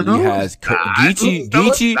currently has Geechee.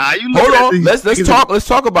 Hold on, let's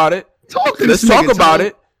talk about it. Let's talk about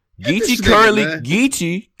it.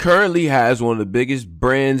 Geechee currently has one of the biggest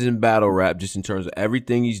brands in battle rap, just in terms of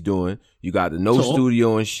everything he's doing. You got the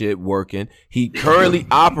studio and shit working. He currently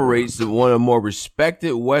operates in one of the more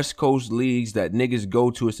respected West Coast leagues that niggas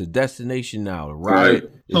go to. It's a destination now. The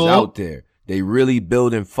Riot is out there. They really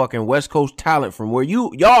building fucking West Coast talent from where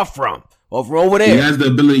y'all from. Or from over there. He has the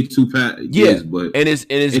ability to pass. Yeah, but and he's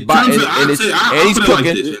cooking.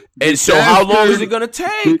 Like, and so, how long is it gonna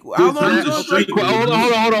take? How long?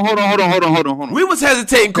 Hold on. We was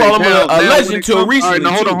hesitating calling him a legend till recently.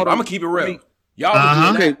 Hold on. I'm gonna keep it real.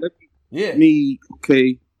 Y'all okay.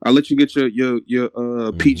 I'll let you get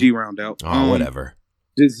your PG round out. Whatever.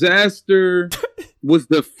 Disaster was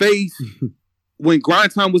the face when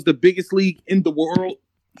Grind Time was the biggest league in the world.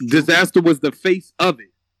 Disaster was the face of it.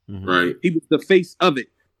 Right. He was the face of it.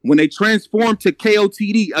 When they transformed to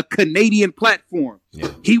KOTD, a Canadian platform,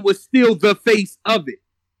 he was still the face of it.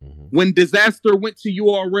 When Disaster went to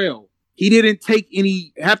URL, he didn't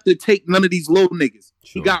have to take none of these low niggas.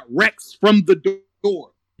 Sure. He got Rex from the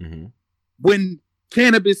door. When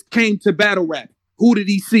Cannabis came to battle rap, who did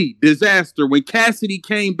he see? Disaster. When Cassidy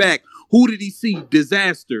came back, who did he see?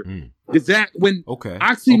 Disaster. When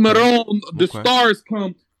Oxymoron, the stars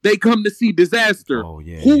come, they come to see Disaster.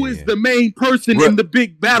 Who is the main person in the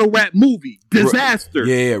big battle rap movie? Disaster.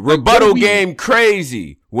 Rebuttal game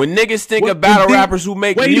crazy. When niggas think of battle rappers who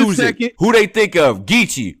make music, who they think of?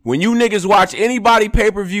 Geechee. When you niggas watch anybody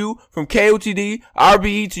pay-per-view from KOTD,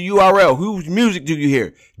 RBE to URL, whose music do you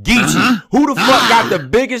hear? Geechee. Who the fuck got the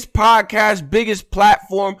biggest podcast, biggest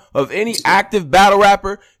platform of any active battle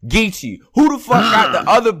rapper? Geechee. Who the fuck got the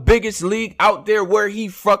other biggest league out there where he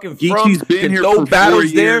fucking from? Can throw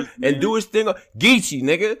battles there and do his thing? Geechee,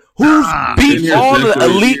 nigga. Who's beat all the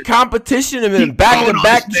elite competition and been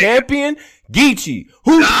back-to-back champion? Geechee.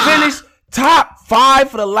 Who's finished top 5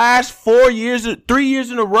 for the last 3 years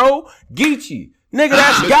in a row? Geechee. Nigga,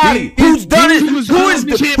 that's Gotti. Who's done it? Who has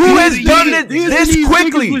done it this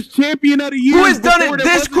quickly? Who has done it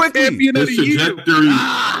this quickly?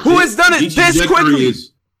 Who has done it this quickly?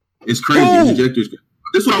 It's crazy.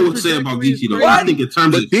 This is what I would say about Geechee, though. I think in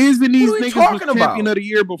terms of Diz and these niggas was champion of the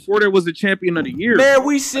year before there was a champion of the year. Man,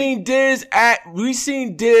 we seen Diz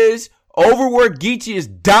over where Geechee is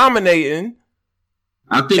dominating.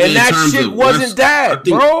 I think and that shit wasn't that,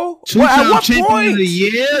 bro. At what point? Of the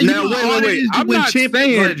year? Now, wait. I'm not saying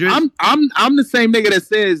I'm the same nigga that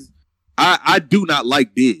says I do not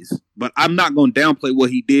like Diz, but I'm not going to downplay what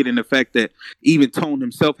he did and the fact that even Tone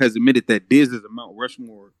himself has admitted that Diz is a Mount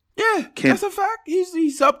Rushmore. Yeah, that's a fact.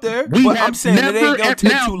 He's up there. But I'm saying it ain't gonna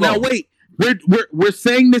take too long. Now wait, we're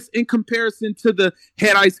saying this in comparison to the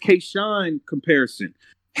Head Ice K-Shine comparison.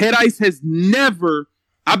 Head Ice has never.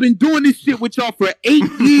 I've been doing this shit with y'all for 8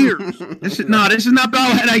 years. This is not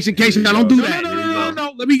about Head Ice and K-Shine. Don't do that.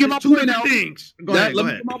 No. Let me get my point out. Let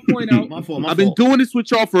me get my point out. My fault. I've been doing this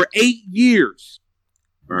with y'all for 8 years.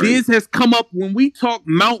 Right. Diz has come up when we talk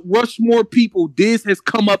Mount Rushmore people. Diz has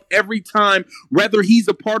come up every time, whether he's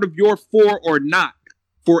a part of your 4 or not.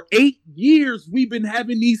 For 8 years, we've been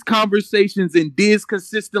having these conversations, and Diz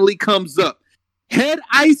consistently comes up. Head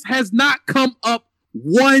Ice has not come up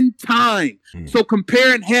one time. So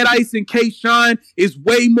comparing Head Ice and K-Shine is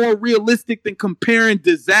way more realistic than comparing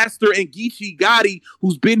Disaster and Geechee Gotti,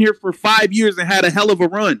 who's been here for 5 years and had a hell of a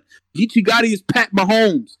run. Geechee Gotti is Pat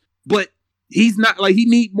Mahomes, but he's not he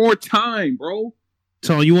need more time, bro.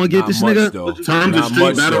 So you want to get this nigga? In terms of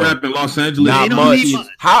street battle rap in Los Angeles, not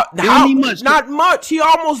much. Not much. He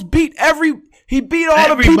almost beat He beat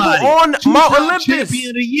all the people on Mount Olympus. Champion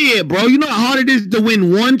of the year, bro. You know how hard it is to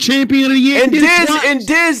win one champion of the year. And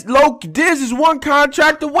Diz is one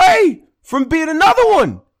contract away from being another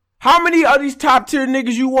one. How many of these top tier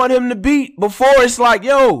niggas you want him to beat before it's like,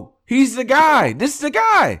 yo, he's the guy. This is the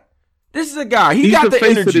guy. He got the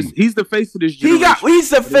energy. He's the face of this generation. He's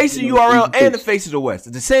the face of URL and the face of the West.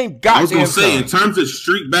 It's the same goddamn I was gonna say, in terms of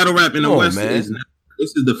street battle rap in the West, this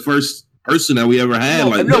is the first person that we ever had.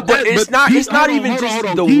 But it's not even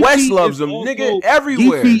just the West loves him, nigga.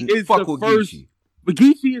 Everywhere. Fuck with Geechee. But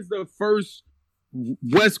Geechee is the first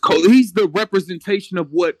West Coast. He's the representation of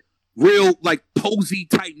what real posy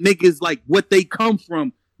type niggas what they come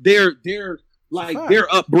from. Their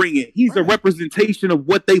upbringing. He's a representation of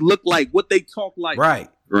what they look like, what they talk like. Right.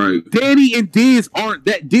 Danny and Diz aren't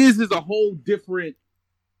that. Diz is a whole different.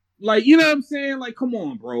 You know what I'm saying? Come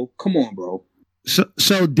on, bro. So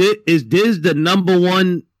is Diz the number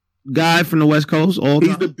one guy from the West Coast?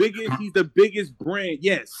 He's the biggest brand.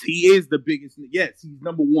 Yes, he is the biggest. Yes, he's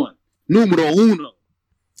number one. Numero uno.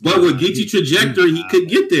 But with Geechee trajectory, he could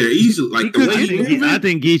get there easily. I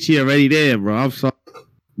think Geechee already there, bro. I'm sorry.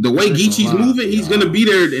 The way Geechee's moving, he's gonna be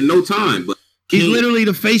there in no time. But he's literally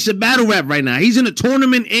the face of battle rap right now. He's in a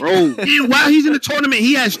tournament, and while he's in the tournament,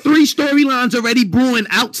 he has 3 storylines already brewing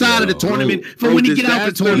outside of the tournament for when he get out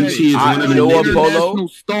the tournament. He is one of the international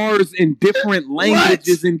stars in different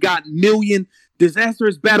languages and got million. Disaster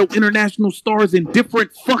has battled international stars in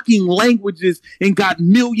different fucking languages and got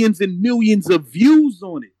millions and millions of views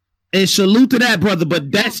on it. And salute to that, brother.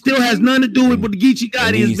 But that still has nothing to do with what Geechee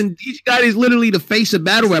Gotti has been. Geechee Gotti is literally the face of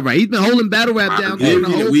battle rap. Right? He's been holding battle rap down.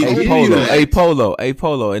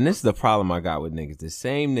 Polo. And this is the problem I got with niggas. The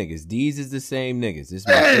same niggas. These is the same niggas. This is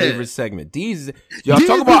my favorite segment. Y'all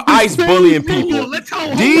talk about Ice bullying people.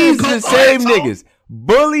 These is the same niggas.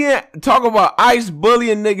 Talk about Ice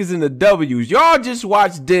bullying niggas in the W's. Y'all just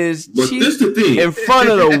watch Diz cheat in front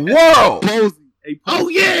of the world. Oh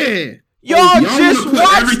yeah. Y'all just put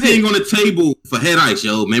everything on the table for Head Ice,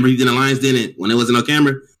 yo. Remember he did Alliance, didn't it? When it wasn't on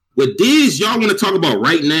camera, With Diz, y'all want to talk about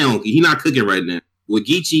right now. He not cooking right now. With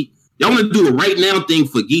Geechee, y'all want to do a right now thing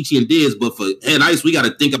for Geechee and Diz, but for Head Ice, we got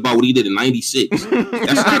to think about what he did in '96.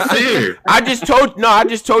 That's not fair. I just told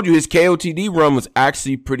you his KOTD run was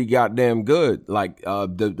actually pretty goddamn good. Like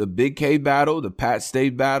the Big K battle, the Pat Stay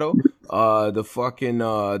battle, the fucking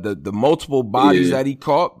the multiple bodies that he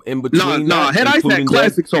caught in between. Head Ice had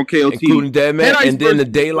classics on KOTD, including Deadman, and then the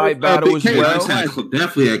Daylight battle as well.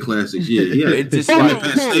 Definitely had classics. Yeah. It's just like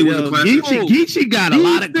Geechee got a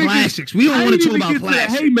lot of classics. We don't want to talk about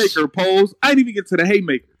classics. Haymaker pose. I didn't even get to the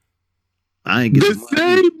Haymaker. I ain't get the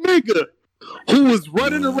same nigga who was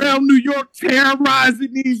running around New York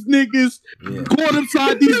terrorizing these niggas, going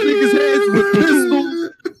inside these niggas' heads with pistols,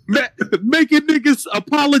 making niggas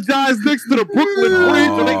apologize next to the Brooklyn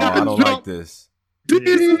Bridge when they got to jump. Like this.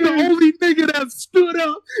 This is the only nigga that stood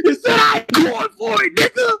up and said, I ain't going for it,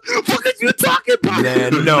 nigga. What are you talking about?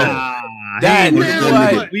 Man, no.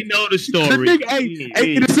 We know the story.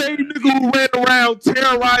 The same nigga who ran around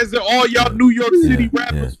terrorizing all y'all New York City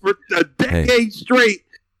rappers for a decade straight.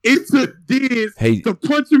 It took Diz to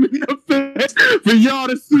punch him in the face for y'all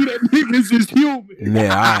to see that niggas is human.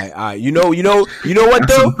 Yeah, all right. You know what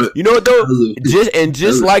though?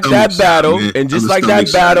 Just like that battle,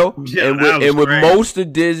 and with most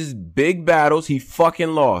of Diz's big battles, he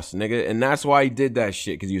fucking lost, nigga, and that's why he did that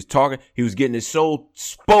shit, because he was getting his soul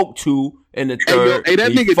spoke to in the third.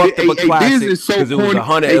 That nigga fucked up a classic because it was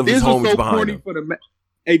 100 of his homies behind him.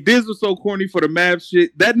 Diz was so corny for the Mav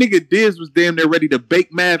shit. That nigga Diz was damn near ready to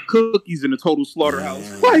bake Mav cookies in the Total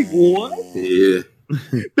Slaughterhouse. Like what? Yeah.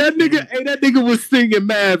 That nigga was singing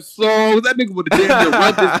Mav songs. That nigga would have damn near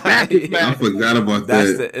run this back as Mav. I forgot about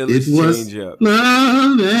That's that. The it was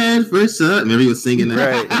love at first sight. Remember he was singing that?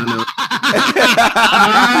 Right. I know.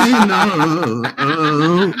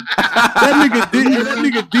 That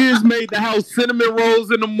nigga Diz made the house cinnamon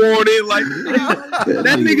rolls in the morning. Like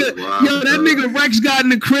that nigga Rex got in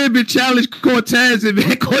the crib and challenged Cortez, and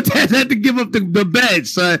man, Cortez had to give up the bed.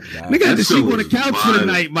 So nigga had to sleep on the couch for the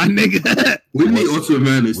night, my nigga. We need Ultimate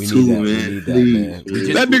Madness too, man.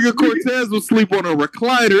 That nigga Cortez would sleep on a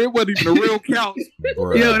recliner. It wasn't even a real couch.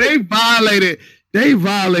 Yo, they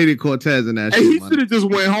violated Cortez in that shit. He should have just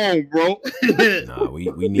went home, bro. Nah,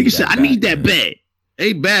 we need that. I need that bed.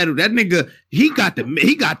 They battled that nigga. He got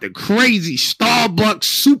the crazy Starbucks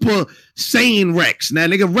Super Saiyan Rex. Now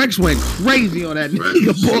nigga Rex went crazy on that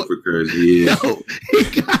nigga. Super crazy, yeah. Yo, you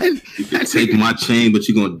can take my chain, but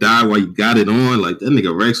you're gonna die while you got it on. Like that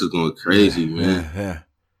nigga Rex is going crazy, man. Yeah.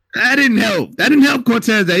 That didn't help. That didn't help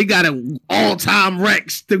Cortez. That he got an all-time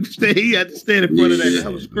Rex. He had to stand in front of that.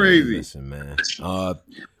 That was crazy. Listen, man. I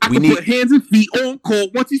can put hands and feet on call.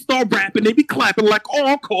 Once he start rapping, they be clapping like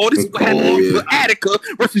on call. This is what happened for Attica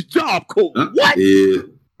versus Job Code. What? Yeah.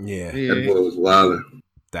 That boy was wilding.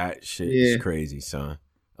 That shit is crazy, son.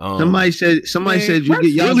 Somebody said you Rex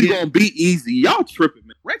really gonna be easy. Y'all tripping,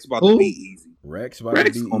 man. Rex about to be easy. Rex about to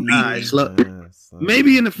be easy.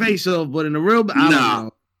 Maybe in the face of, but in the real, I don't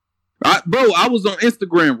know. Bro, I was on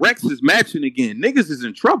Instagram. Rex is matching again. Niggas is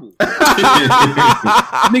in trouble. Nigga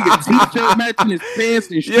t-shirt matching his pants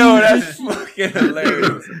and shoes. Yo, that's fucking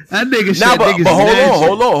hilarious. That nigga but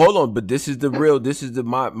hold on. But this is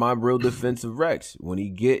my real defense of Rex. When he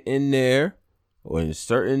get in there, when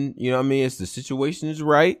certain, you know what I mean, it's the situation is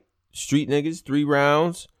right. Street niggas, 3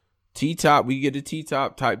 rounds. T-top, we get a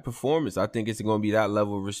T-top type performance. I think it's going to be that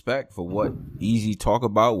level of respect for what Easy talk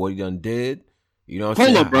about, what he done did. You know what I'm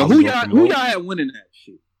saying? Hold up, bro. Who y'all had winning that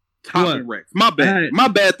shit? Top and Rex. My bad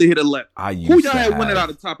to hit a left. Who y'all had winning out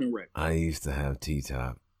of Top and Rex? I used to have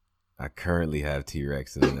T-top. I currently have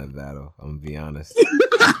T-Rex in that battle. I'm going to be honest. First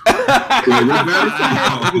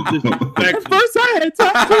I had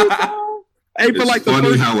Top T-top. Hey, it's like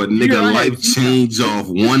funny how a nigga life changed off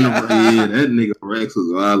one. That nigga Rex was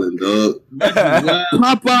wildin', dog.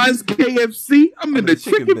 Popeyes, KFC. I'm in the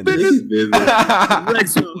chicken business.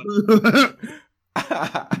 Rex.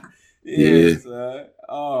 Yes.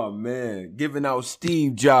 Oh man, giving out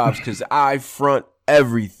Steve Jobs because I front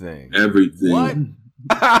everything. What?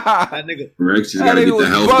 That nigga Rex just gotta get the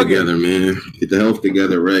health together, man. Get the health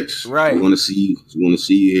together, Rex. Right. We want to see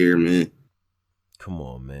you here, man. Come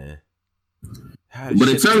on, man. But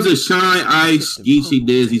in terms of Shine, Ice, Geechee,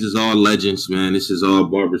 Diz, these is all legends, man. This is all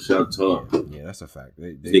barbershop talk. Yeah, that's a fact.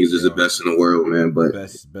 Niggas is the best in the world, man. But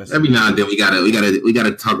best every now and then we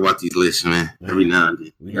gotta talk about these lists, man. Every now and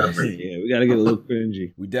then. We gotta get a little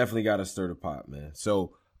cringy. We definitely gotta stir the pot, man.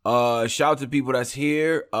 So shout out to people that's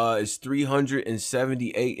here. It's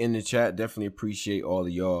 378 in the chat. Definitely appreciate all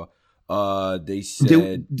of y'all. They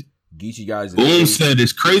said Geechee guys. Boom said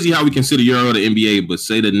it's crazy how we consider Euro the NBA, but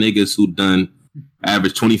say the niggas who done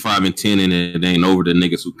average 25 and 10, and it ain't over the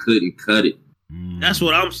niggas who couldn't cut it. That's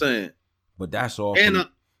what I'm saying. But that's all. And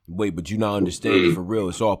wait, but you not understanding for real?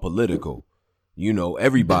 It's all political. You know,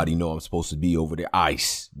 everybody know I'm supposed to be over there.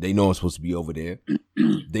 ICE, they know I'm supposed to be over there.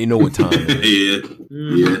 They know what time it is.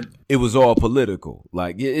 Yeah. It was all political.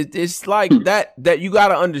 Like it's like that you got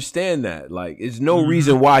to understand that. Like, there's no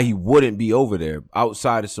reason why he wouldn't be over there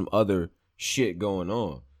outside of some other shit going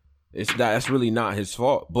on. That's really not his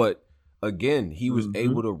fault. But again, he was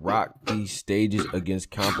able to rock these stages against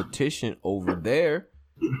competition over there.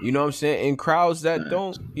 You know what I'm saying? In crowds that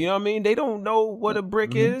don't, you know what I mean? They don't know what a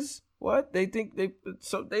brick is. What? They think they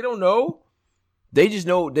don't know. They just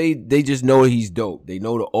know just know he's dope. They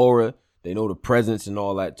know the aura, they know the presence and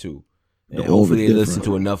all that too. And hopefully they listen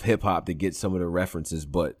to enough hip hop to get some of the references.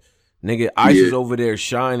 But nigga, Ice is over there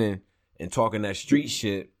shining and talking that street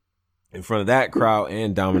shit in front of that crowd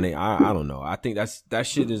and dominate. I don't know. I think that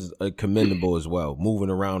shit is commendable as well. Moving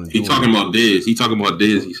around. And he talking about Diz. He talking about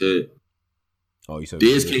Diz. He said. Oh, you said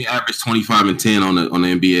Diz can't average 25 and 10 on the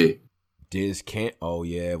NBA. Diz can't. Oh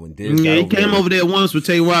yeah, when Diz he came over there once with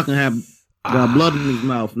Tay Rock and had got blood in his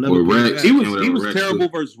mouth. Or Rex. He was Rex terrible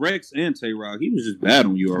versus Rex and Tay Rock. He was just bad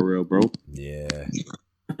on URL, bro. Yeah.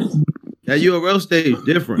 That URL stage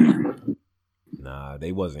different. Nah,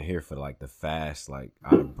 they wasn't here for like the fast, like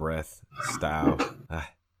out of breath style.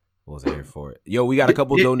 Wasn't here for it. Yo, we got a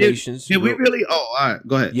couple donations. Did we really? Oh, all right.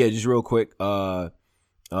 Go ahead. Yeah, just real quick.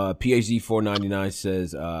 PhD 499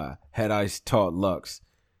 says Head Ice taught Lux.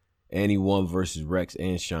 And he won versus Rex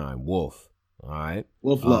and Shine. Wolf. All right.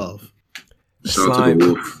 Wolf love. Slime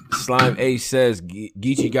A says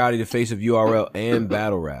Geechee Gotti the face of URL and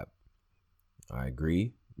battle rap. I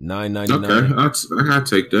agree. $9.99. Okay, I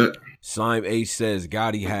take that. Slime A says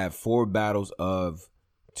Gotti had 4 battles of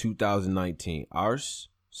 2019. Arse,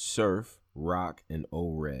 Surf, Rock, and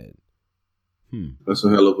O-Red. That's a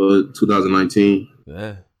hell of a 2019.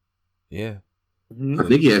 Yeah. I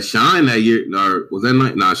think he had Shine that year. Or was that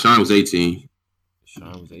night? Nah, Shine was 18.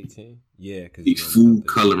 Shine was 18? Yeah. Cause he food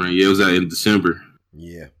coloring. Yeah, it was that in December.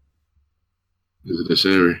 Yeah. It was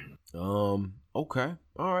December. Okay.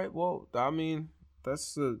 All right. Well, I mean,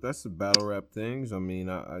 that's the battle rap things. I mean,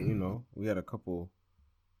 I you know, we had a couple,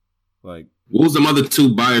 like. What was the other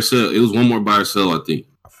 2 buy or sell? It was one more buy or sell, I think.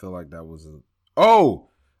 I feel like that was a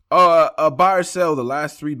buy or sell. The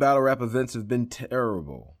last 3 battle rap events have been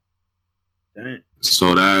terrible. Dang.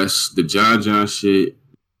 So that's the John shit,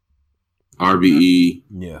 RBE,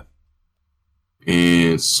 yeah,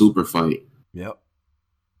 and Super Fight. Yep,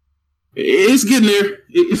 it's getting there.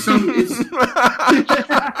 It's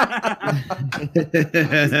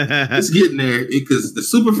getting there because the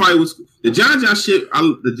Super Fight was the John shit.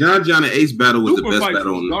 The John and Ace battle was Super the best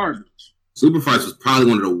battle on garbage. Super Fights was probably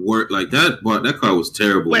one of the worst. Like that, but that card was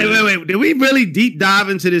terrible. Wait. Did we really deep dive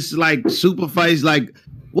into this like Super Fights? Like,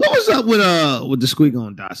 what was up with the Squeak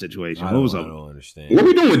on Dot situation? What was up? I don't understand. What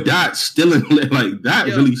we doing with Dot stealing? Like Dot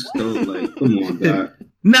really stole. Like, come on, Dot.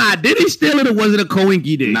 Nah, did he steal it or was it a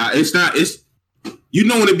coinky dink? Nah, it's not. It's you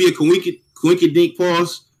know when it be a coinky dink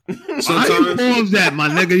pause. Sometimes pause that, my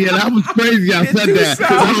nigga. Yeah, that was crazy. I said that.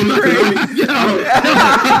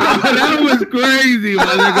 That was crazy, my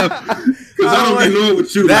nigga. Because I don't know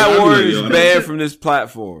what you. That word is banned from this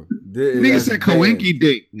platform. Nigga said coinky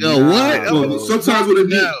dink. Yo, what? Sometimes what it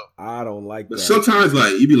be, I don't like that. Sometimes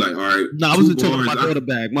like you be like, all right. No, I wasn't talking about my daughter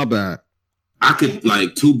bag. My bad. I could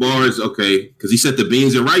like 2 bars, okay, because he said the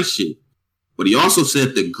beans and rice shit, but he also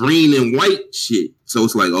said the green and white shit. So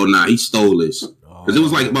it's like, oh nah, he stole this because it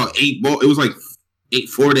was like about 8 bars. It was like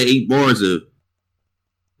 4 to 8 bars of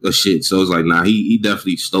shit. So it's like, nah, he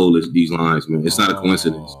definitely stole these lines, man. It's not a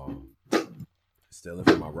coincidence. Stealing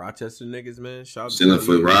for my Rochester niggas, man. Stealing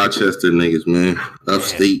for Rochester niggas, man.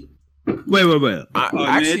 Upstate. Wait.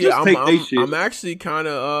 I'm actually kind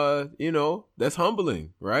of, you know, that's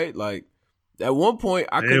humbling, right? Like, at one point,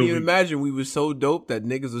 I couldn't even imagine we were so dope that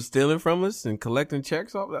niggas were stealing from us and collecting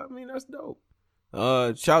checks off. I mean, that's dope.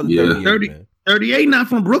 Shout out to 38, 38 not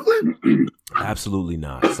from Brooklyn? Absolutely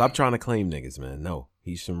not. Stop trying to claim niggas, man. No,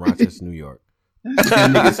 he's from Rochester, New York.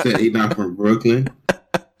 That nigga said he not from Brooklyn.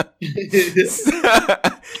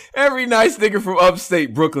 Every nice nigga from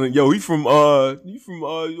upstate Brooklyn, yo, he from over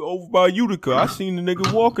by Utica. I seen the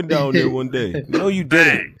nigga walking down there one day. No, you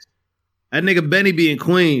didn't. That nigga Benny be in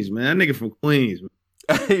Queens, man. That nigga from Queens, man.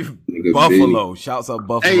 Buffalo. Shouts out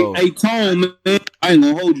Buffalo. Hey, Tone, man. I ain't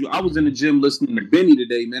gonna hold you. I was in the gym listening to Benny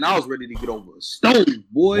today, man. I was ready to get over a stone,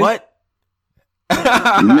 boy. What?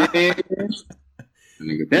 Man.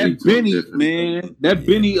 That Benny, man. That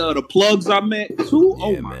Benny, the plugs I met too. Yeah,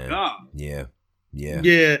 oh my God. Yeah.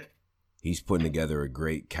 he's putting together a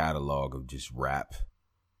great catalog of just rap.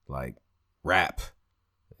 You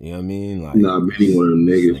know what I mean? Like, nah, many one of them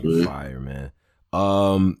niggas, man. Fire, man.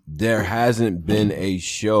 There hasn't been a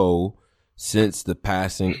show since the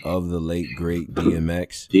passing of the late great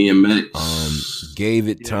DMX. Gave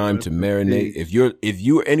it time to marinate. If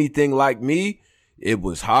you're anything like me, it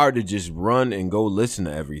was hard to just run and go listen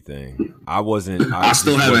to everything. I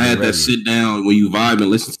still haven't had that sit down when you vibe and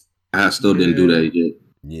listen. I still didn't do that yet.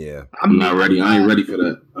 Yeah, I'm not ready. I ain't ready for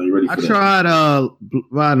that. I tried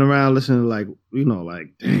riding around listening to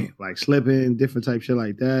like Slippin', different type shit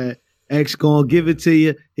like that. X gonna give it to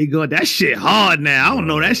you. He go, that shit hard now. I don't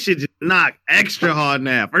know, that shit just knock extra hard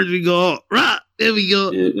now. First we go, rock, there we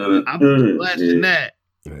go. Yeah, I'm blasting that.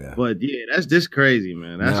 Yeah. But yeah, that's just crazy,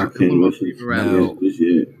 man. That's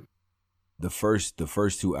the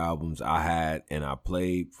first two albums I had, and I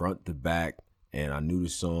played front to back. And I knew the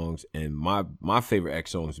songs, and my favorite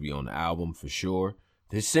X songs would be on the album for sure.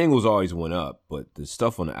 His singles always went up, but the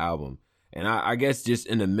stuff on the album, and I guess just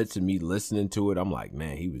in the midst of me listening to it, I'm like,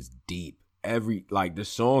 man, he was deep. The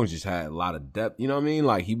songs just had a lot of depth. You know what I mean?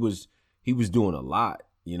 Like he was doing a lot.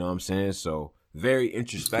 You know what I'm saying? So very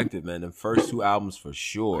introspective, man. The first two albums for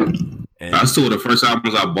sure. And that's two of the first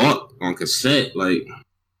albums I bought on cassette. Like,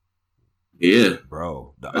 yeah,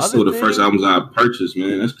 bro. That's two of the first albums I purchased,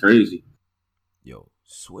 man. That's crazy. Yo,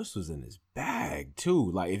 Swiss was in his bag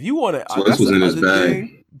too. Like, if you want to, Swiss was in his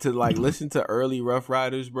bag to like listen to early Rough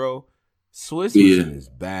Riders, bro. Swiss was in his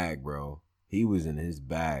bag, bro. He was in his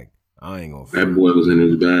bag. I ain't gonna. That boy was in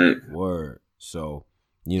his bag. Word. So,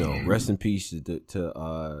 rest in peace to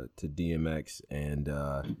DMX and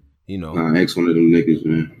X one of them niggas,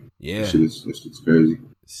 man. Yeah, that's crazy.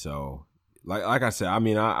 So, like I said, I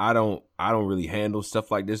mean, I don't really handle stuff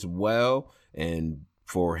like this well, and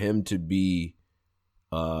for him to be.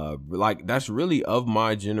 That's really of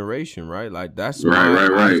my generation, right? Like that's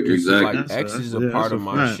right. Exactly. Like X is a part of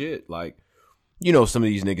my shit. Like, some of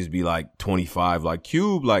these niggas be like 25, like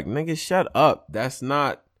Cube, like nigga, shut up.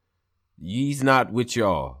 He's not with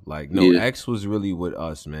y'all. Like, no, X was really with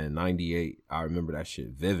us, man. 98. I remember that shit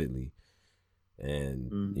vividly.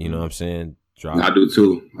 And you know what I'm saying? I do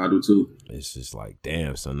too. It's just like,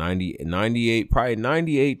 damn. So 98, probably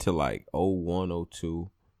 98 to like 01,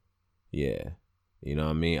 02. Yeah. You know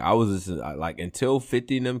what I mean? I was listening, like, until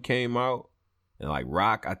 50 and them came out, and like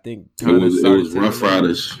Rock, I think it was Rough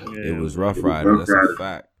Riders. It was Rough Riders. That's a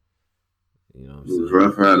fact. You know what I'm saying? It was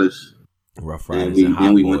Rough Riders. Rough Riders.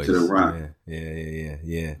 Then we went to the Rock. Yeah.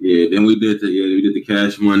 Yeah. Then we did the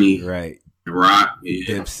Cash Money. Right. Rock.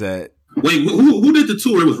 Yeah. Dipset. Wait, who did the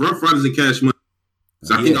tour? It was Rough Riders and Cash Money.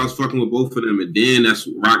 So I think I was fucking with both of them, and then that's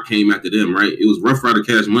Rock came after them, right? It was Rough Rider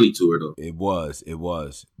Cash Money tour though. It was.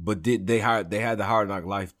 But they had the Hard Knock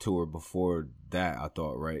Life tour before that, I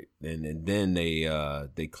thought, right? And then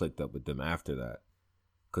they clicked up with them after that,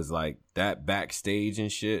 cause like that backstage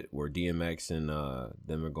and shit where DMX and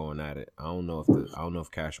them are going at it. I don't know if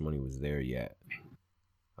Cash Money was there yet.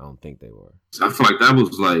 I don't think they were. So I feel like that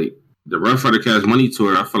was like the Rough Rider Cash Money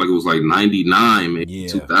tour. I feel like it was like 99, maybe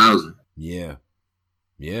 2000. Yeah.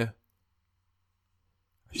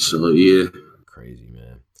 So yeah, crazy,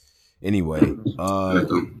 man. Anyway,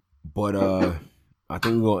 but I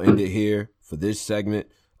think we're gonna end it here for this segment.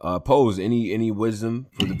 Pose any wisdom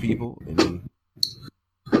for the people?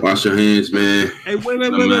 Wash your hands, man. Hey, wait.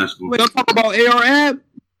 Let's talk about AR-Ab.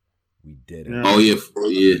 We didn't. Oh yeah.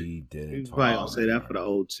 We didn't. We probably gonna say that for the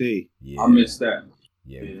OT. Yeah, I missed that.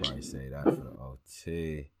 Yeah, we probably say that for the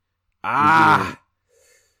OT.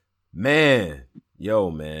 Man.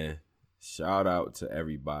 Yo, man, shout out to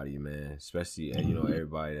everybody, man, especially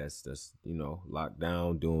everybody that's locked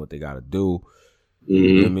down doing what they gotta do.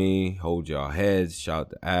 You know what I mean? Hold y'all heads. Shout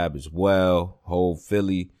out to Ab as well. Whole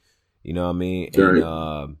Philly. You know what I mean?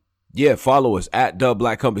 And follow us at The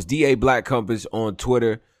Black Compass, DA Black Compass on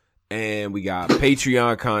Twitter, and we got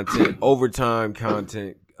Patreon content, overtime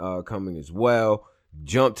content coming as well.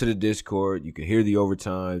 Jump to the Discord. You can hear the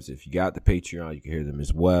overtimes. If you got the Patreon, you can hear them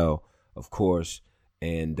as well, of course.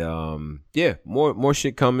 And more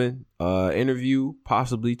shit coming. Interview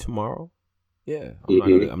possibly tomorrow. Yeah,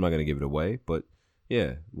 I'm not gonna give it away, but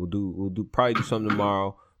yeah, we'll probably do something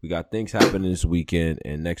tomorrow. We got things happening this weekend,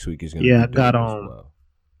 and next week is gonna. Yeah, I got well.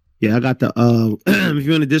 Yeah, I got the. If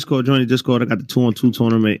you're in the Discord, join the Discord. I got the 2-on-2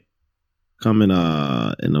 tournament coming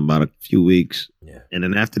in about a few weeks. Yeah, and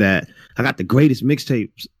then after that, I got the greatest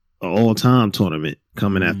mixtapes of all time tournament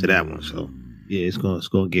coming after that one. So. Yeah, it's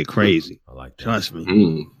gonna get crazy. I like that. Trust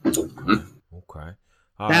me. Okay.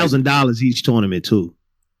 $1,000 each tournament too.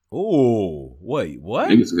 Oh, wait, what?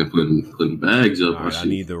 Niggas are putting bags up. Right, I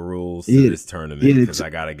need the rules to this tournament because I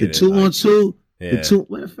gotta get the 2-on-2. Yeah. The 2.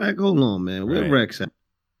 Matter of fact, hold on, man. Where Rex at?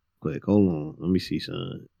 Quick, hold on. Let me see,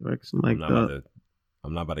 son. Rex, I'm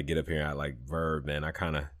not about to get up here and act like Verb, man. I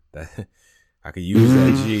could use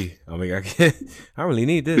that G. I mean, I really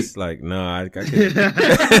need this. Like, I can.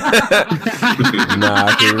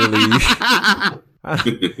 I can really.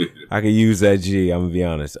 I can use that G. I'm gonna be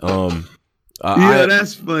honest.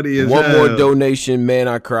 That's funny as one hell. more donation, man.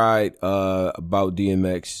 I cried about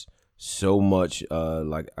DMX so much.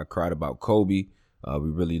 Like I cried about Kobe. We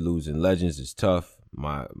really losing legends. It's tough.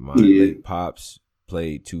 My late pops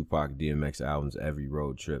played Tupac, DMX albums every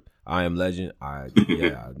road trip. I Am Legend. I'm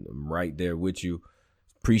right there with you.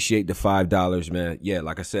 Appreciate the $5, man. Yeah,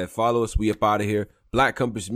 like I said, follow us. We up out of here. Black Compass